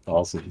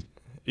awesome.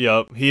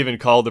 Yep. He even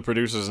called the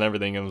producers and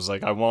everything and was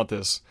like, I want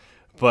this.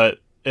 But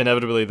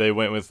inevitably they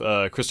went with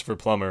Christopher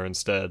Plummer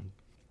instead.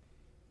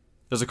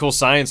 There's a cool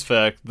science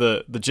fact.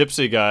 The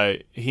gypsy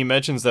guy, he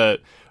mentions that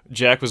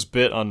Jack was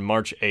bit on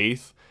March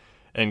 8th,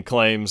 and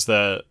claims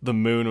that the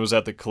moon was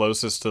at the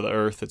closest to the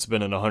Earth it's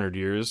been in 100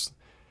 years.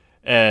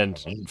 And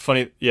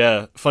funny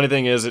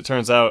thing is, it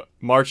turns out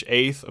March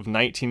 8th of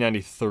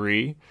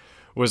 1993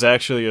 was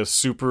actually a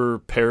super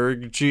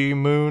perigee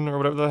moon, or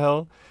whatever the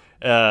hell,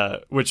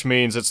 which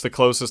means it's the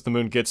closest the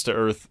moon gets to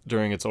Earth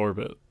during its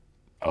orbit.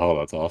 Oh,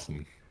 that's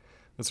awesome.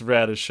 That's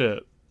rad as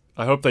shit.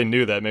 I hope they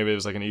knew that. Maybe it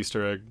was like an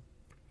Easter egg.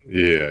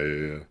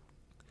 Yeah.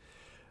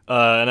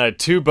 And I had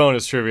 2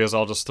 bonus trivias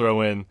I'll just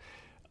throw in.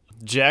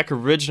 Jack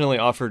originally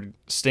offered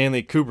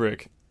Stanley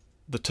Kubrick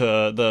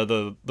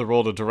the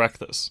role to direct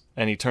this,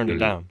 and he turned it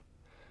down.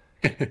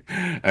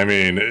 I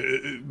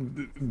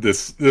mean,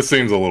 this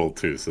seems a little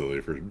too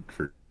silly for.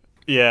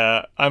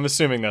 Yeah, I'm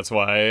assuming that's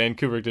why. And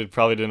Kubrick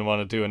probably didn't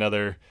want to do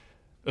another,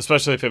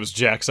 especially if it was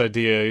Jack's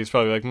idea. He's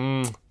probably like,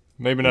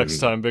 maybe next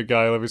time, big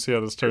guy. Let me see how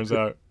this turns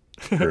out.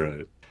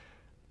 Right.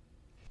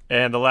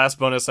 And the last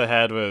bonus I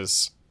had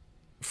was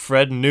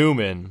Fred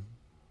Newman,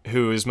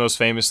 who is most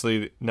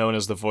famously known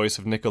as the voice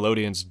of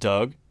Nickelodeon's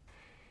Doug.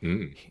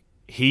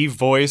 He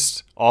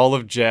voiced all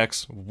of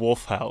Jack's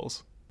wolf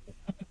howls.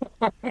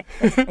 I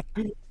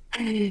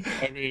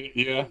mean,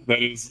 yeah,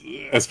 that is,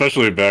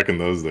 especially back in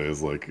those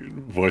days, like,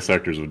 voice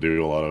actors would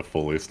do a lot of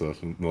Foley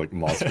stuff and like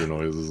monster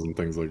noises and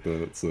things like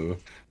that. So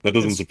that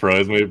doesn't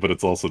surprise me, but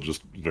it's also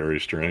just very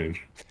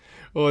strange.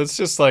 Well, it's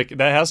just like,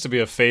 that has to be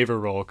a favor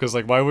role, because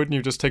like, why wouldn't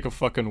you just take a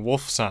fucking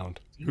wolf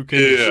sound? Who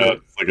cares? Yeah,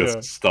 it's like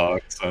a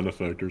stock sound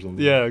effect or something.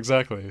 Yeah,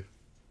 exactly.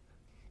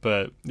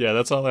 But yeah,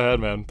 that's all I had,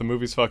 man. The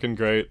movie's fucking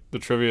great. The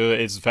trivia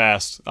is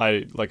vast.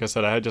 Like I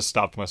said, I had just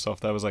stopped myself.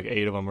 That was like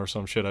 8 of them or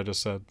some shit I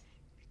just said.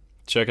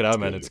 Check it out,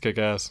 man. It's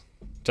kick-ass.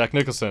 Jack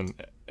Nicholson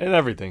and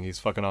everything. He's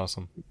fucking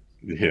awesome.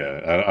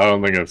 Yeah, I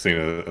don't think I've seen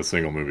a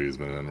single movie he's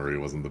been in where he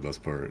wasn't the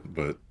best part.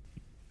 But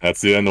that's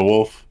the end of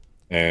Wolf.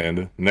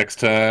 And next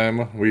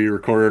time we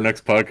record our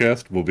next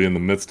podcast, we'll be in the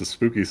midst of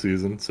spooky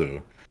season.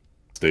 So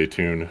stay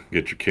tuned.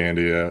 Get your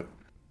candy out.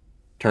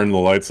 Turn the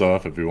lights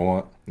off if you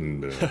want.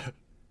 And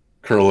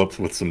curl up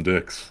with some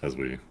dicks as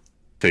we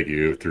take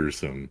you through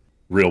some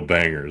real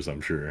bangers,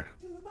 I'm sure.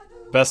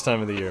 Best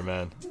time of the year,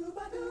 man.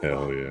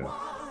 Hell yeah.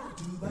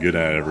 Good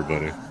night,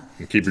 everybody.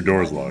 And keep your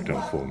doors locked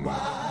on full moon.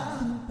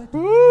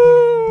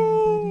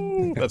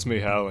 Woo! That's me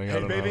howling. I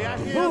don't Baby, know. I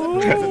hear the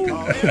music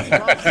calling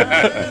from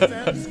salads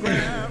and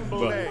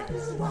scrambled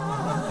eggs.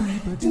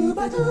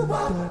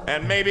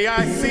 And maybe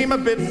I seem a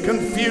bit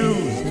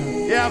confused.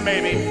 Yeah,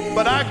 maybe,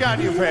 but I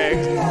got you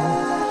pegged.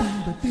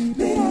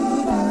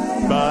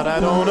 But I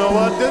don't know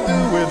what to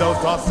do with those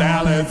tossed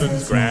salads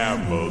and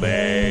scrambled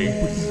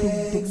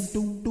eggs.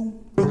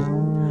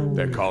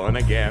 They're calling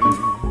again.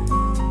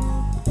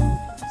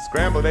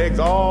 Scrambled eggs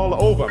all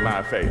over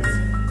my face.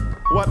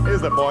 What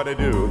is a boy to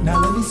do? Now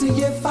let me see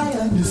if I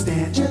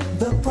understand you.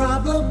 The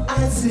problem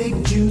I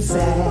think you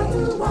said.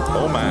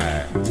 Oh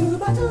my.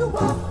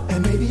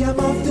 And maybe I'm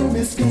often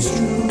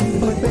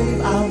misconstrued, but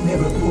babe, I'll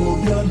never pull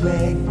your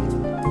leg.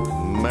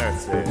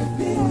 Mercy.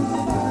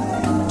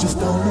 Just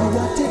don't know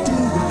what to do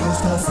with those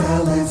tossed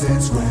salads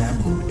and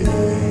scrambled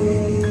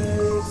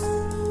eggs.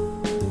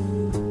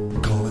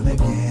 Calling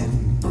again.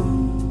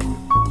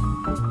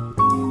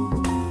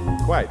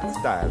 Quite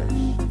stylish.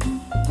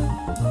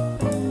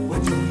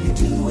 What do you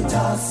do with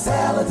tossed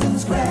salads and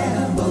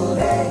scrambled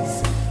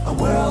eggs? A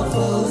world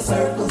full of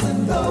circles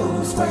and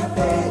those square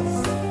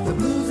pegs. The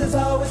blues is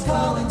always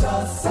calling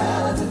tossed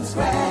salads and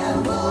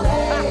scrambled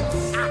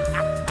eggs.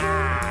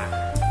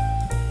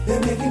 They're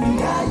making me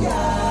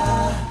yah-yah.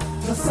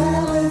 Tossed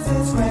salads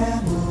and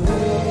scrambled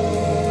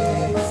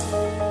eggs.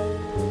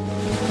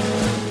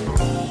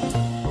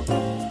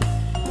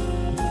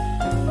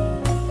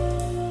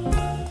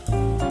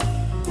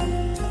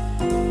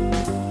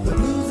 The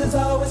blues is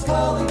always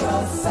calling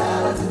tossed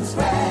salads and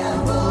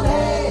scrambled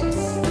eggs.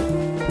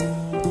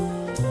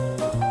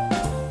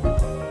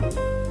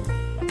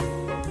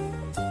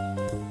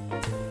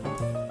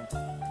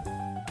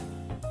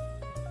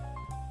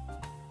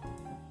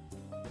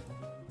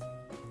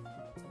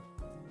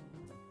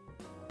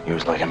 He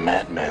was like a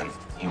madman.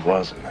 He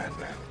was a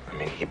madman. I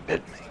mean, he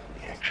bit me.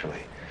 He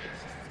actually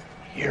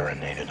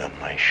urinated on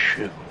my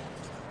shoe.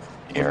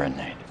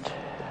 Urinated.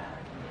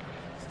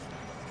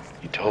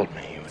 He told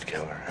me he would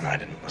kill her, and I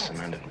didn't listen.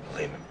 I didn't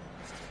believe him.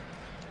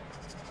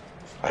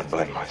 I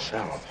blame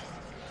myself.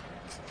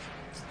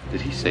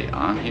 Did he say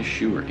on his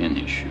shoe or in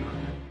his shoe?